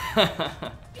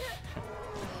 Yeah.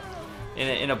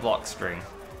 in a block string.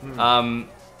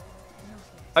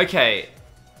 Okay.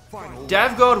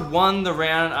 Davgod won the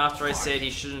round after I said he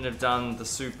shouldn't have done the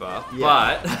super,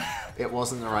 but It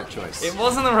wasn't the right choice. it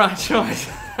wasn't the right choice.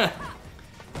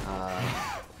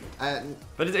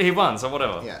 But he won, so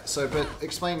whatever. Yeah, so, but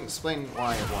explain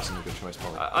why it wasn't a good choice,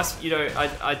 Polly.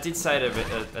 I did say it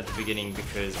at the beginning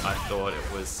because I thought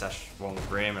it was Sash wrong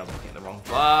Grim, and I was looking at the wrong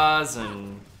bars,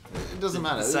 and It doesn't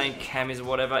matter. the same camis or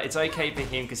whatever. It's okay for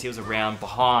him because he was around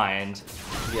behind,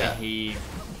 Yeah. and he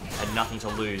had nothing to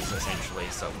lose essentially,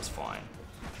 so it was fine.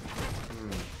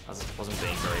 I just wasn't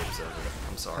being very observant.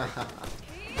 I'm sorry.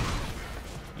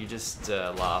 You just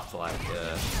laughed like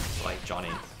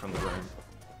Johnny from the room.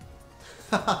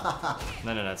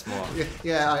 No, it's more.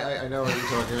 Yeah, I know what you're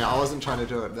talking about. I wasn't trying to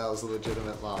do it. That was a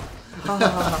legitimate laugh.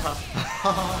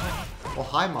 Well,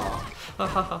 hi, Ma.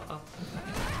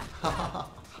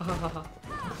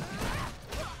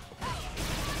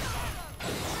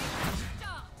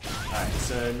 Alright,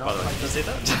 so not By the way, like did you see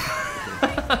that?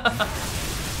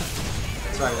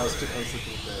 Sorry, I was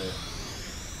looking at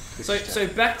the... So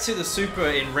back to the super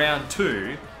in round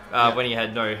 2, when he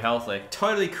had no health. Like,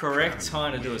 totally correct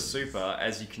time to do a super,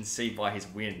 as you can see by his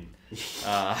win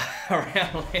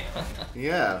around Leon.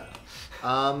 Yeah.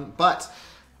 But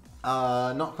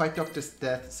Not Quite Doctor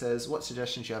Death says, what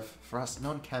suggestions you have for us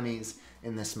non-camis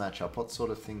in this matchup? What sort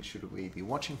of things should we be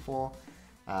watching for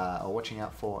or watching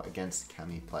out for against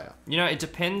cami player? You know, it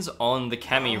depends on the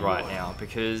cami right now,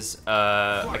 because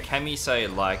a cami, say,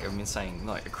 like, I've been saying,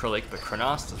 like Acrylic, but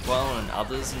Chronast as well, and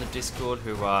others in the Discord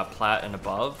who are plat and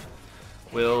above,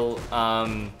 will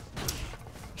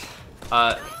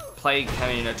play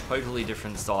cami in a totally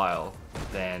different style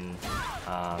than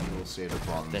We'll see it at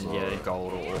bronze. than or...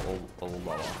 gold or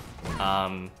lower.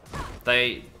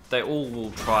 They all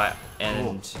will try,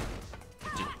 and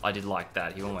I did like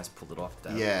that. He almost pulled it off.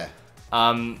 There. Yeah.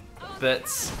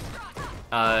 But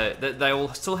they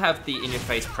will still have the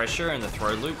in-your-face pressure and the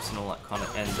throw loops and all that kind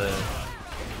of,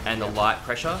 and the light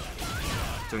pressure,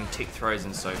 doing tick throws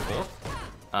and so forth,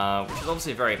 which is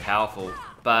obviously very powerful.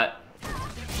 But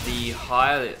the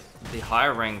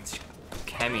higher ranked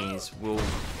camis will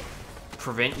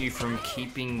prevent you from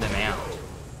keeping them out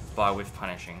by whiff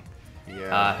punishing.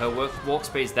 Yeah. Her walk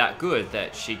speed's that good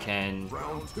that she can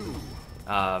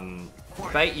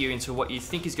bait you into what you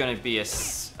think is going to be at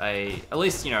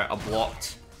least, you know, a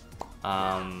blocked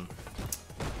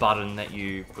button that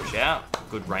you push out,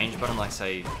 good range button, like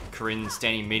say Corinne's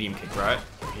standing medium kick, right?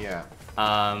 Yeah.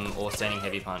 Or standing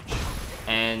heavy punch,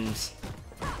 and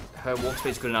her walk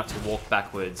speed's good enough to walk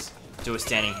backwards, do a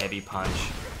standing heavy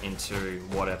punch into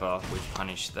whatever with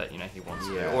punish that, you know, he wants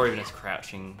to do, or even as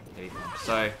crouching heavy punch.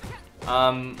 So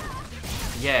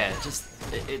yeah, just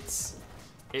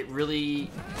it really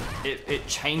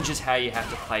changes how you have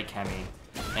to play cami.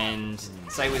 And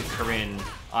say with Corinne,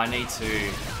 I need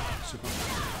to Super.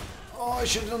 Oh, I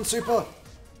should have done super.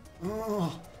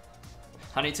 Oh.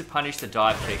 I need to punish the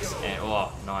dive kicks, and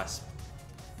oh, nice,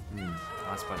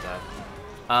 nice by Dad.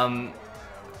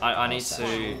 I need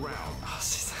to.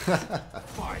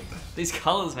 These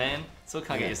colors, man, still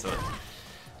can't get used to it.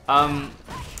 Now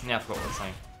I forgot what I was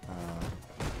saying.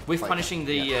 With punishing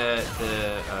the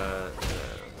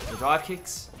dive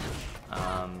kicks,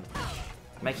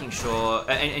 making sure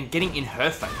and getting in her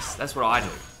face. That's what I do.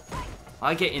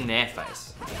 I get in their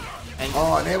face. And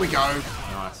Oh, there we go.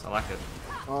 nice, I like it.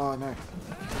 Oh no.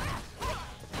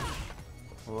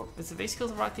 Is the V skill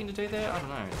the right thing to do there? I don't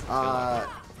know.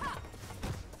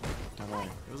 Don't know.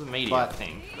 It was a medium But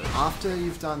thing. after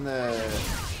you've done the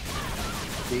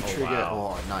trigger,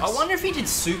 wow. oh nice. I wonder if he did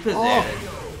super there.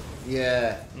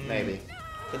 Yeah, maybe.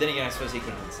 But then again, I suppose he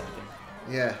couldn't do the same thing.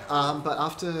 Yeah. But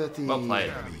after the Well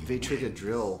played. V trigger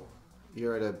drill,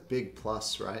 you're at a big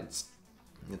plus, right?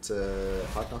 It's a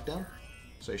hard knockdown.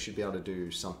 So you should be able to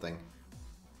do something,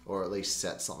 or at least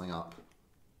set something up.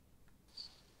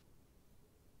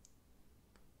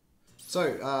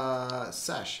 So,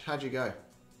 Sash, how'd you go?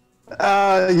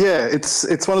 Yeah,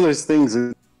 it's one of those things.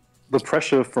 The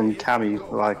pressure from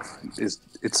Cami, like,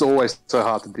 it's always so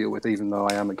hard to deal with, even though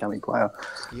I am a Cami player.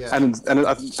 Yeah. And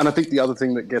I think the other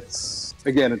thing that gets,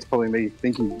 again, it's probably me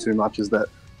thinking too much, is that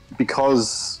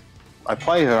because I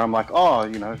play her, I'm like, oh,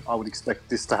 you know, I would expect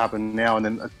this to happen now, and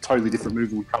then a totally different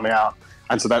move will come out,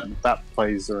 and so that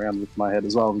plays around with my head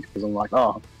as well, because I'm like,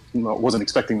 oh, I wasn't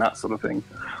expecting that sort of thing.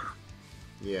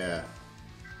 Yeah.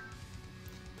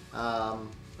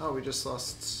 Oh, we just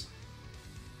lost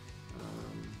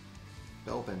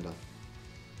Bellbender.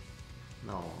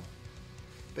 No.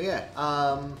 But yeah,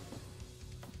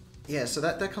 yeah, so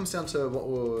that comes down to what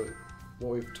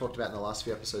we've talked about in the last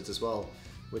few episodes as well,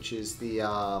 which is the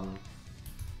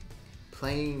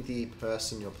playing the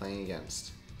person you're playing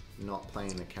against, not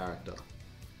playing the character.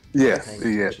 Yeah, Paying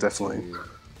yeah, attention definitely.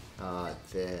 to,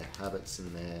 their habits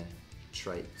and their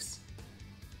traits.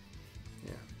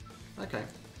 Yeah. Okay.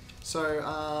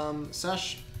 So,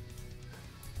 Sash,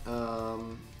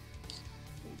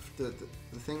 the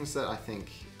things that I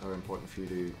think are important for you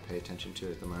to pay attention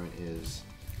to at the moment is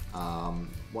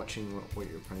watching what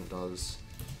your opponent does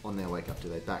on their wake up. Do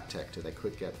they back tech? Do they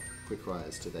quick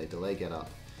rise? Do they delay get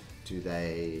up? Do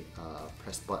they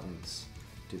press buttons?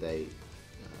 Do they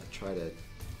try to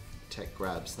tech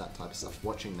grabs? That type of stuff.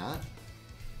 Watching that,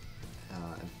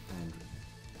 and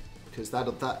because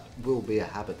that will be a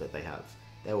habit that they have.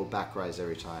 They will back rise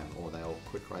every time, or they'll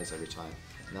quick rise every time,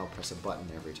 and they'll press a button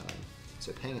every time.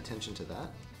 So paying attention to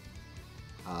that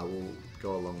will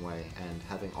go a long way, and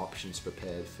having options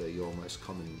prepared for your most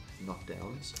common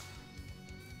knockdowns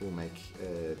will make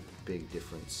a big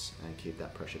difference and keep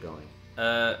that pressure going.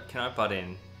 Can I butt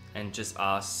in and just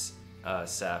ask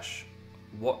Sash,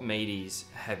 what meaties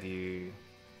have you?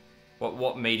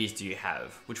 What meaties do you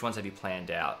have? Which ones have you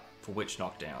planned out for which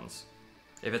knockdowns?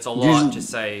 If it's a lot, just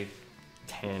say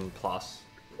 10 plus.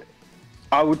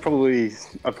 I'd probably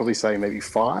say maybe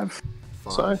 5.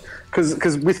 5. So,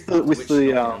 because with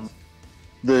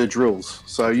the drills,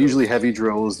 so usually heavy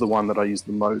drill is the one that I use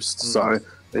the most. So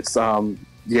it's the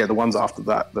ones after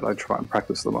that I try and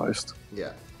practice the most.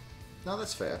 Yeah, no,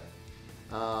 that's fair.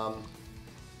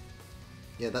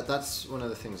 Yeah, that's one of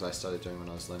the things I started doing when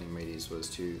I was learning meaties, was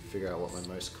to figure out what my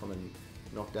most common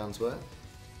knockdowns were,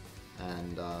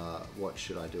 and what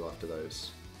should I do after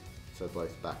those for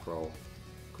both back roll,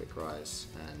 quick rise,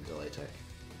 and delay tech.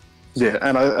 Yeah,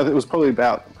 and it was probably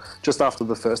about just after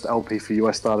the first LP4U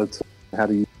I started to learn how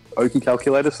to use Oki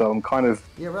calculator, so I'm kind of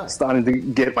starting to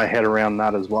get my head around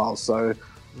that as well. So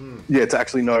yeah, to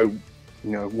actually know,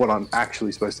 what I'm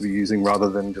actually supposed to be using rather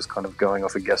than just kind of going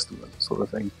off a guesstimate sort of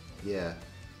thing. Yeah,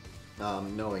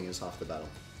 knowing is half the battle.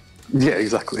 Yeah,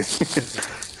 exactly.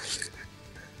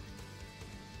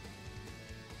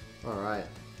 All right.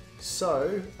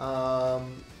 So,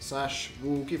 Sash,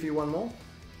 we'll give you one more.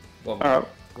 One more. All right.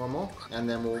 One more, and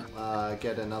then we'll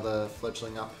get another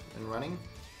fledgling up and running.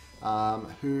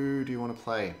 Who do you want to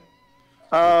play?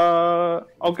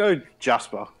 I'll go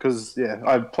Jasper, because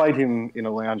I played him in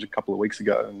a lounge a couple of weeks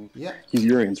ago, and his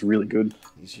Urian's really good.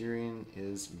 His Urian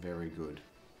is very good.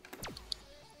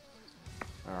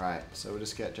 All right, so we'll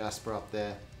just get Jasper up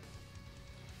there,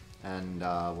 and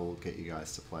we'll get you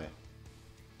guys to play.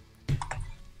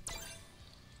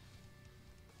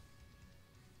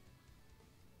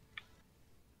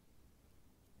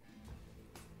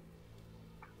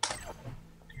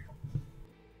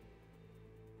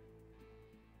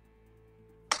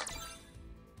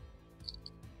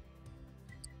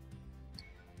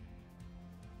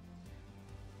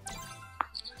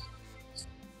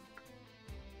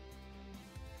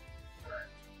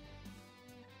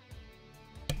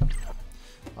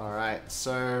 Alright,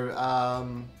 so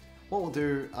what we'll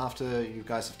do after you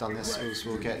guys have done this is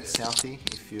we'll get Southie.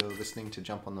 If you're listening, to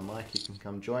jump on the mic, you can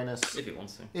come join us. If he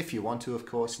wants to. If you want to, of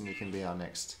course, and you can be our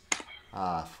next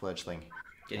fledgling.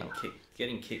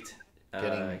 Getting kicked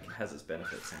has its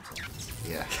benefits sometimes.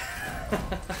 Yeah.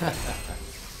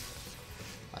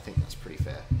 I think that's pretty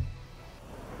fair.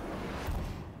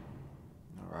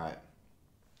 Alright.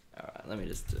 Alright, let me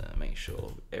just make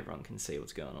sure everyone can see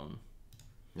what's going on.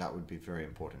 That would be very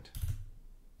important.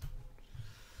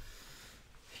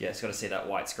 Yeah, it's got to see that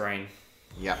white screen.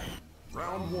 Yeah.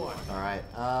 Round 1. Alright,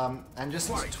 and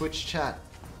just Twitch chat.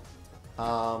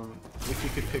 If you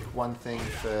could pick one thing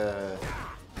for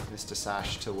Mr.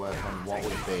 Sash to work on, what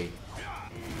would it be?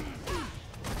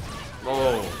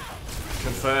 Oh,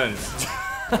 confirmed.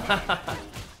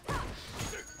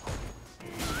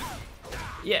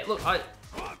 Yeah, look,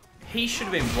 He should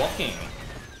have been blocking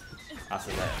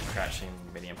after that crouching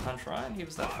medium punch, right? He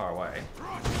was that far away.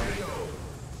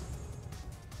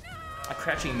 A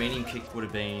crouching medium kick would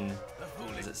have been,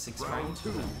 is it 6 frames?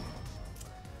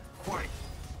 Fight.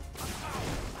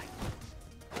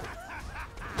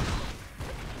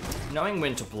 Knowing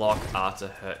when to block after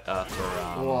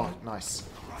Oh, nice.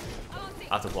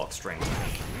 after block strings, I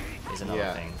think, is another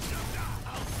Yeah. thing.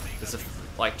 There's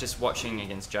like just watching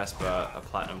against Jasper, a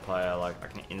platinum player, like I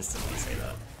can instantly see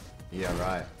that. Yeah,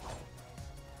 right.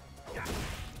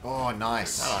 Oh,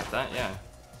 nice. I like that, yeah.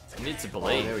 You need to Oh,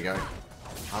 believe. there we go.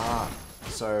 Ah,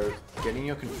 so getting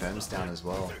your confirms down as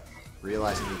well.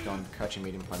 Realizing you've gone crouching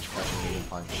medium punch,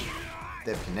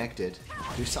 they've connected.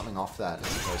 Do something off that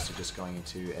as opposed to just going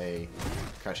into a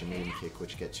crouching medium kick,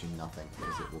 which gets you nothing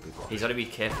because it will be blocked. He's got to be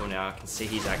careful now. I can see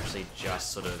he's actually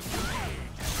just sort of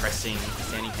pressing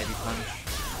standing heavy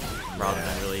punch rather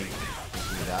than really.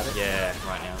 Thinking about it. Yeah,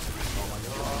 right now.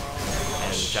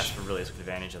 And Jasper really took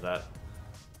advantage of that.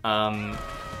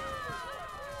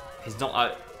 He's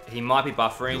not. He might be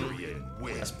buffering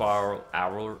a spiral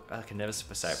arrow. I can never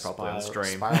say it properly on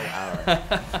stream. Spiral arrow.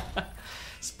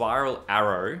 Spiral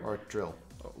arrow. Or a drill.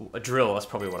 A drill, that's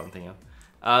probably what I'm thinking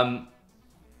of.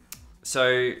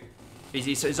 So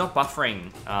he's not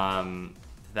buffering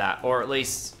that, or at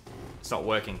least it's not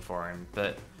working for him.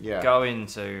 But Yeah. go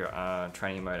into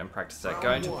training mode and practice that.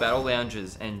 Go into battle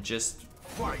lounges and just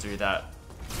do that.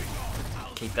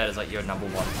 Keep that as like your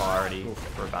 #1 priority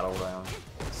for a battle lounge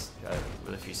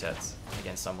with a few sets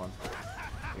against someone.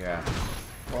 Yeah.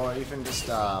 Or even just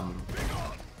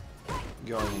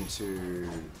going into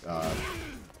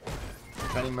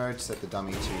training mode, set the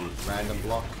dummy to random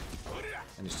block,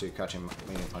 and just do crouching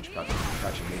medium punch,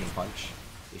 crouching medium punch.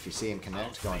 If you see him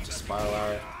connect, go into spiral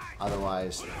arrow.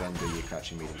 Otherwise, then do your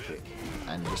crouching medium kick,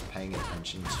 and just paying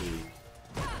attention to.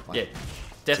 Like, Yeah,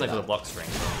 definitely for that. the block string.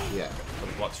 Yeah. For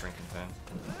the block string confirmed.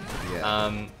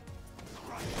 Yeah.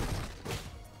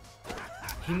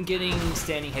 Him getting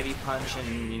standing heavy punch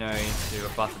and into a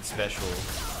buffered special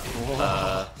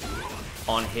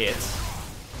on hit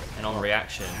and on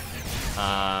reaction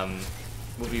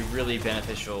will be really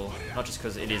beneficial. Not just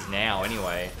because it is now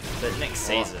anyway, but next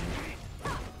season.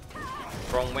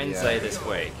 From Wednesday this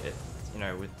week,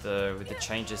 with the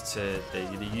changes to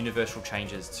the universal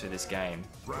changes to this game,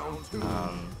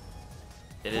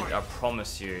 I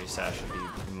promise you, Sash will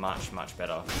be much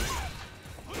better.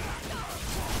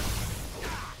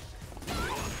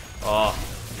 Oh,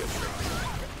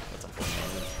 that's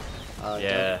unfortunate.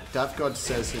 Yeah. Dav God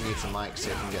says he needs a mic so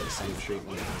he can get the same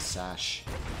treatment as Sash.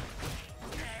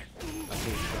 I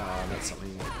think that's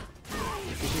something.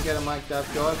 If you can get a mic,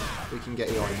 Dav God, we can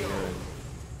get you on here and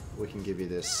we can give you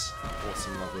this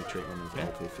awesome, lovely treatment of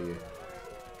LP4U.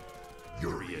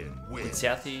 Did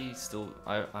Southie still?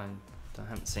 I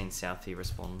haven't seen Southie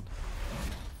respond.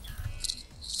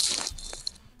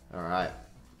 All right,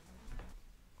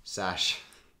 Sash.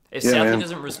 If Yeah, Southie man.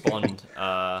 doesn't respond,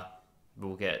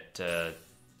 we'll get. There's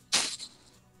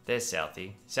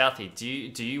Southie. Southie,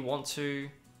 do you want to?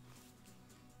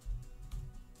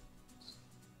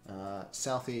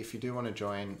 Southie, if you do want to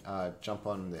join, jump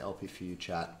on the LP4U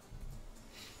chat.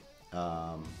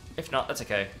 If not, that's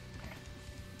okay.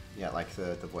 Yeah, like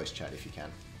the voice chat if you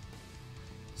can.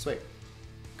 Sweet.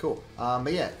 Cool.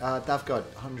 But yeah, Dav God,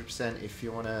 100% if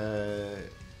you want to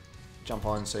jump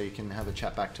on so you can have a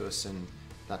chat back to us and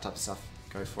that type of stuff,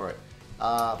 go for it.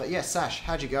 But yeah, Sash,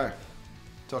 how'd you go?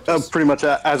 Talk to us. Pretty much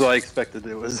as I expected.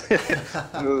 It was,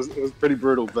 it was pretty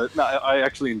brutal, but no, I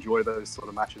actually enjoy those sort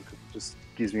of matches. It just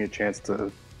gives me a chance to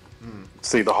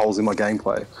see the holes in my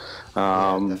gameplay.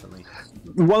 Yeah, definitely.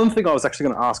 One thing I was actually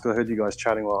going to ask, 'cause I heard you guys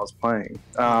chatting while I was playing,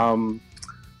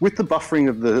 with the buffering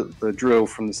of the drill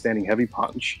from the standing heavy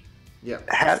punch, Yeah.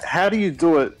 how do you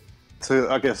do it to,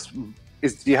 I guess, do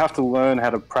you have to learn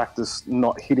how to practice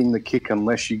not hitting the kick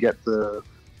unless you get the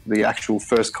actual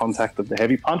first contact of the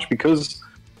heavy punch? Because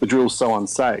the drill's so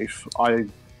unsafe,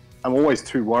 I'm always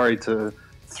too worried to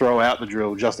throw out the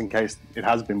drill just in case it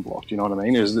has been blocked, you know what I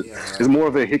mean? Is it more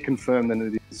of a hit confirm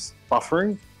than it is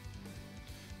buffering?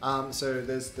 So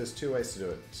there's two ways to do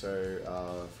it.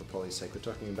 So for Polly's sake, we're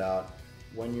talking about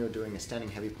when you're doing a standing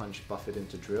heavy punch buffered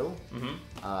into drill,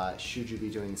 should you be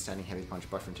doing the standing heavy punch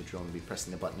buffer into drill and be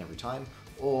pressing the button every time?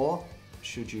 Or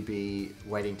should you be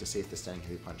waiting to see if the standing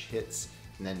heavy punch hits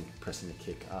and then pressing the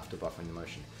kick after buffering the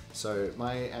motion? So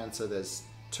my answer, there are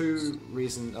two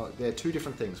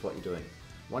different things what you're doing.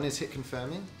 One is hit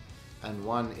confirming and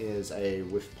one is a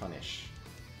whiff punish.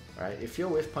 Right? If you're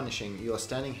whiff punishing, your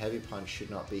standing heavy punch should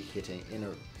not be hitting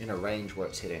in a range where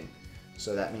it's hitting.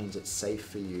 So that means it's safe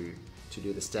for you to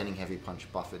do the standing heavy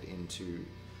punch buffered into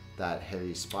that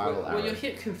heavy spiral arrow. Well, you're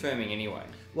hit confirming anyway.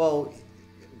 Well,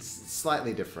 it's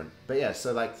slightly different. But yeah,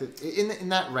 so like in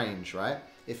that range, right?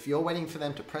 If you're waiting for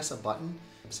them to press a button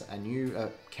and you are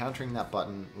countering that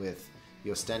button with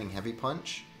your standing heavy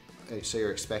punch, so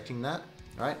you're expecting that,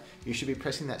 right? You should be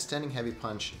pressing that standing heavy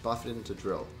punch, buff it into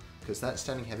drill, because that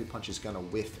standing heavy punch is going to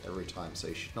whiff every time. So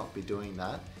you should not be doing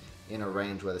that in a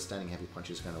range where the standing heavy punch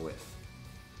is going to whiff.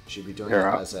 You should be doing it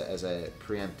as a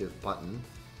preemptive button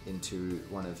into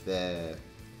one of their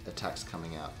attacks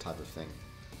coming out type of thing.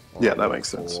 Or yeah, that makes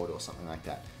sense. Or something like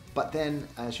that. But then,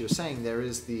 as you're saying, there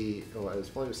is as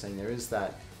Polly was saying, there is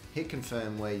that hit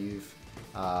confirm where you're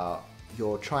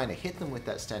trying to hit them with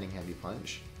that standing heavy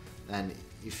punch, and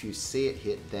if you see it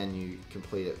hit, then you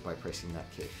complete it by pressing that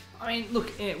kick. I mean, look,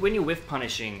 when you're whiff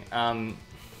punishing,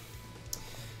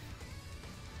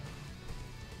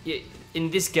 in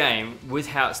this game, with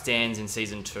how it stands in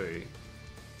Season 2,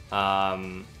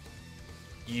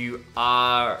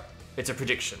 it's a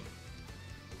prediction,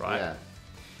 right? Yeah.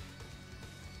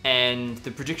 And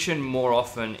the prediction more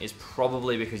often is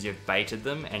probably because you've baited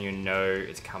them and you know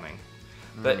it's coming.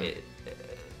 But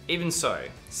even so,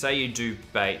 say you do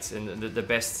bait, and the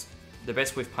best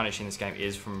whiff punish in this game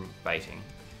is from baiting.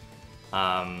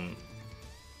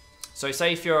 So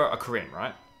say if you're a Corinne,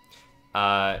 right?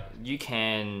 You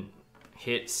can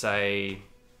hit, say,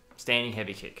 standing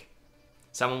heavy kick.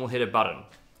 Someone will hit a button,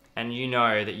 and you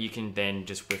know that you can then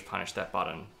just whiff punish that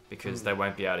button because they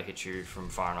won't be able to hit you from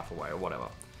far enough away or whatever.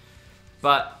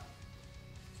 But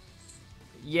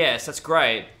yes, that's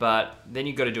great, but then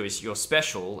you've got to do your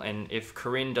special, and if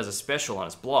Corinne does a special on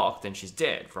its block, then she's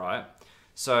dead, right?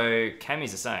 So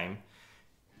Cammy's the same.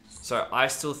 So I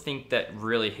still think that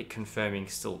really hit confirming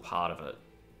is still part of it.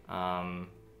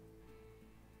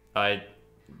 I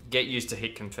get used to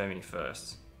hit confirming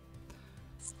first.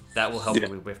 That will help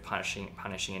you with punishing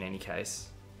in any case.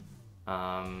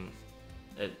 I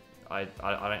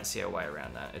don't see a way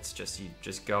around that. It's just you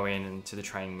just go into the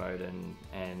training mode and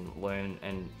learn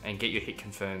and get your hit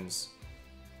confirms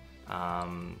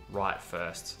right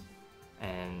first,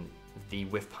 and the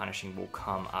whiff punishing will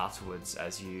come afterwards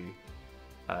as you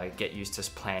get used to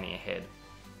planning ahead.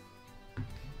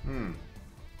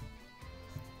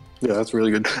 Yeah, that's really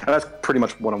good. And that's pretty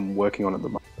much what I'm working on at the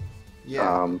moment.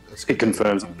 Yeah, it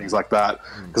confirms and things like that.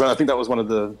 Because I think that was one of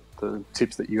the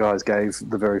tips that you guys gave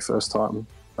the very first time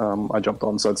I jumped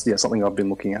on. So it's something I've been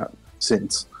looking at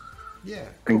since. Yeah,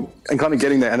 cool. and kind of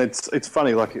getting there. And it's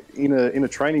funny, like in a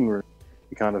training room,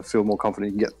 you kind of feel more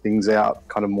confident, you get things out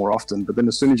kind of more often. But then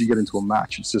as soon as you get into a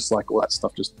match, it's just like all that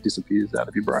stuff just disappears out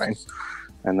of your brain,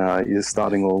 and you're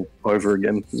starting all over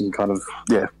again. And kind of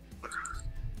Yeah.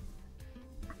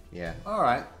 All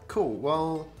right. Cool.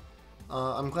 Well,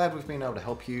 I'm glad we've been able to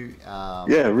help you.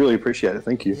 Yeah, really appreciate it.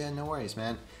 Thank you. Yeah, no worries,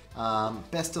 man.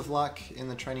 Best of luck in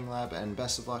the training lab, and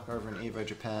best of luck over in Evo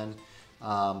Japan.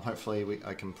 Hopefully,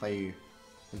 I can play you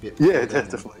a bit. Yeah,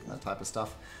 definitely. That type of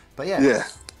stuff. But yeah. Yeah.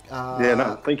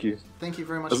 No, thank you. Thank you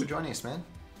very much for joining us, man.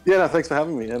 Yeah, no, thanks for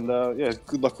having me, and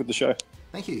good luck with the show.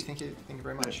 Thank you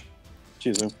very much. Yeah.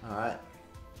 Cheers, man. All right,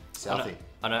 Southie.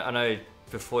 I know.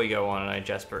 Before you go on, I know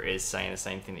Jasper is saying the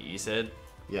same thing that you said.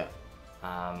 Yeah.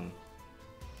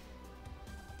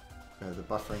 The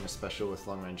buffering a special with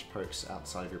long range pokes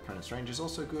outside of your opponent's range is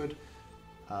also good.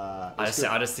 I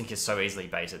just think it's so easily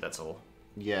baited. That's all.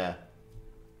 Yeah.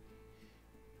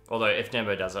 Although if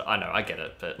Nembo does it, I know I get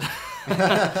it, but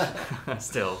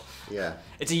still. Yeah.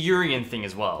 It's a Urian thing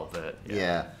as well, but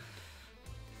yeah.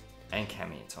 And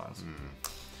Cammy at times.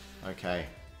 Okay.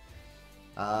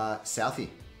 Southie.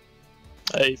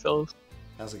 Hey, fellas.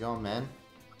 How's it going, man?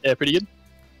 Yeah, pretty good.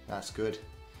 That's good.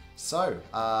 So,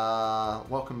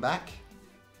 welcome back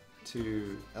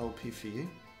to LP4U.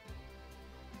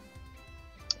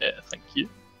 Yeah, thank you.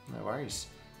 No worries.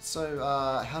 So,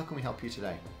 how can we help you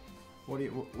today?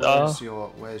 Where's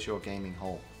your gaming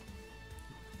hole?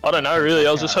 I don't know, really.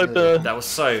 I was just hoping. That was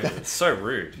so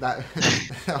rude. That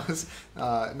was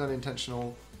not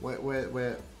intentional. What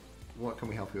can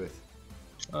we help you with?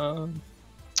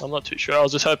 I'm not too sure. I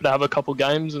was just hoping to have a couple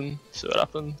games and see what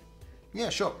happened. Yeah,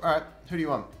 sure. All right. Who do you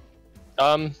want?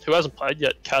 Who hasn't played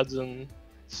yet? Cads and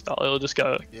Starly. I'll just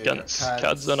go against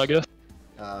Cads then, I guess.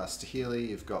 Stahili,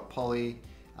 you've got Polly.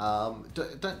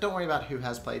 Don't worry about who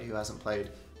has played, who hasn't played.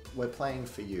 We're playing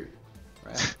for you,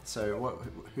 right? So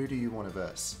who do you want to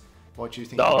verse? What do you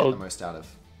think you'll get the most out of?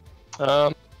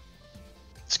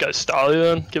 Let's go Starly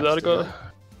then. Give that a go.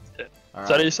 Yeah. Is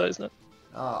that how you say his name?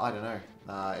 I don't know.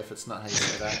 If it's not how you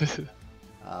say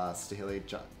that, Stahili,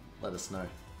 let us know.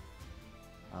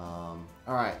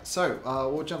 Alright, so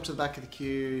we'll jump to the back of the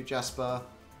queue. Jasper,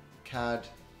 Cad,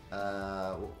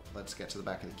 Let's get to the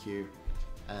back of the queue.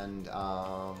 And,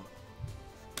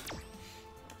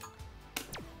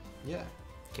 yeah.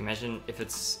 Can you imagine if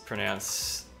it's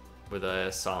pronounced with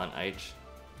a silent H?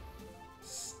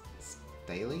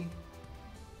 Daily?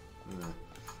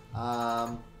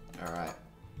 Alright.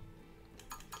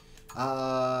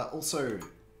 Also,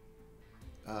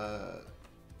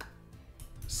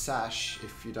 Sash,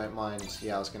 if you don't mind,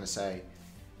 yeah, I was going to say,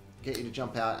 get you to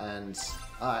jump out and,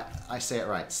 I say it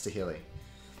right, Stahili.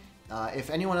 If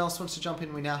anyone else wants to jump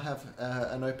in, we now have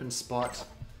an open spot,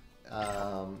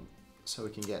 so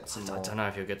we can get some more. I don't know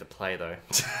if you'll get to play though.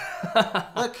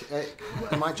 Look,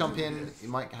 you might jump in, you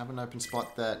might have an open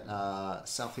spot that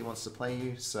Southie wants to play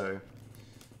you, so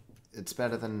it's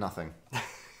better than nothing.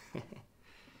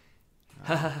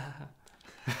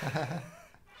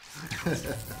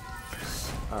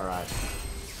 Alright.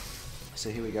 So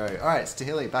here we go. Alright,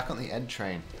 Stahili, back on the Ed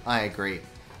train. I agree.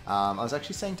 I was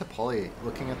actually saying to Polly,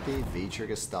 looking at the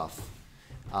V-Trigger stuff,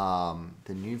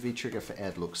 the new V-Trigger for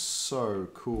Ed looks so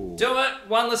cool. Do it!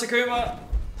 One less Akuma!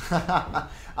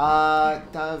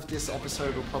 Dav, this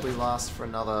episode will probably last for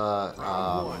another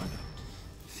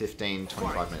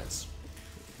 15-25 minutes.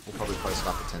 We'll probably post it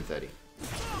up at 10:30.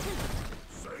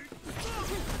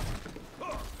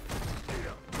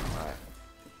 Alright.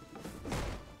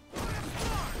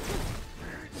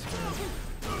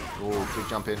 Ooh, big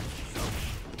jump in.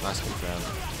 Nice confirm.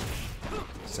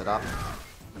 Set up.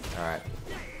 Alright.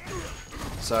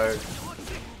 So,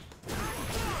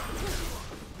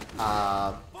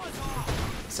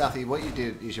 Southie, what you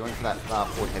did is you went for that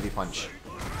forward heavy punch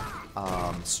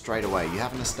straight away. You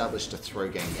haven't established a throw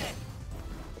game yet.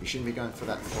 You shouldn't be going for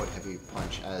that forward heavy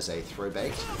punch as a throw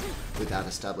bait without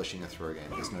establishing a throw game.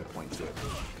 There's no point to it.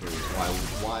 Because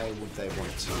why would they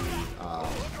want to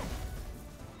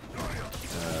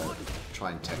try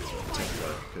and tech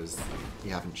throw? Because you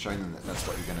haven't shown them that that's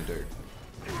what you're going to do.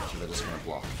 So they're just going to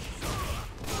block.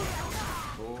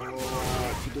 Oh,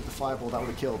 if you did the fireball, that would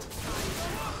have killed.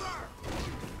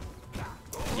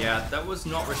 Yeah, that was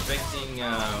not respecting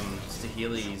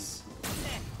Stahili's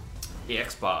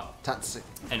EX bar Tatsu.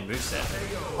 and moveset.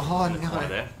 Oh in the corner no.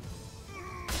 there.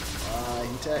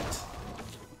 He teched.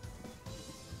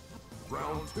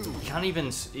 Round 2. You can't even.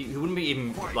 It wouldn't be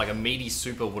even like a meaty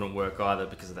super wouldn't work either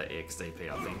because of that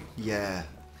EXDP, I think. Yeah.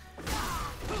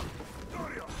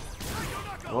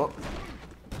 Oh.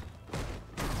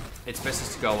 It's best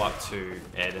just to go up to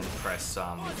Ed and press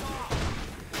a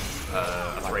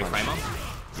 3-framer.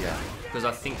 Yeah. Because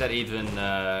I think that even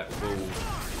will.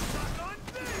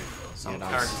 Some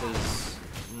characters,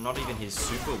 not even his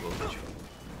super will hit you.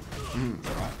 Don't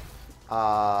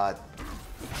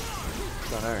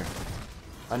know.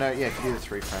 I know, yeah, if you do the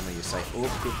 3-framer, you're safe. Oh,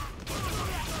 good.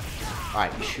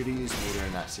 Alright, you should have used meter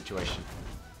in that situation.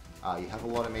 You have a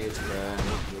lot of meter to burn,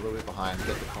 you're a little bit behind,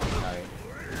 get the combo carry.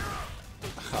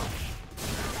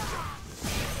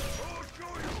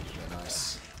 Yeah,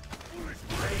 nice.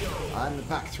 And the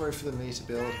back throw for the meter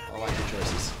build. I like the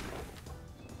choices.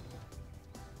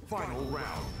 Final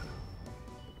round.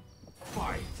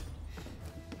 Fight.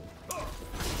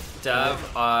 Dav,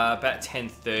 about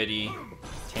 10:30,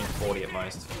 10:40 at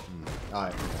most. Oh, I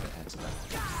forgot to answer that.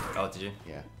 Oh, did you?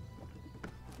 Yeah.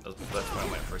 That's when I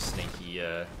went for a sneaky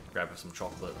grab of some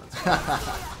chocolate.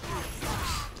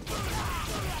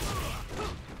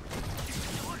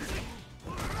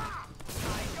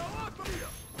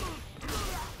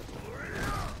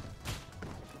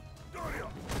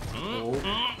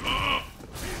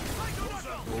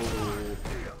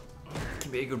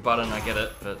 Can be a good button, I get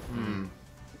it, but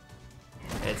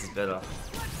Ed's is better.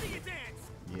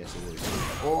 Yes, it is.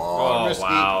 Oh, risky.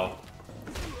 wow.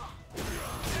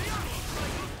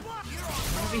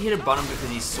 Maybe he hit a button because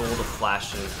he saw the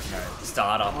flash of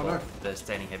startup Oh, no. of the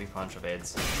standing heavy punch of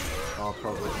Ed's. Oh,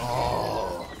 probably.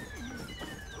 Oh.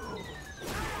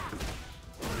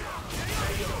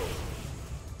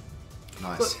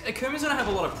 Nice. Look, Akuma's gonna have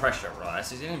a lot of pressure, right?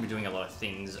 So he's gonna be doing a lot of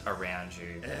things around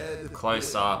you.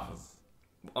 Close up,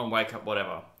 on wake up,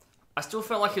 whatever. I still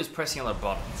felt like he was pressing a lot of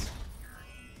buttons.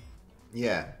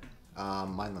 Yeah.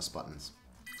 Mindless buttons.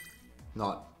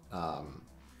 Not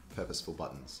purposeful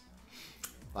buttons.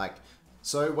 Like,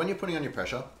 so when you're putting on your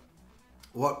pressure,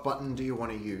 what button do you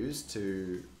want to use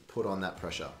to put on that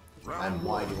pressure? And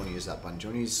why do you want to use that button? Do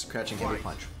you want to use crouching heavy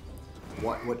punch?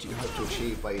 What do you hope to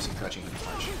achieve by using crouching heavy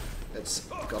punch? It's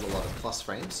got a lot of plus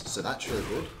frames, so that's really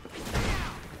good.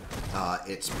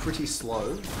 It's pretty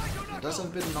slow. It does have a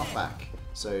bit of knockback,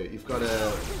 so you've got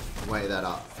to weigh that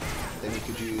up. Then you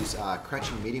could use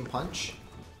crouching medium punch,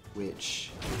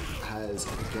 which has,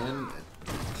 again,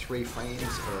 3 frames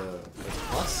of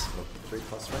plus, or 3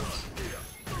 plus frames.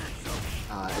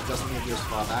 It doesn't move you as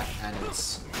far back, and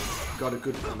it's got a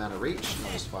good amount of reach,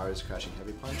 not as far as Crashing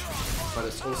Heavy Punch, but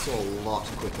it's also a lot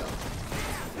quicker.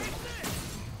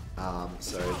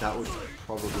 So that would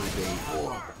probably be...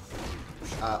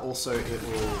 also, it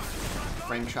will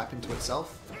frame trap into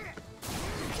itself.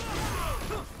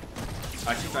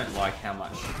 I actually don't like how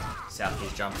much South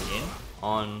is jumping in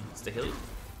on Stahili.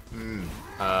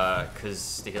 Because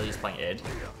Stahili's playing Ed.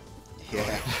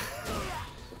 Yeah.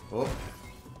 Oh.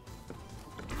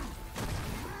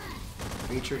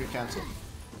 V-trigger cancel.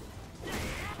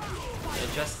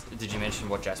 Yeah, did you mention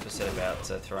what Jasper said about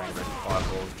throwing red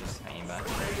fireballs, just hanging back?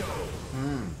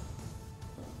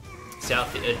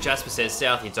 South, Jasper says,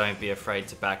 Southie, don't be afraid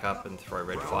to back up and throw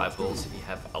red fireballs if you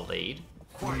have a lead.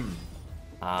 You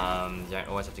don't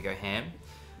always have to go ham.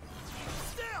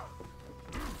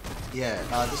 Yeah,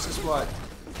 this is what...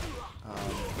 I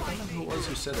don't remember who it was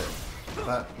who said it,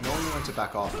 but knowing when to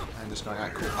back off and just going,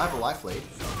 alright, cool, I have a life lead.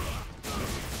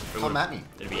 Come at me.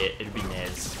 It'd be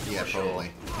Nez. Yeah, probably.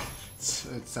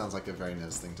 It sounds like a very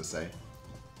Nez thing to say.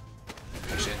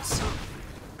 Patience.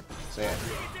 So yeah.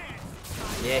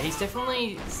 Yeah, he's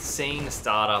definitely seeing the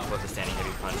startup of the standing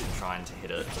heavy punch and trying to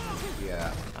hit it.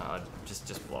 Yeah.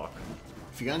 Just block.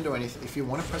 If you're gonna do anything, if you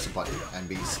want to press a button and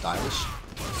be stylish,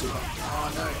 super.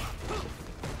 Oh no.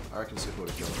 I reckon super would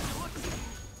have killed him.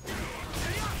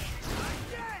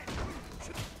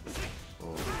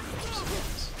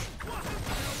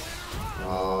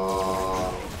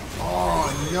 Oh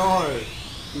no!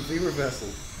 The V-reversal.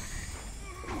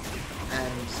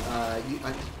 And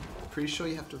I'm pretty sure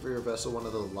you have to V-reversal one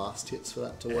of the last hits for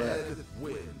that to work. Ed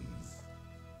wins.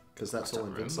 Because that's all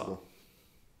invincible.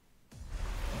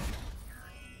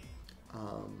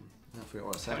 I forget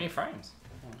what I said. How many frames?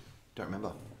 Don't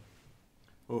remember.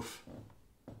 Oof.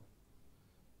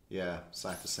 Yeah,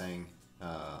 Cypher saying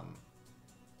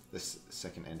this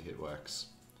second end hit works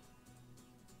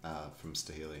from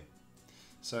Stahili.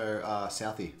 So,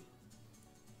 Southie.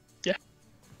 Yeah.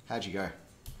 How'd you go?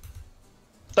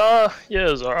 Yeah,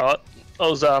 it was alright. I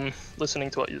was listening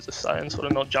to what you were just saying, sort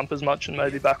of not jump as much and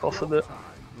maybe back off a bit.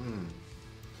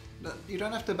 No, you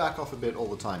don't have to back off a bit all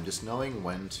the time. Just knowing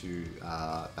when to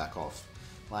back off.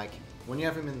 Like when you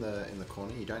have him in the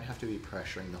corner, you don't have to be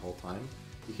pressuring the whole time.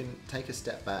 You can take a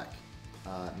step back,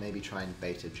 maybe try and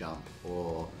bait a jump,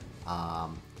 or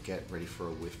get ready for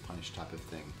a whiff punish type of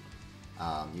thing.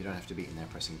 You don't have to be in there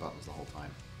pressing buttons the whole time.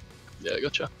 Yeah,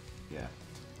 gotcha. Yeah.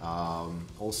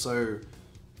 Also,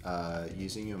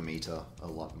 using your meter a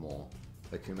lot more.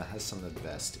 Akuma has some of the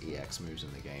best EX moves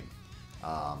in the game.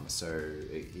 So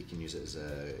you can use it as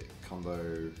a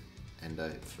combo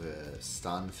ender for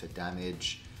stun, for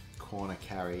damage, corner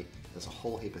carry. There's a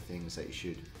whole heap of things that you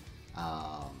should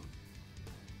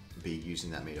be using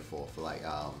that meter for. Like,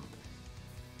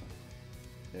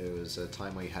 there was a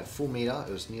time where you had full meter,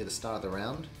 it was near the start of the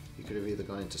round. You could have either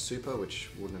gone into super, which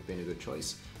wouldn't have been a good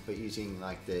choice, but using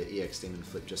like the EX Demon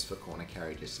Flip just for corner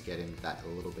carry, just to get him that a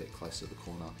little bit closer to the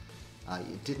corner.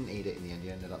 You didn't need it in the end,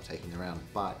 you ended up taking the round,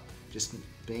 but just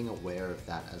being aware of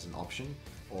that as an option,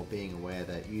 or being aware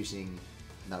that using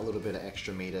that little bit of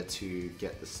extra meter to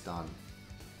get the stun,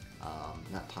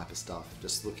 that type of stuff,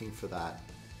 just looking for that,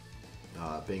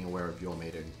 being aware of your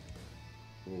meter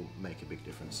will make a big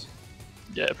difference.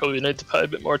 Yeah, probably need to pay a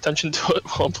bit more attention to it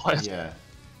while I'm playing. Yeah.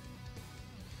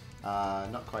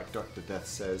 Not quite Dr. Death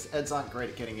says, Eds aren't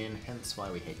great at getting in, hence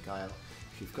why we hate Guile.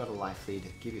 If you've got a life lead,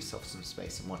 give yourself some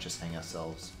space and watch us hang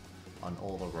ourselves on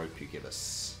all the rope you give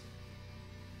us.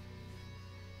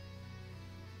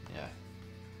 Yeah.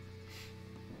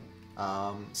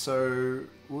 So,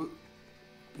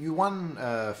 you won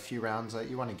a few rounds,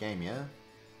 you won a game, yeah?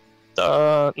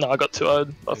 No, I got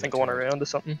 2-0. I think I won a round or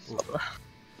something.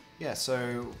 Yeah,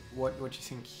 so what do you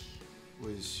think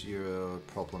was your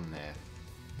problem there?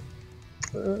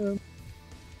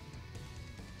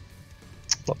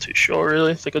 Not too sure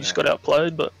really. I think I just got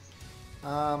outplayed, but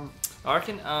I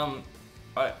reckon I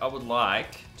would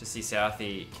like to see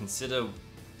Southie consider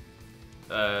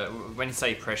when you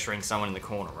say pressuring someone in the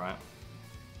corner, right?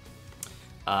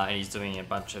 And he's doing a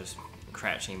bunch of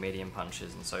crouching medium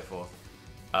punches and so forth,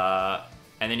 and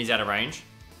then he's out of range.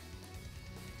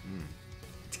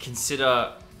 To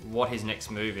consider what his next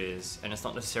move is, and it's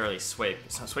not necessarily sweep.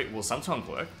 Sweep will sometimes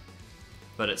work,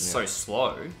 but it's so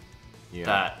slow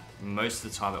that most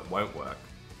of the time it won't work.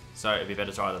 So it'd be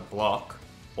better to either block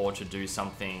or to do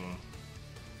something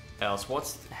else.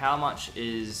 How much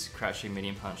is crouching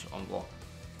medium punch on block?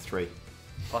 3.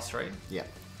 +3? Yeah,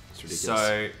 it's ridiculous.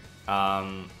 So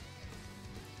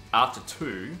after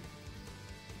 2,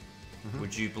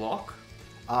 would you block?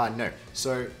 No.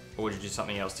 So or would you do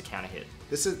something else to counter hit?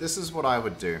 This is what I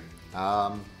would do.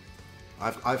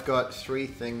 I've got 3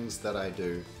 things that I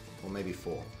do, or maybe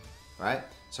 4, right?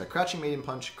 So crouching medium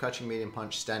punch,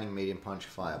 standing medium punch,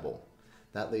 fireball.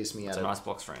 That leaves me at a nice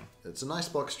box string. It's a nice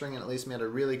box string, and it leaves me at a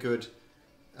really good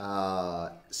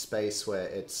space where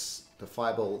it's the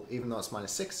fireball, even though it's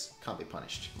 -6, can't be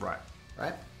punished. Right.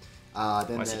 Right?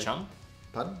 Then Unless you chun?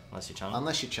 Pardon? Unless you chun?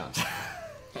 Unless you chun.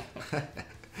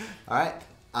 Alright.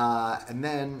 And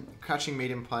then crouching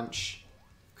medium punch,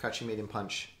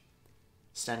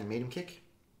 standing medium kick,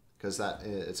 because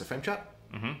it's a frame trap.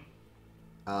 Mm-hmm.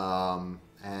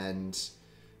 And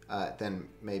then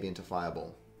maybe into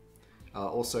fireball.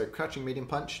 Also, crouching medium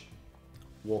punch,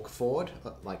 walk forward,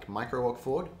 like micro walk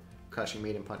forward, crouching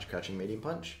medium punch.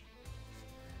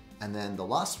 And then the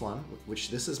last one, which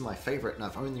this is my favorite, and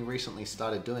I've only recently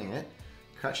started doing it,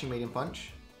 crouching medium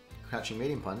punch,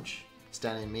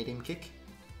 standing medium kick,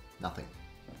 nothing.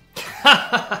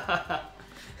 Right?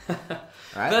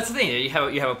 But that's the thing. You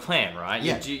have a plan, right?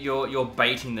 Yeah. You're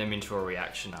baiting them into a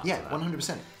reaction after that.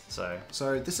 100%.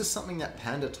 So this is something that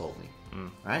Panda told me,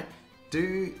 right?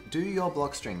 Do your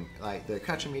block string, like the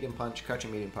crouching medium punch,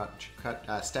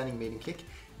 standing medium kick,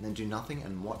 and then do nothing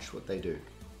and watch what they do.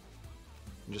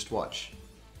 And just watch.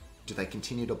 Do they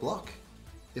continue to block?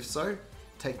 If so,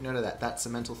 take note of that. That's a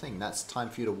mental thing. That's time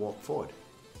for you to walk forward,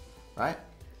 right?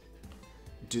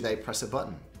 Do they press a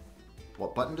button?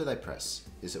 What button do they press?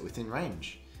 Is it within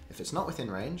range? If it's not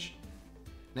within range,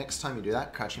 next time you do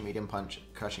that, crouching medium punch,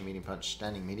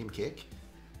 standing medium kick,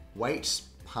 wait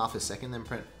half a second, then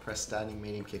press standing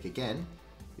medium kick again,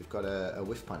 you've got a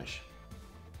whiff punish.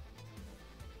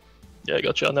 Yeah,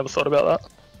 gotcha. I never thought about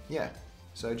that. Yeah,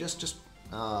 so just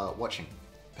watching,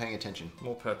 paying attention.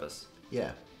 more purpose.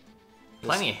 Yeah.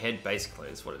 Planning ahead, basically,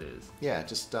 is what it is. Yeah,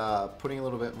 just putting a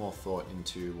little bit more thought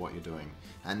into what you're doing.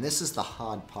 And this is the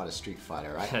hard part of Street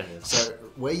Fighter, right? It is. So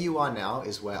where you are now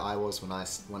is where I was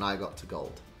when I got to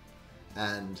gold.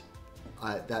 And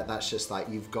that's just like,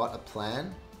 you've got a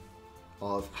plan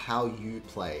of how you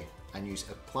play, and you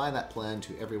apply that plan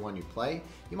to everyone you play.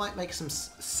 You might make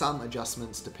some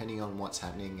adjustments depending on what's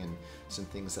happening and some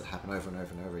things that happen over and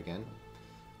over and over again,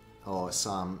 or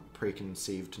some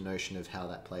preconceived notion of how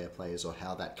that player plays or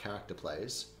how that character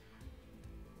plays.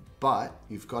 But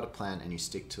you've got a plan and you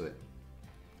stick to it.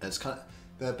 And it's kind of,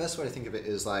 the best way to think of it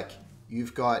is like,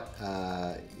 you've got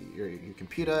your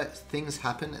computer, things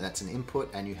happen, and that's an input,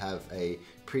 and you have a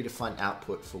predefined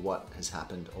output for what has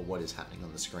happened or what is happening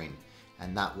on the screen,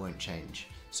 and that won't change.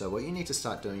 So what you need to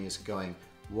start doing is going,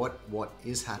 what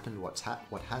is happened, what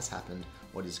has happened,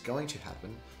 what is going to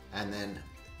happen, and then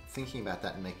thinking about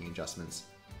that and making adjustments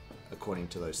according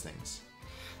to those things.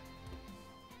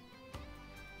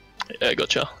 Yeah,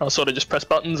 gotcha. I sort of just press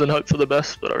buttons and hope for the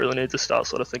best, but I really need to start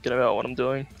sort of thinking about what I'm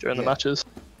doing during the matches.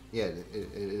 Yeah, it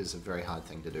is a very hard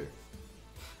thing to do.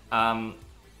 Damn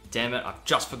it, I've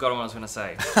just forgotten what I was going to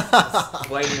say. I was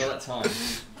waiting all that time.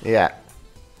 Yeah.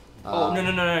 Oh, no.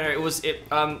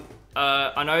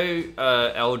 I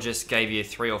know Elle just gave you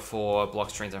 3 or 4 block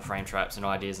strings and frame traps and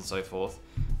ideas and so forth.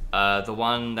 The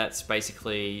one that's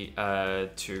basically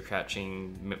 2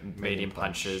 crouching medium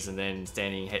punches and then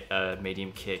standing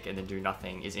medium kick and then do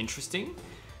nothing is interesting.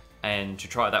 And to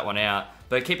try that one out.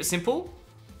 But keep it simple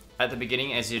at the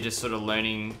beginning as you're just sort of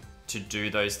learning to do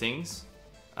those things.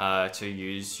 To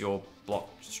use your block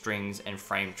strings and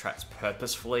frame traps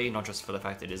purposefully, not just for the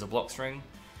fact that it is a block string.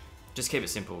 Just keep it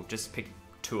simple. Just pick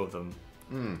 2 of them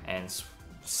and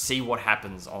see what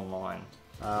happens online.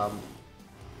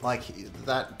 Like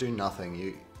that, do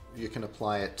nothing. You can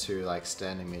apply it to like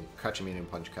crouching medium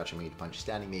punch,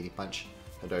 standing medium punch,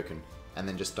 Hadoken, and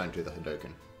then just don't do the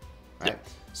Hadoken. Right? Yep.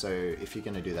 So if you're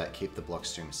going to do that, keep the block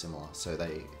string similar so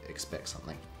they expect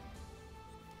something.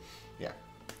 Yeah.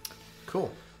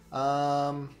 Cool.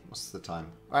 What's the time?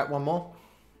 All right, one more.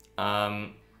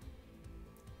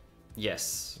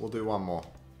 Yes. We'll do one more.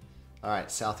 All right,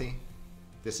 Southie.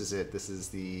 This is it. This is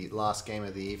the last game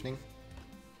of the evening.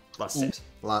 Last set.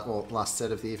 Last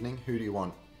set of the evening. Who do you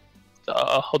want?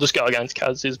 I'll just go against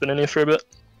Kaz. He's been in here for a bit.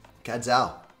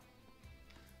 Kadzal.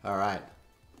 All right.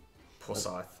 Poor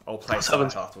Scythe. I'll play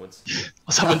Scythe afterwards. I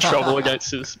was having trouble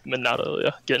against his Midnat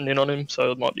earlier, getting in on him,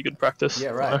 so it might be good practice. Yeah,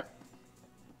 right.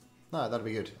 No, that'll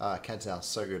be good. Kadzal's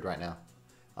so good right now.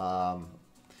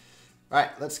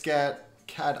 Right, let's get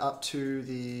Cad up to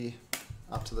the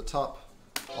top.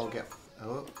 I'll get.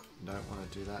 Oh, don't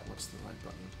want to do that. What's the right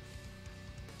button?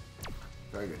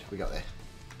 Very good. We got there.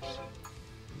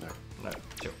 No.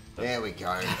 Sure. There we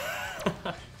go.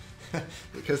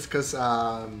 because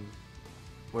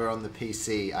we're on the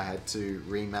PC, I had to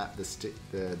remap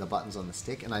the buttons on the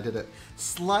stick, and I did it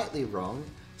slightly wrong.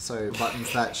 So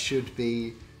buttons that should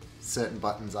be certain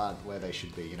buttons aren't where they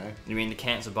should be, you know? You mean the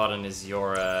cancel button is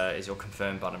your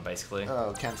confirm button, basically?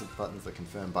 Oh, cancel button's the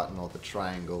confirm button or the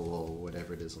triangle or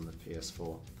whatever it is on the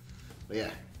PS4. But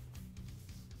yeah.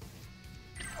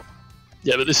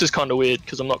 Yeah, but this is kind of weird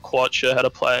because I'm not quite sure how to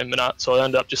play Minat, so I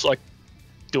end up just like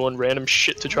doing random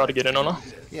shit to try to get in on her.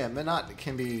 Yeah, Minat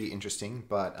can be interesting,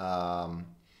 but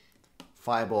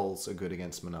fireballs are good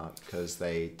against Minat because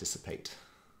they dissipate.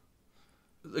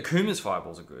 Akuma's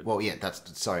fireballs are good. Well, yeah,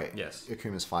 sorry. Yes.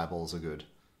 Akuma's fireballs are good.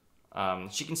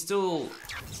 She can still,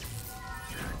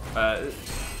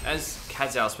 as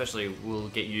Kazao especially will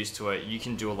get used to it, you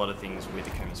can do a lot of things with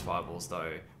Akuma's fireballs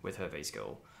though, with her V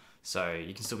skill. So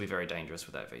you can still be very dangerous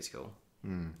with that V skill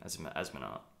as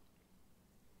Minat.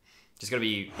 Just gotta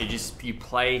be, you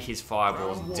play his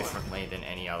fireballs differently than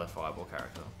any other fireball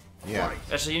character. Yeah.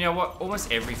 Actually, you know what?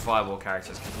 Almost every fireball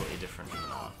character is completely different from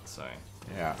Minat, so.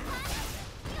 Yeah.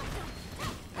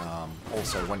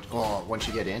 Also, once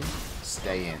you get in,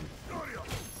 stay in.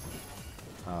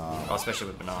 Especially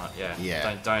with Minat, yeah.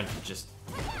 Yeah. Don't just.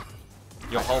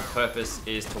 Your whole purpose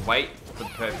is to wait for the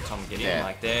perfect time to get in,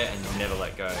 like there, and you never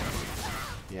let go.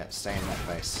 Yeah, stay in that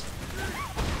face.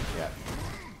 Yeah.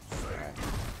 Alright.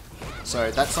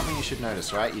 So that's something you should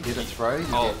notice, right? You did a throw.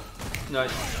 No.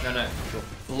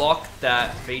 Lock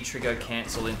that V trigger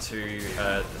cancel into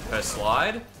her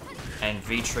slide, and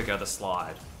V trigger the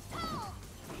slide.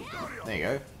 There you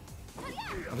go.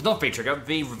 But not V trigger,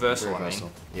 V reversal. Reversal.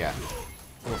 I mean. Yeah.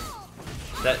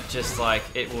 That just like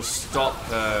it will stop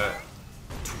her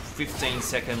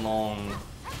 15-second long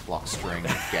Block string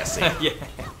guessing. yeah.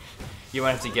 You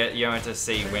won't have to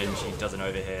see when she does an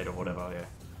overhead or whatever. Yeah.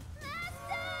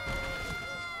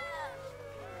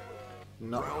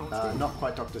 Not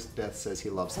quite. Dr. Death says he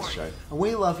loves this show, and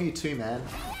we love you too, man.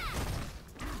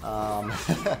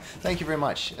 Thank you very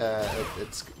much.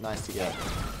 It's nice to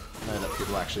know that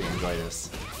people actually enjoy this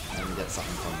and get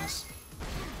something from this.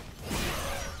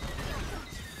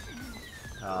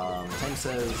 Tang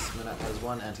says Minat has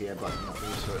one anti-air button that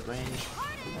moves her at range,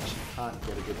 and she can't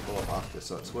get a good pull-up after,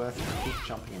 so it's worth keep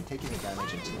jumping and taking the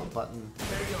damage until a button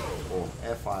or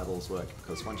air fireballs work,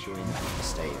 because once you're in, you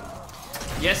stay in.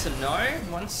 Yes and no.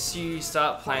 Once you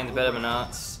start playing the better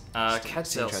Minats, cat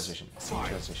Scene cells. transition. Scene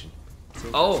transition.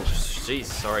 Scene Oh, transition. jeez,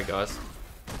 sorry guys.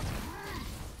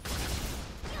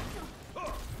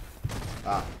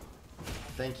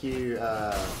 Thank you,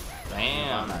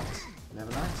 Damn.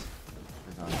 Never Night?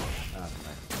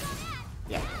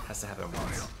 Yeah. Has to happen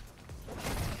once.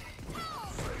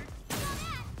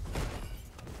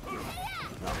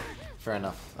 No. Fair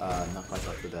enough. Not quite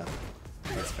up to death.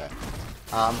 That's fair.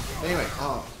 Anyway,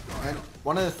 and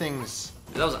one of the things...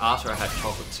 That was after I had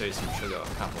chocolate too, some sugar.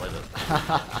 I can't believe it.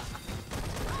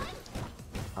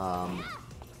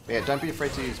 Yeah, don't be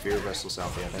afraid to use V-Reversal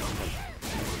South here.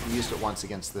 I used it once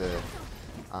against the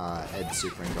Ed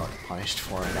Super and got punished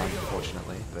for it,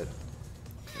 unfortunately, but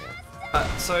yeah.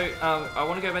 I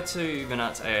want to go back to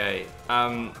Minat's AA.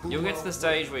 You'll get to the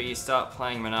stage where you start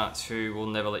playing Minat who will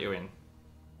never let you in.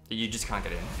 You just can't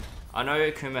get in. I know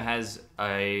Akuma has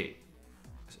a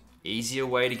easier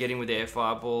way to get in with air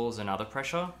fireballs and other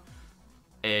pressure.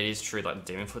 It is true, like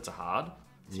demon foots are hard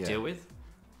to deal with.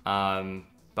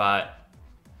 But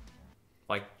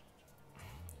like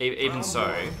even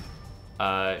so,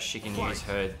 she can use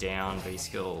her down V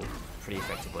skill pretty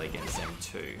effectively against them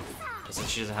too. So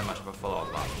she doesn't have much of a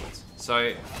follow-up afterwards.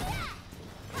 So,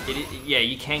 yeah,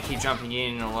 you can keep jumping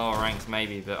in the lower ranks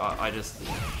maybe, but I just,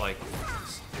 like...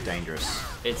 It's dangerous.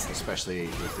 It's... Especially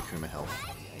with the Kuma health.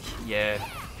 Yeah.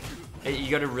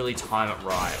 You gotta really time it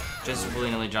right. Just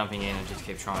willy-nilly jumping in and just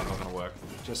keep trying, not gonna work.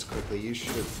 Just quickly, you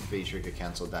should have V-trigger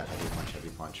cancelled that heavy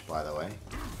punch, by the way.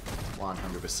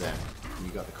 100%.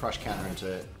 You got the crush counter into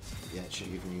it. Yeah, it should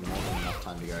have given you more than enough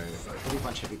time to go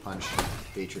heavy punch,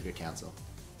 V-trigger cancel.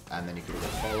 And then you could have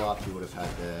got follow-up, you would have had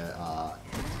the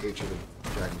V-trigger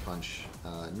dragon punch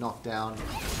knockdown, and you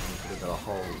could have got a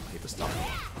whole heap of stuff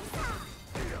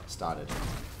started.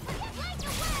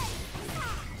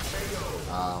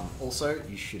 Also,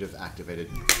 you should have activated...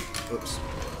 Oops.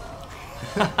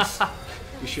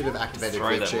 You should have activated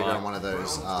V-trigger on one of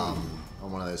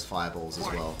those fireballs as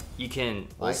well. You can...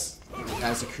 Like,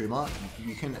 as Akuma,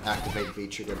 you can activate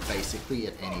V-trigger basically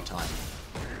at any time,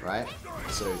 right?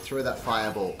 So throw that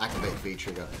fireball, activate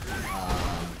V-trigger.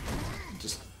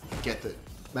 Just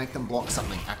make them block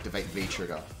something, activate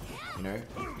V-trigger, you know?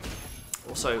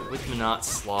 Also, with Minat's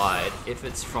slide, if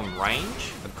it's from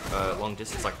range, long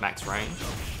distance, like max range,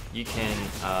 you can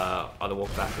either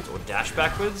walk backwards or dash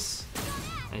backwards.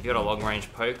 And if you've got a long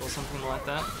range poke or something like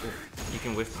that, you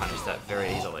can whiff punish that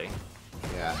very easily.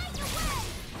 Yeah.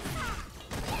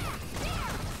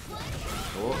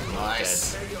 Oh,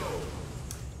 nice.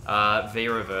 V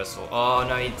reversal. Oh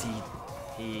no, he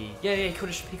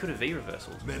could have V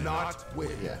reversal. Minot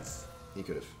wins. Yes, he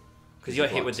could have. Because he got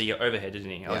hit with the overhead, didn't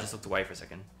he? I Yeah. just looked away for a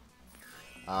second.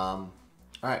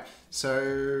 Alright,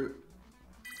 so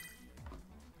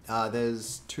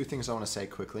there's two things I want to say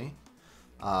quickly.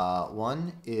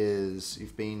 One is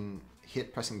you've been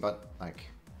hit pressing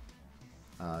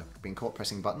been caught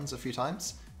pressing buttons a few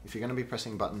times. If you're going to be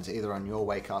pressing buttons either on your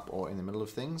wake up or in the middle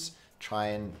of things, try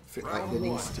and there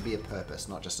needs to be a purpose,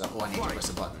 not just I need to press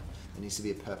a button. There needs to be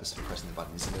a purpose for pressing the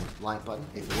button. Is it a light button?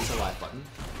 If it is a light button,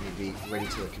 you need to be ready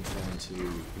to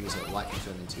use a light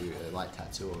confirm into a light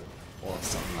tattoo or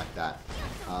something like that.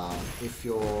 If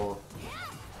you're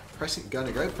going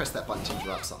to go press that button to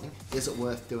interrupt something, is it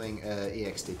worth doing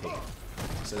EXDP?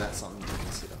 So that's something to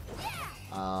consider.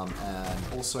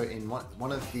 And also in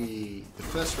one of the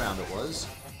first round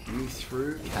you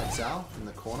threw Kadzao in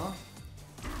the corner,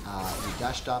 you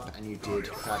dashed up and you did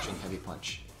crouching heavy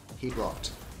punch. He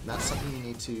blocked. And that's something you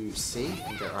need to see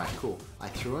and go, alright, cool. I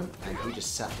threw him and he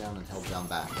just sat down and held down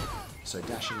back. So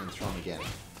dash in and throw him again.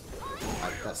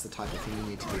 That's the type of thing you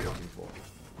need to be looking for.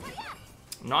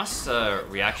 Nice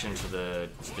reaction to the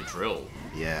drill.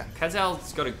 Yeah.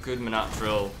 Kazao's got a good Minot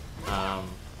drill.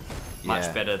 Much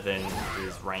Yeah. better than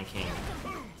his ranking.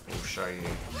 He'll show you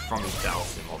from his battle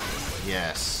sim, obviously.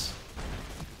 Yes.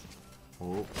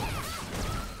 Oh.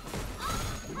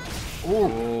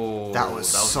 Ooh, That was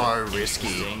so risky.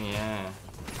 interesting, yeah.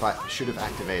 But should have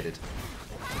activated.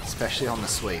 Especially on the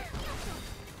sweep.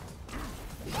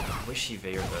 I wish he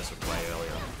V reversed way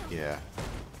earlier. Yeah.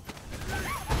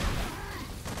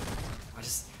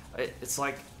 It's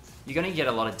like, you're going to get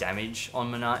a lot of damage on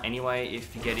Minot anyway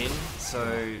if you get in,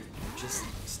 so just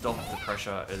stop the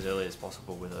pressure as early as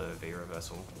possible with a V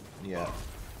reversal. Yeah.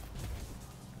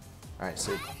 Alright,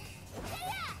 so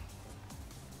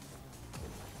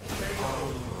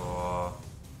Oh,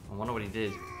 I wonder what he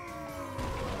did.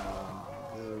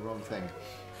 the wrong thing.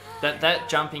 That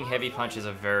jumping heavy punch is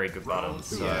a very good button,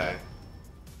 so Yeah.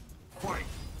 Fight.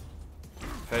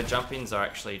 her jump-ins are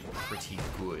actually pretty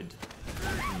good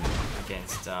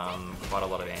against quite a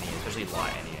lot of anti-airs, especially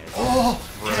light anti-airs. Oh,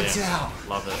 Brilliant. Kadzao!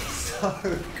 Love it. So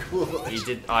good. He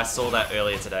did. I saw that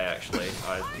earlier today, actually.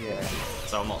 Yeah.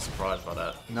 So I'm not surprised by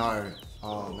that. No.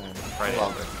 Oh man. Right. I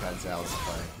love Kadzao's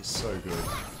play. He's so good.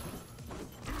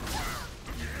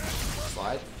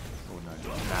 Slide? Oh no.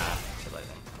 Nah, too late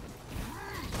then.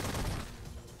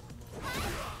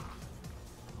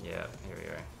 Yeah, here we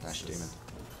go. Dash This demon.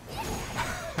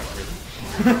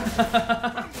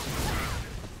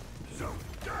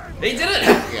 He did it!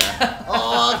 Yeah.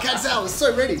 Oh, Kadzao was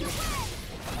so ready.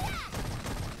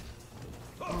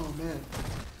 Oh man.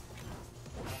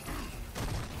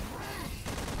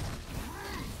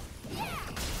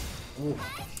 Ooh.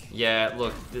 Yeah,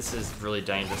 look, this is really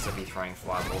dangerous to be throwing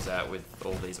fireballs out with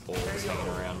all these balls hanging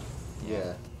around.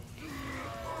 Yeah.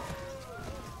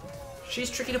 She's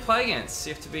tricky to play against.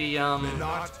 You have to be,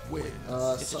 Minot wins. you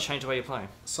have to change the way you play.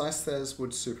 Sice says,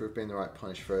 would Super have been the right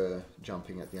punish for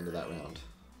jumping at the end of that round?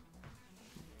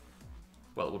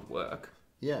 Well, it would work.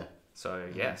 Yeah. So,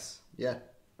 yes. Yeah.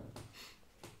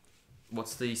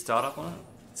 What's the startup on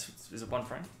it? Is it one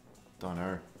frame? Don't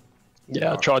know.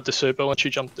 Yeah, I tried the super when she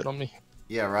jumped it on me,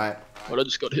 Yeah, right. but I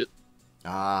just got hit.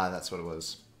 Ah, that's what it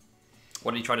was.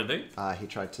 What did he try to do? He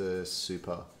tried to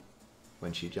super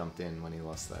when she jumped in when he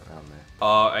lost that round there.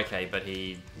 Oh, okay, but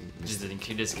he missed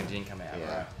just didn't come out,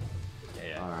 Yeah. right?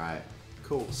 Yeah. Alright.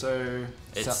 Cool. So...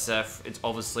 It's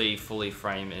obviously fully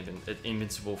frame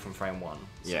invincible from frame 1.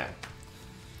 So. Yeah.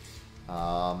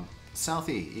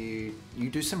 Southie, you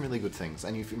do some really good things,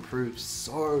 and you've improved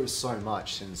so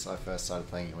much since I first started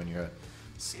playing it when you're a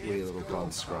wee little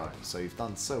bronze scrub. So you've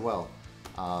done so well.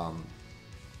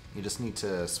 You just need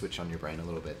to switch on your brain a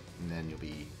little bit, and then you'll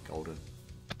be golden.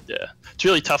 Yeah, it's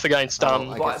really tough against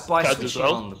I guess By Cads as switching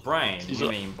well. on the brain, He's you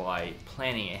like- mean by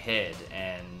planning ahead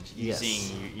and Yes.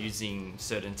 using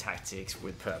certain tactics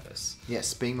with purpose.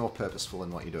 Yes, being more purposeful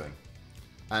in what you're doing.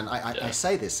 And I Yeah.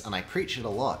 say this, and I preach it a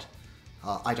lot.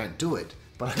 I don't do it,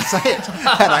 but I say it,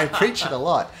 and I preach it a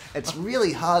lot. It's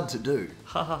really hard to do.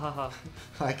 Ha ha ha ha.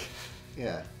 Like,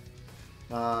 yeah.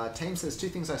 Team says 2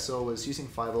 things I saw was using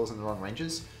fireballs in the wrong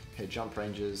ranges, her jump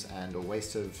ranges, and a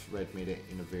waste of red meter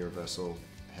in a V reversal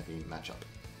heavy matchup.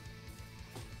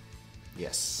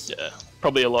 Yes. Yeah,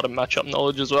 probably a lot of matchup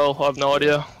knowledge as well. I have no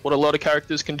idea what a lot of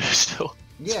characters can do still,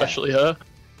 Yeah. especially her.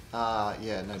 Yeah, no,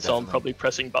 definitely. So I'm probably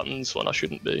pressing buttons when I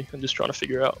shouldn't be, and just trying to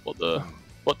figure out what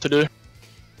to do.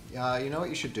 You know what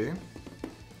you should do?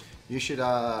 You should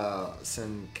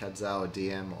send Kadzao a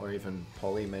DM, or even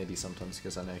Polly maybe sometimes,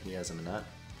 because I know he has a Minat.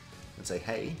 and say,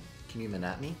 hey, can you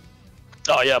Manat me?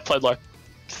 Oh yeah, I played like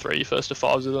 3 first to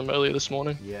 5s with them earlier this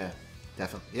morning. Yeah,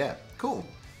 definitely. Yeah, cool.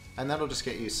 And that'll just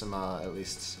get you some, at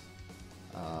least,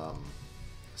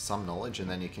 some knowledge, and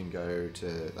then you can go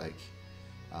to like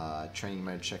training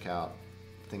mode, check out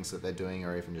things that they're doing,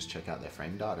 or even just check out their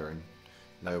frame data and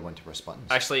know when to press buttons.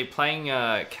 Actually, playing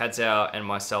Kadzao and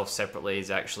myself separately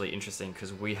is actually interesting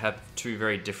because we have 2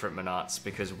 very different Manats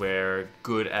because we're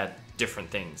good at different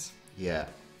things. Yeah.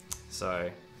 So,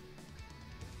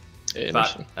 Yeah,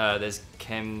 but interesting. there's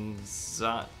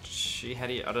Kemzachi.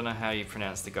 I don't know how you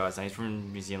pronounce the guy's name. He's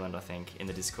from New Zealand, I think, in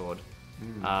the Discord.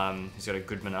 He's got a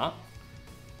good Manat.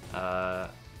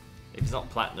 If he's not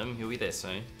platinum, he'll be there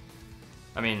soon.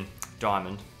 I mean,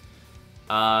 diamond.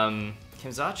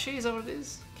 Kemzachi, is that what it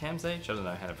is? Kamzach? I don't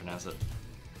know how to pronounce it.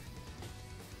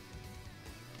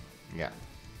 Yeah.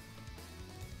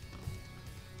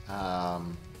 But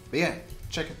yeah,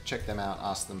 check them out.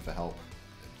 Ask them for help.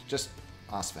 Just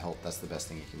ask for help. That's the best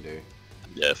thing you can do.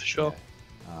 Yeah, for sure.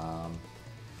 All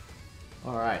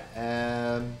right.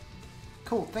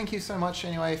 Cool. Thank you so much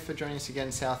anyway for joining us again,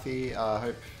 Southie.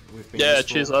 Hope we've been Yeah,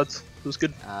 useful. cheers lads. It was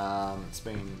good. It's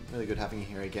been really good having you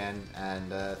here again,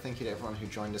 and thank you to everyone who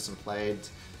joined us and played.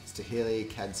 It's Tahili,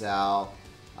 Kadzao.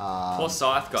 Poor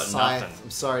Scythe got nothing. I'm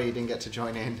sorry you didn't get to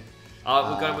join in. We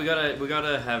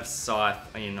gotta have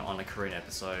Scythe in on a Korean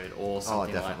episode or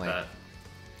something like definitely. that.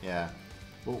 Yeah,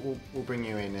 we'll bring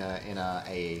you in a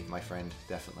AE, my friend,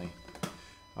 definitely.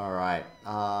 All right.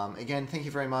 Again, thank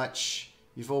you very much.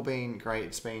 You've all been great.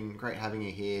 It's been great having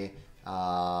you here.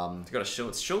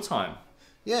 It's shield time.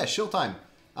 Yeah, shill time.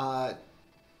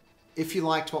 If you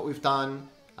liked what we've done,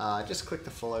 just click the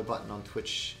follow button on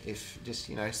Twitch. If just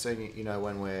so you know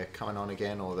when we're coming on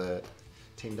again or the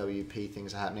Team WP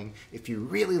things are happening. If you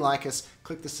really like us,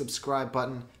 click the subscribe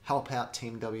button. Help out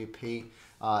Team WP.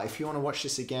 If you want to watch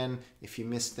this again, if you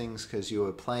missed things because you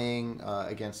were playing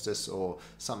against us or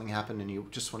something happened and you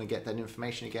just want to get that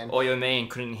information again. Or you're me and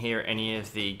couldn't hear any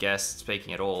of the guests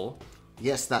speaking at all.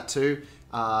 Yes, that too.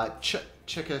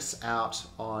 Check us out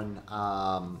on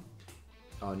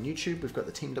YouTube. We've got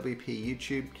the Team WP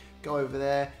YouTube. Go over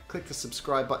there, click the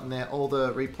subscribe button there. All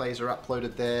the replays are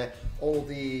uploaded there. All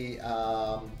the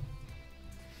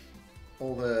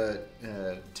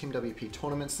Team WP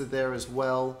tournaments are there as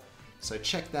well. So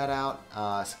check that out.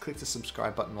 So click the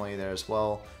subscribe button while you're there as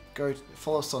well. Go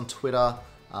follow us on Twitter.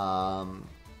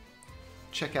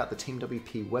 Check out the Team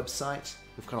WP website.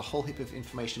 We've got a whole heap of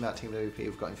information about Team WP.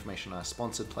 We've got information on our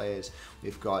sponsored players.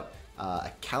 We've got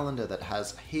a calendar that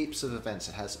has heaps of events.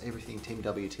 It has everything Team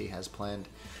WT has planned.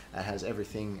 It has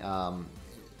everything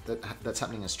that's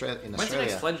happening in Australia. When's the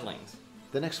next fledglings?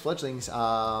 The next fledglings.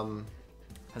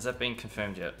 Has that been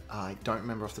confirmed yet? I don't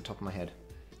remember off the top of my head,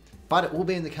 but it will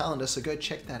be in the calendar. So go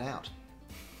check that out.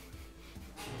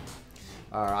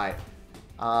 All right.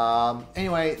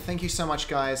 Anyway, thank you so much,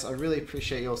 guys. I really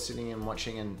appreciate you all sitting and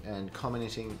watching and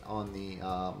commenting on the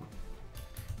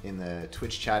in the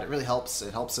Twitch chat. It really helps.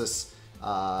 It helps us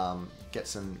get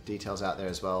some details out there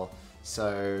as well.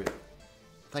 So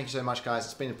thank you so much, guys.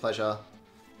 It's been a pleasure.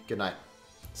 Good night.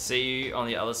 See you on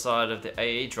the other side of the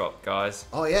AE drop, guys.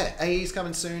 Oh yeah, AE's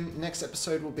coming soon. Next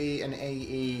episode will be an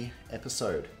AE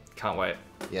episode. Can't wait.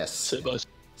 Yes. See you guys.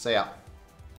 See ya.